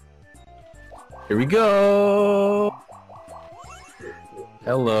 Here we go.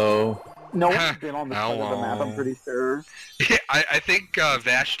 Hello. No one's been on the side of the map, I'm pretty sure. Yeah, I think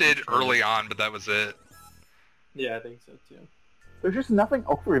Vash did early on, but that was it. Yeah, I think so too. There's just nothing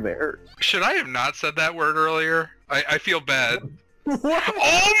over there. Should I have not said that word earlier? I feel bad.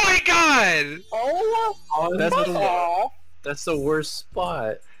 Oh my god! Oh, That's the worst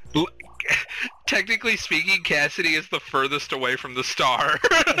spot. Technically speaking, Cassidy is the furthest away from the star.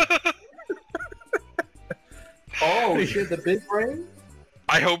 Oh shit, the big brain?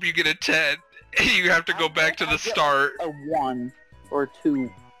 I hope you get a 10. You have to go back to the start. A 1 or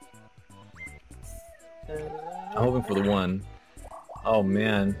 2. I'm hoping for the 1. Oh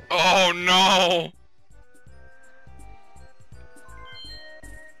man. Oh no!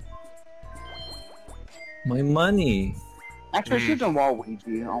 My money. Actually, I should have done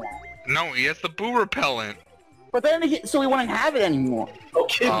Waluigi. Oh. No, he has the boo repellent. But then, so he wouldn't have it anymore.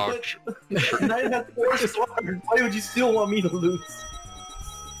 Okay, Oh, but now you have to force this one. Why would you still want me to lose?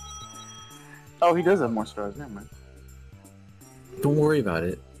 Oh, he does have more stars. Never mind. Don't worry about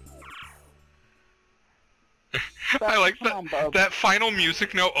it. I like that final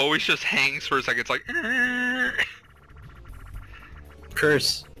music note always just hangs for a second. It's like...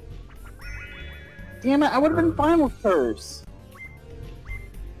 Curse. Damn it, I would have been fine with Curse.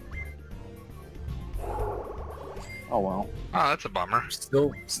 Oh well. Oh, that's a bummer.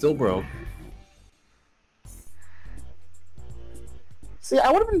 Still broke. See,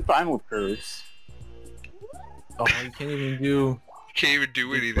 I would have been fine with Curse. Oh, you can't even do... Can't even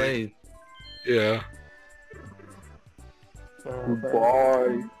do anything. Play. Yeah.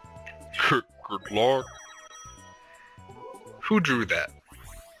 Goodbye. Good lord. Who drew that?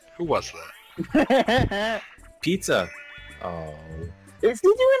 Who was that? Pizza. Oh. Is he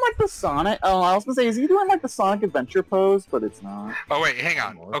doing like the Sonic? Oh, I was gonna say, is he doing like the Sonic Adventure pose? But it's not. Oh wait, hang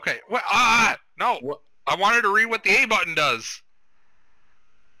on. Okay. What? No. What? I wanted to read what the A button does.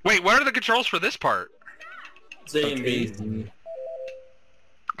 Wait, what are the controls for this part? It's A and B.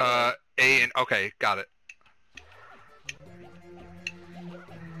 A and okay, got it.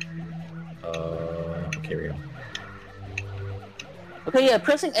 Okay, here we go. Okay, yeah,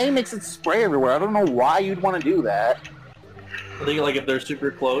 pressing A makes it spray everywhere. I don't know why you'd want to do that. I think like if they're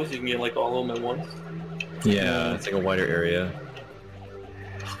super close, you can get like all of them at once. Yeah, it's like a wider area.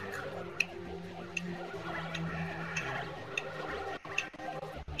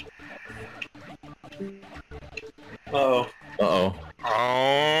 Uh-oh. Uh-oh.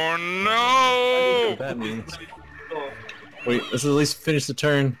 Oh What no! that means. Wait, let's at least finish the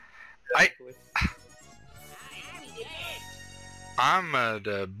turn. I'm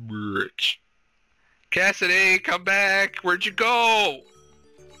the rich. Cassidy, come back! Where'd you go?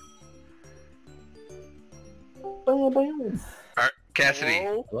 Alright, Cassidy,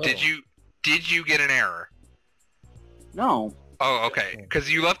 Hello? did you get an error? No. Oh, okay. Because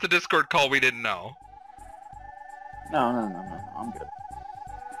you left the Discord call, we didn't know. No. I'm good.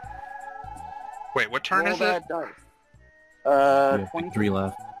 Wait, what turn Roll is it? that dice. Yeah, 23. 3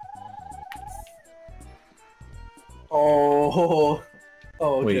 left. Oh,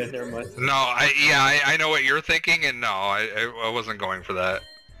 okay, Wait. never mind. No, I know what you're thinking, and no, I wasn't going for that.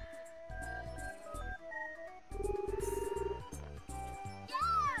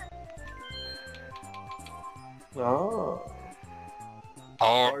 Oh.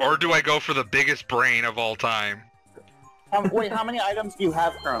 Or do I go for the biggest brain of all time? Wait, how many items do you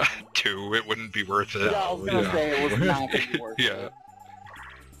have currently? 2, it wouldn't be worth it. Yeah, I was gonna say it was not gonna be worth Yeah. it.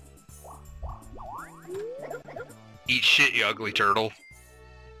 Eat shit, you ugly turtle.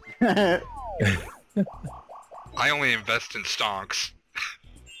 I only invest in stonks.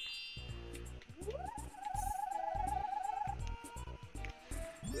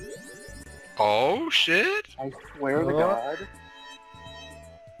 Oh, shit? I swear to God.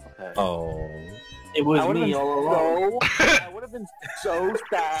 Okay. Oh. It was I would've me been all along. I would have been so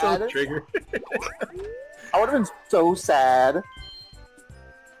sad. So triggered. I would have been so sad.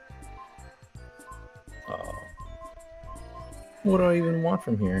 Oh. What do I even want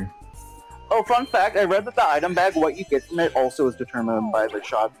from here? Oh, fun fact, I read that the item bag, what you get from it, also is determined by the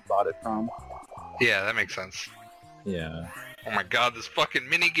shop you bought it from. Yeah, that makes sense. Yeah. Oh my god, this fucking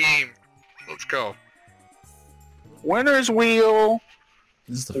mini game. Let's go. Winner's wheel!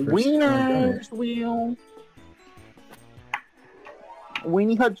 This is the first time I've done it. Winner's wheel!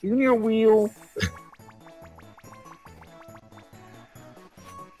 Weenie Hut Junior wheel!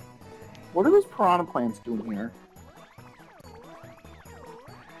 What are those piranha plants doing here?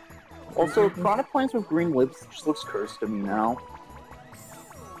 Also, piranha plants with green lips just looks cursed to me now.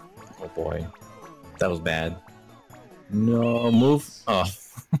 Oh boy. That was bad. No, move. Oh.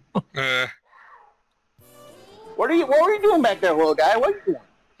 What were you doing back there, little guy? What are you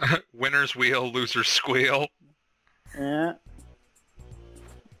doing? Winner's wheel, loser's squeal. Yeah.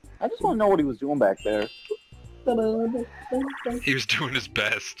 I just want to know what he was doing back there. He was doing his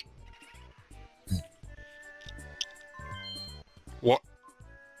best. What?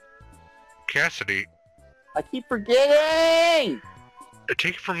 Cassidy, I keep forgetting!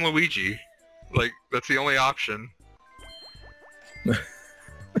 take it from Luigi. Like, that's the only option. This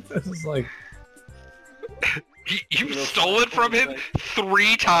is like... You stole it from him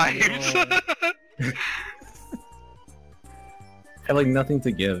 3 times! I have like nothing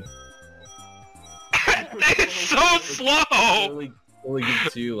to give. It's so slow! Only give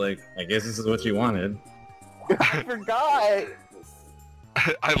it to you, like, I guess this is what you wanted. I forgot!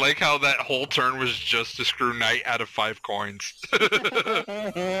 I like how that whole turn was just to screw Knight out of 5 coins.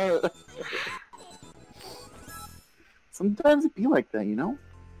 Sometimes it be like that, you know?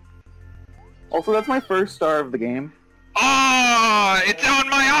 Also, that's my first star of the game. Ah, it's on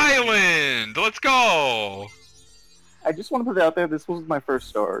my island! Let's go! I just want to put it out there, this was my first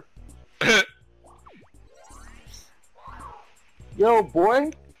star. Yo,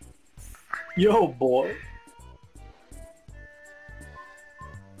 boy! Yo, boy.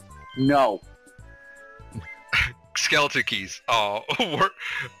 No. Skeleton keys. Oh,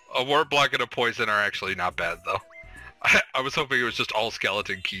 a warp block and a poison are actually not bad, though. I was hoping it was just all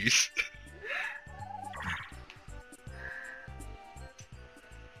skeleton keys.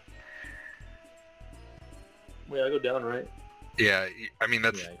 Wait, I go down, right? Yeah, I mean,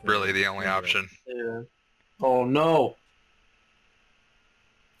 that's really the only option. Yeah. Oh, no.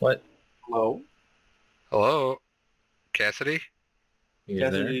 What? Hello? Hello? Cassidy? You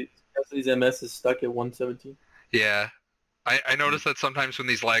there? Cassidy's MS is stuck at 117. Yeah. I noticed that sometimes when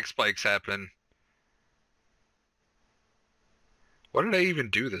these lag spikes happen... What did I even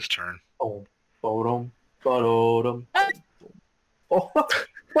do this turn? Oh, bodum, bodum. Oh.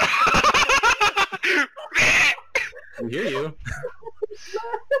 I hear you.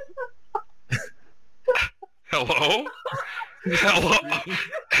 Hello? Hello?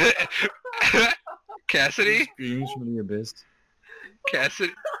 Cassidy? Screams from the abyss.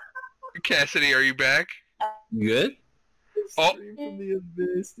 Cassidy, are you back? You good? Oh. From the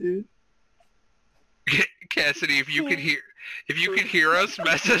abyss, dude. Cassidy, if you could hear us,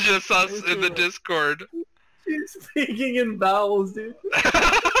 message us in the Discord. She's speaking in vowels, dude.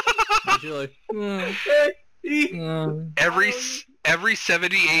 You're like, Every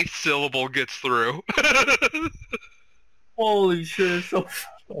 78th syllable gets through. Holy shit, it's so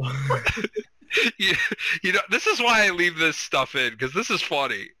you know, this is why I leave this stuff in, because this is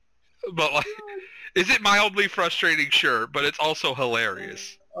funny. But like, is it mildly frustrating? Sure, but it's also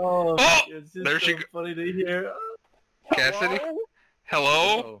hilarious. Oh, Oh! it's just There so she go. funny to hear. Cassidy?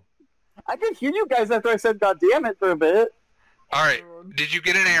 Hello? Hello? I could hear you guys after I said "God damn it" for a bit. Alright, did you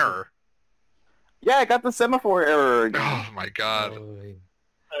get an error? Yeah, I got the semaphore error again. Oh my god. Oh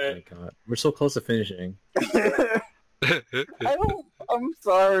my god. We're so close to finishing. I'm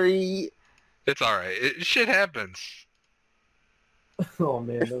sorry. It's alright. Shit happens. Oh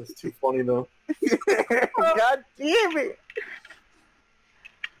man, that was too funny though. God damn it.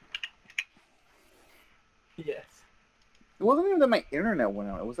 Yes. It wasn't even that my internet went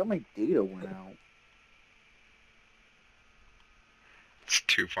out. It was that my data went out. It's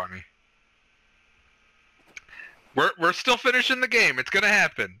too funny. We're still finishing the game. It's gonna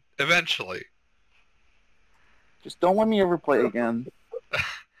happen eventually. Just don't let me ever play again.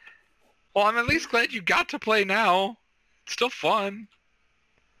 Well, I'm at least glad you got to play now. It's still fun.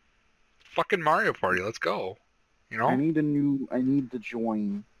 Fucking Mario Party. Let's go. You know? I need to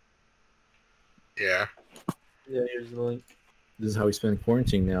join. Yeah. Yeah, here's the link. This is how we spend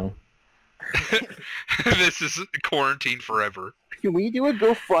quarantine now. This is quarantine forever. Can we do a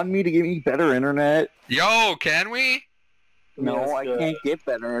GoFundMe to give me better internet? Yo, can we? No, I can't get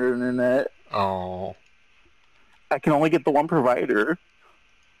better internet. Oh. I can only get the one provider.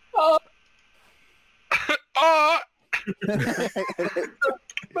 Oh!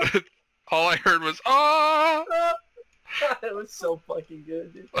 All I heard was, oh! That was so fucking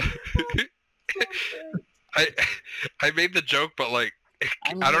good, dude. I made the joke, but like,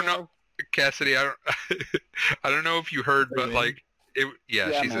 I don't know, Cassidy. I don't know if you heard, but like,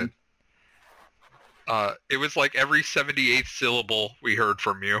 yeah, she's man. in. It was like every 78th syllable we heard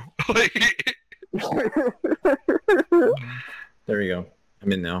from you. Like, There we go.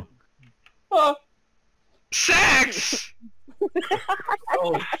 I'm in now. sex.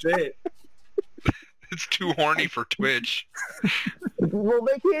 Oh shit. It's too horny for Twitch. Well,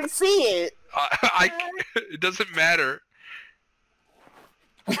 they can't see it. It doesn't matter.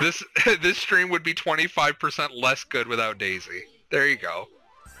 This stream would be 25% less good without Daisy. There you go.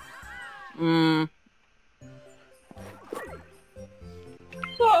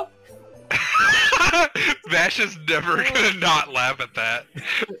 Vash is never gonna not laugh at that.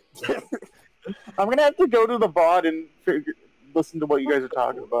 I'm gonna have to go to the VOD and listen to what you guys are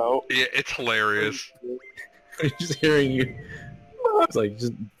talking about. Yeah, it's hilarious. Just hearing you. It's like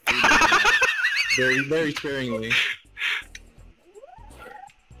just very, very sparingly.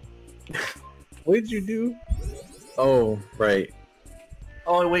 What did you do? Oh, right.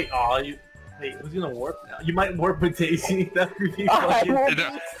 Oh wait, wait, who's gonna warp now? You might warp with Daisy. That would be I fucking. will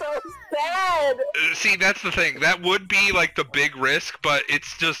be so sad. See, that's the thing. That would be like the big risk, but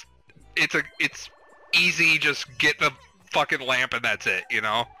it's just, it's easy. Just get the fucking lamp and that's it, you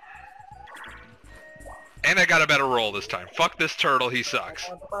know. And I got a better roll this time. Fuck this turtle, he sucks.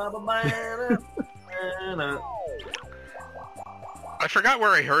 I forgot where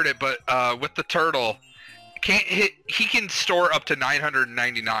I heard it, but with the turtle, he can store up to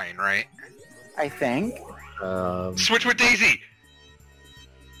 999, right? I think. Switch with Daisy!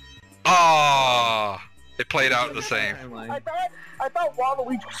 Ah, it played out the same. I thought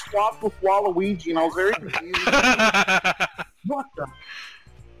Waluigi swapped with Waluigi, and I was very confused. What the?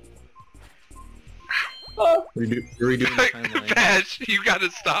 Redoing the timeline. Bash, you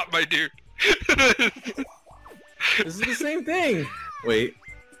gotta stop, my dude. This is the same thing. Wait.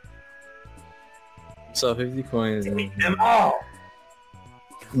 So 50 coins. Oh.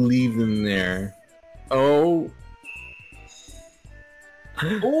 Leave them there. Oh.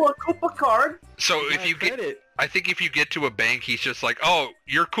 Oh, a Koopa card. So if you get, I think if you get to a bank, he's just like, "Oh,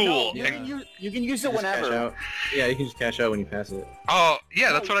 you're cool." No, and, you can use it Just cash whenever. out. Yeah, you can just cash out when you pass it. oh,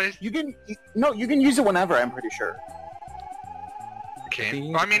 yeah, that's what I You can you can use it whenever. I'm pretty sure.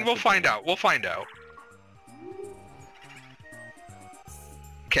 can. I mean, we'll find out. We'll find out.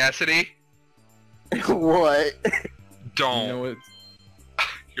 Cassidy, What? don't. You know what?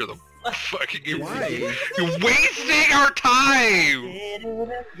 You're the fucking. Why? You're wasting our time.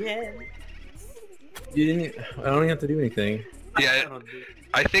 You didn't. I don't even have to do anything. Yeah,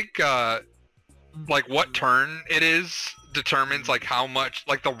 I think like what turn it is determines like how much,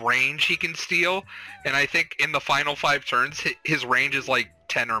 like the range he can steal, and I think in the final 5 turns his range is like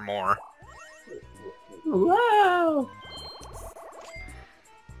 10 or more. Wow.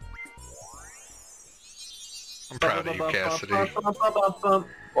 I'm proud of you, Cassidy.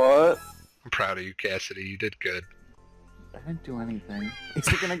 What? I'm proud of you, Cassidy. You did good. I didn't do anything. Is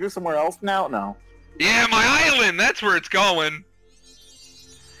it gonna go somewhere else now? No. Yeah, my island! That's where it's going!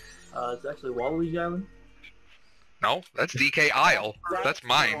 It's actually Waluigi Island. No, that's DK Isle. That's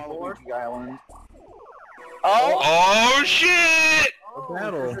mine. Waluigi Island. Oh shit! A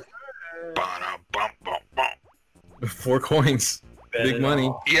battle. Ba-da-bum-bum-bum. 4 coins. Big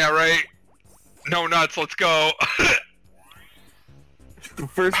money. Yeah, right. No nuts, let's go. The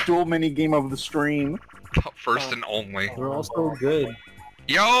first dual mini game of the stream. First and only. They're all so good.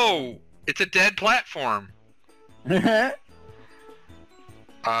 Yo! It's a dead platform. Okay,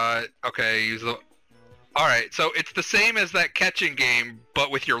 use the... Alright, so it's the same as that catching game,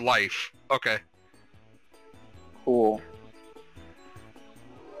 but with your life. Okay. Cool.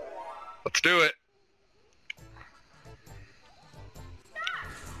 Let's do it.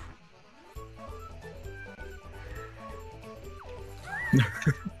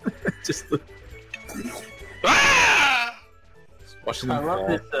 Just the... Ah! Watching I them love fall.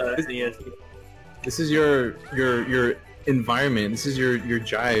 this CSD. This is your environment. This is your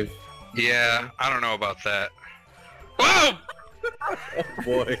jive. Yeah, I don't know about that. Whoa! Oh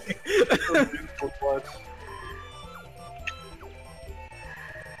boy.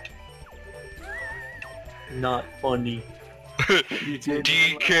 Not funny.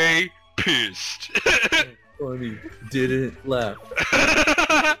 DK pissed. Funny. Didn't laugh.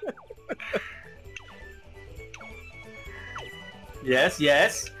 Yes,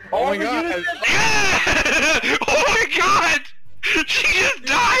 yes. Oh my god. Yeah! Oh my god! She just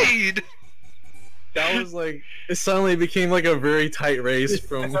died! That was like, it suddenly became like a very tight race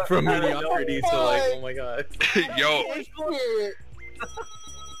from mediocrity to like, oh my god. Yo,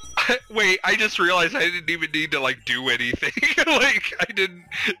 wait, I just realized I didn't even need to like do anything. Like,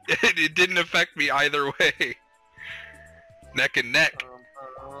 it didn't affect me either way. Neck and neck.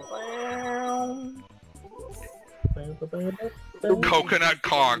 Coconut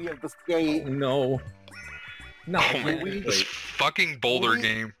Kong. Of the skate. No. No, Oh my god, this fucking boulder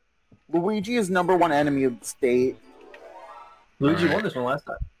game. Luigi is #1 enemy of the state. Luigi Alright. won this one last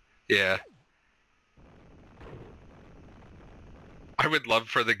time. Yeah. I would love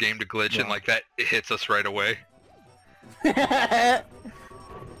for the game to glitch and like that it hits us right away. Here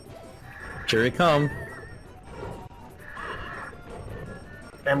it come.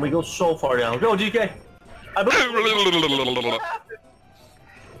 And we go so far down. Go, GK! I believe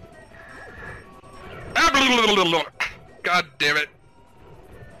God damn it.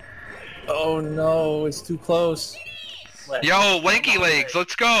 Oh no, it's too close. Yo, lanky legs,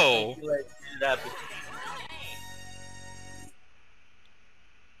 let's go.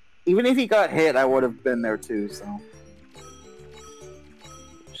 Even if he got hit, I would have been there too, so.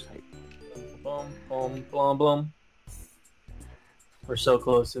 Boom, boom, boom, boom. We're so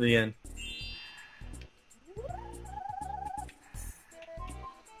close to the end.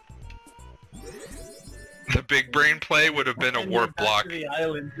 The big brain play would have been a warp block. The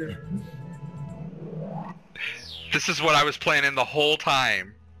island. This is what I was planning the whole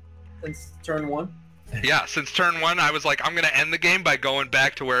time. Since turn 1. Yeah, since turn 1, I was like, I'm gonna end the game by going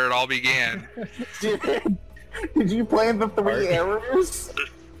back to where it all began. Did you plan the 3 errors?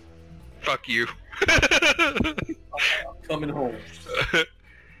 Fuck you. Coming home.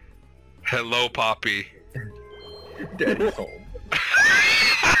 Hello, Poppy. Daddy's home.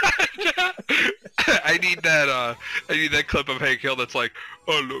 I need that clip of Hank Hill that's like,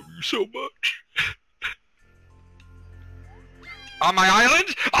 I love you so much. On my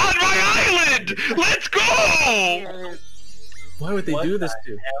island? On my island! Let's go! Why would they do this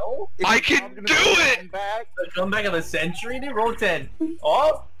to? Hell? I can do it! The comeback of the century, dude? Roll 10.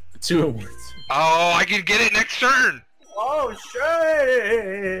 Oh! 2 at once. Oh, I can get it next turn! Oh,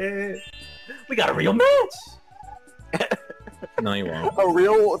 shit! We got a real match! No, you won't. A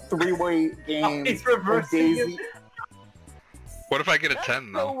real 3-way game. He's reversing Daisy. it. What if I get a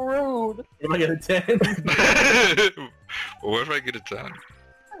 10 So though? rude. Am I get a 10? What if I get a 10?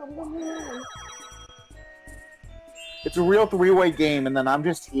 It's a real 3-way game, and then I'm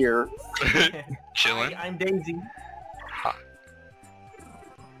just here. Chilling? I'm Daisy.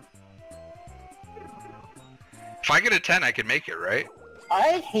 If I get a 10, I can make it, right?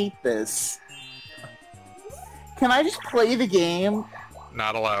 I hate this. Can I just play the game?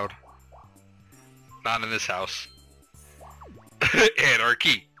 Not allowed. Not in this house.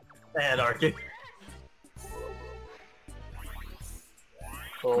 Anarchy. Anarchy.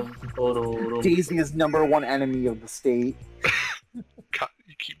 God, Daisy is #1 enemy of the state. God,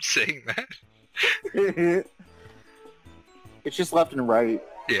 you keep saying that. It's just left and right.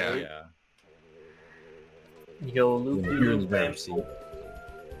 Yeah. Yeah. You go loop, You're in the driver's seat.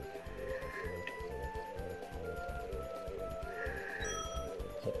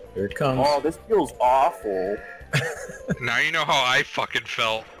 Here it comes. Oh, this feels awful. Now you know how I fucking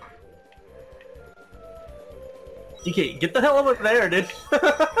felt. DK, get the hell over there, dude.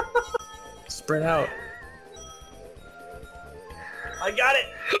 Spread out. I got it.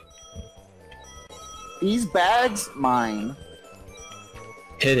 These bags, mine.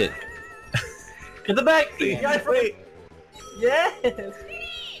 Hit it. Get the bag. Wait. Yes.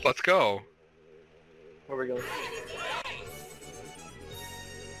 Let's go. Where we going?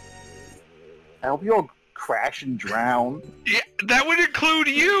 I hope you all crash and drown. Yeah, that would include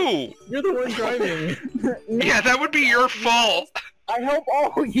you! You're the one driving. Yeah, that would be your fault! I hope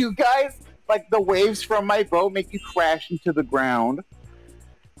all you guys, like the waves from my boat, make you crash into the ground.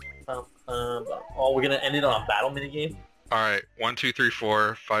 Oh, we're gonna end it on a battle minigame? Alright, 1, 2, 3,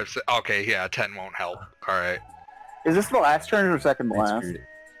 4, 5, 6... Okay, yeah, 10 won't help. Alright. Is this the last turn or second to last?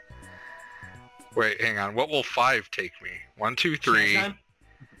 Wait, hang on. What will 5 take me? 1, 2, 3...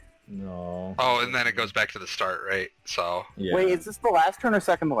 No. Oh, and then it goes back to the start, right? So... Yeah. Wait, is this the last turn or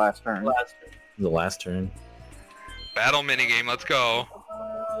second to last turn? Last turn. The last turn. Battle minigame, let's go.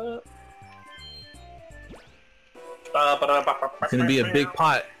 It's gonna be a big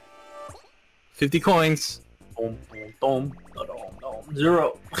pot. 50 coins.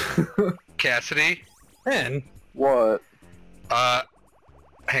 0. Cassidy? 10. What?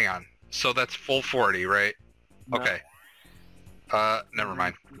 Hang on. So that's full 40, right? No. Okay. Never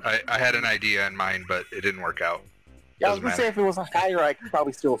mind. I had an idea in mind, but it didn't work out. Yeah, I was Doesn't gonna say matter. if it was higher, I could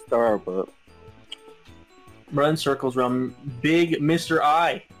probably steal a star, but... Run circles around Big Mr.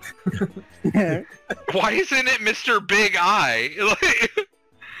 I. Why isn't it Mr. Big Eye?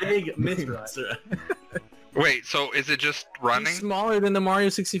 Big Mr. I. Wait, so is it just running? He's smaller than the Mario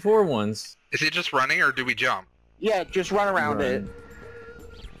 64 ones. Is it just running, or do we jump? Yeah, just run around it. Run.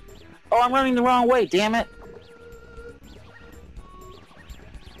 Oh, I'm running the wrong way, damn it.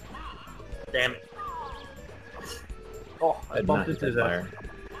 Damn it. Oh, I Did bumped not hit into that that. fire.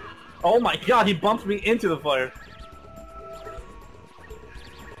 Oh my god, he bumped me into the fire.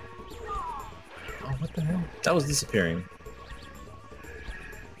 Oh, what the hell? That was disappearing.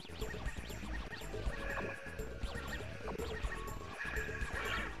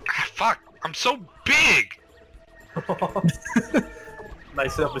 Ah, fuck! I'm so big!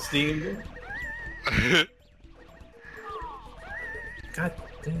 Nice self-esteem. God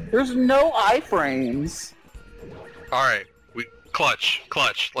damn. There's no iframes. Alright, clutch,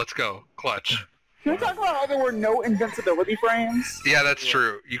 let's go, clutch. Can we talk about how there were no invincibility frames? Yeah, that's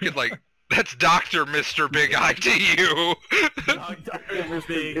true. You could that's Dr. Mr. Big Eye to you!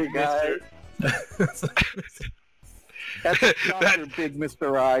 Big Eye. That's Dr. Big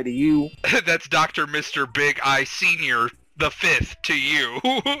Mr. I to you. That's Dr. Mr. Big Eye Senior the 5th to you.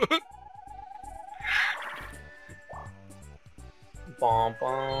 Bum,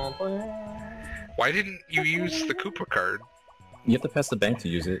 bum, bum. Why didn't you use the Koopa card? You have to pass the bank to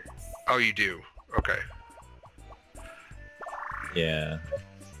use it. Oh, you do. Okay. Yeah.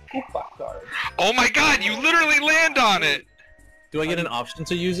 Koopa card. Oh my god, you literally land on it! Do I get an option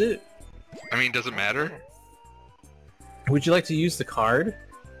to use it? I mean, does it matter? Would you like to use the card?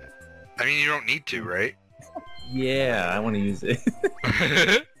 I mean, you don't need to, right? Yeah, I want to use it.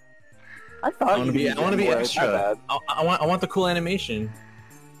 I thought I want to be extra. My I want the cool animation.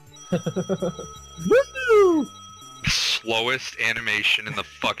 Woo! Slowest animation in the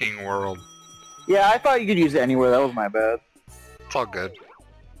fucking world. Yeah, I thought you could use it anywhere. That was my bad. It's all good.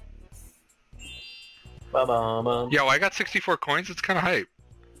 Ba-ba-ba. Yo, I got 64 coins. It's kind of hype.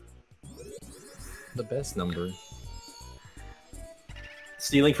 The best number.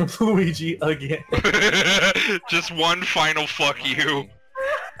 Stealing from Luigi again. Just one final fuck you.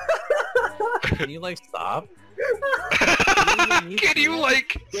 Can you stop? Can you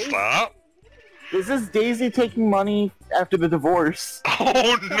stop? This is Daisy taking money after the divorce.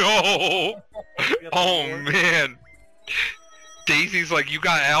 Oh no! Oh man! Daisy's like, you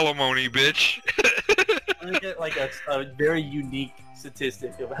got alimony, bitch. I'm gonna get a very unique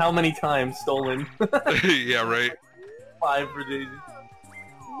statistic of how many times stolen. Yeah, right. 5 for Daisy.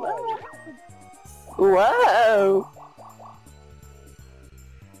 Whoa!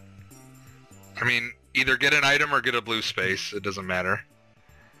 I mean, either get an item or get a blue space. It doesn't matter.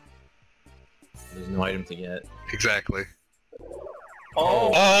 There's no item to get. Exactly.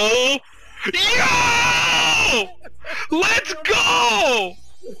 Oh! Oh! Yo! Let's go!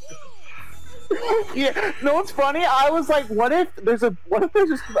 Yeah, no, what's funny? I was like, what if there's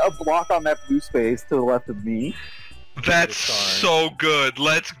just a block on that blue space to the left of me? That's so good.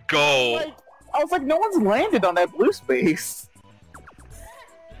 Let's go. I was like, no one's landed on that blue space.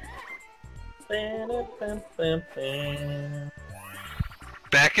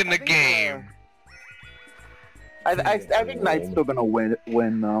 Back in the game. I think Knight's still gonna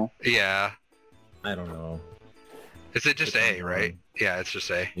win though. Yeah. I don't know. Is it just A, right? Yeah, it's just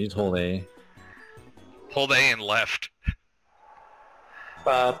A. You just hold A. Hold A and left.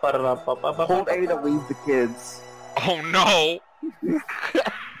 Hold A to leave the kids. Oh no!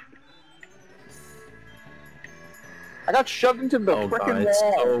 I got shoved into the frickin' wall.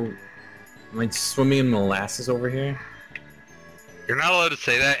 So... Am I swimming in molasses over here? You're not allowed to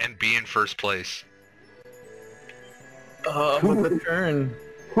say that and be in first place. With the turn.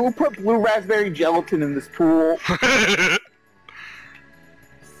 Who put blue raspberry gelatin in this pool? I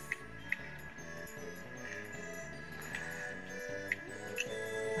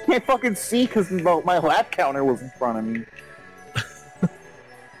Can't fucking see because my lap counter was in front of me.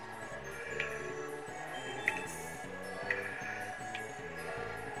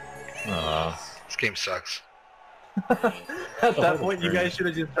 This game sucks. At that point, you guys should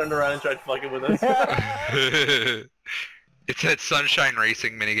have just turned around and tried fucking with us. It's that Sunshine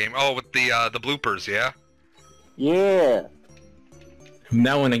Racing minigame. Oh, with the bloopers, yeah? Yeah.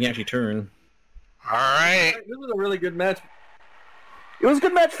 Now when I can actually turn. Alright. This was a really good match. It was a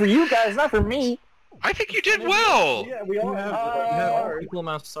good match for you guys, not for me. I think you did well! Yeah, we all have equal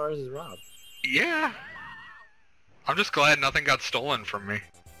amount of stars as Rob. Yeah. I'm just glad nothing got stolen from me.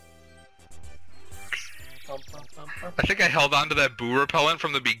 I think I held on to that boo repellent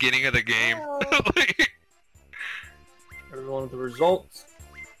from the beginning of the game. Everyone with the results.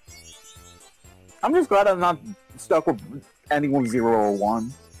 I'm just glad I'm not stuck with anyone 0 or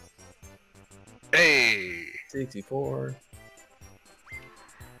 1. Hey! 64.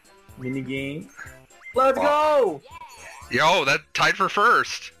 Minigame. Let's go! Yo, that tied for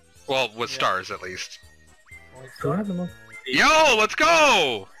first. Well, with stars at least. Yo, let's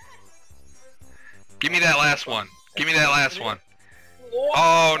go! Give me that last one. Give me that last one.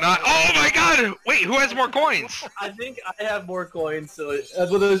 Oh, not. Oh my god! Wait, who has more coins? I think I have more coins, so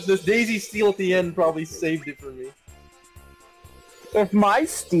this Daisy steal at the end probably saved it for me. If my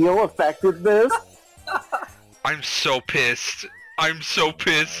steal affected this... I'm so pissed. I'm so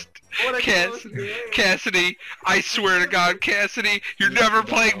pissed. Cassidy, I swear to God, Cassidy, you're never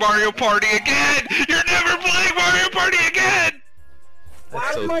playing Mario Party again! You're never playing Mario Party again!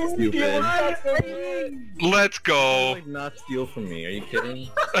 That's so stupid. Let's go. Like not steal from me. Are you kidding?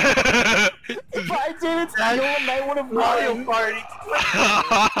 If I didn't steal him, I would have Mario Party.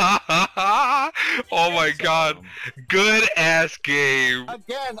 Oh my god. Good ass game.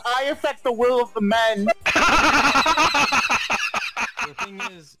 Again, I affect the will of the men. The thing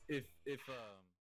is, if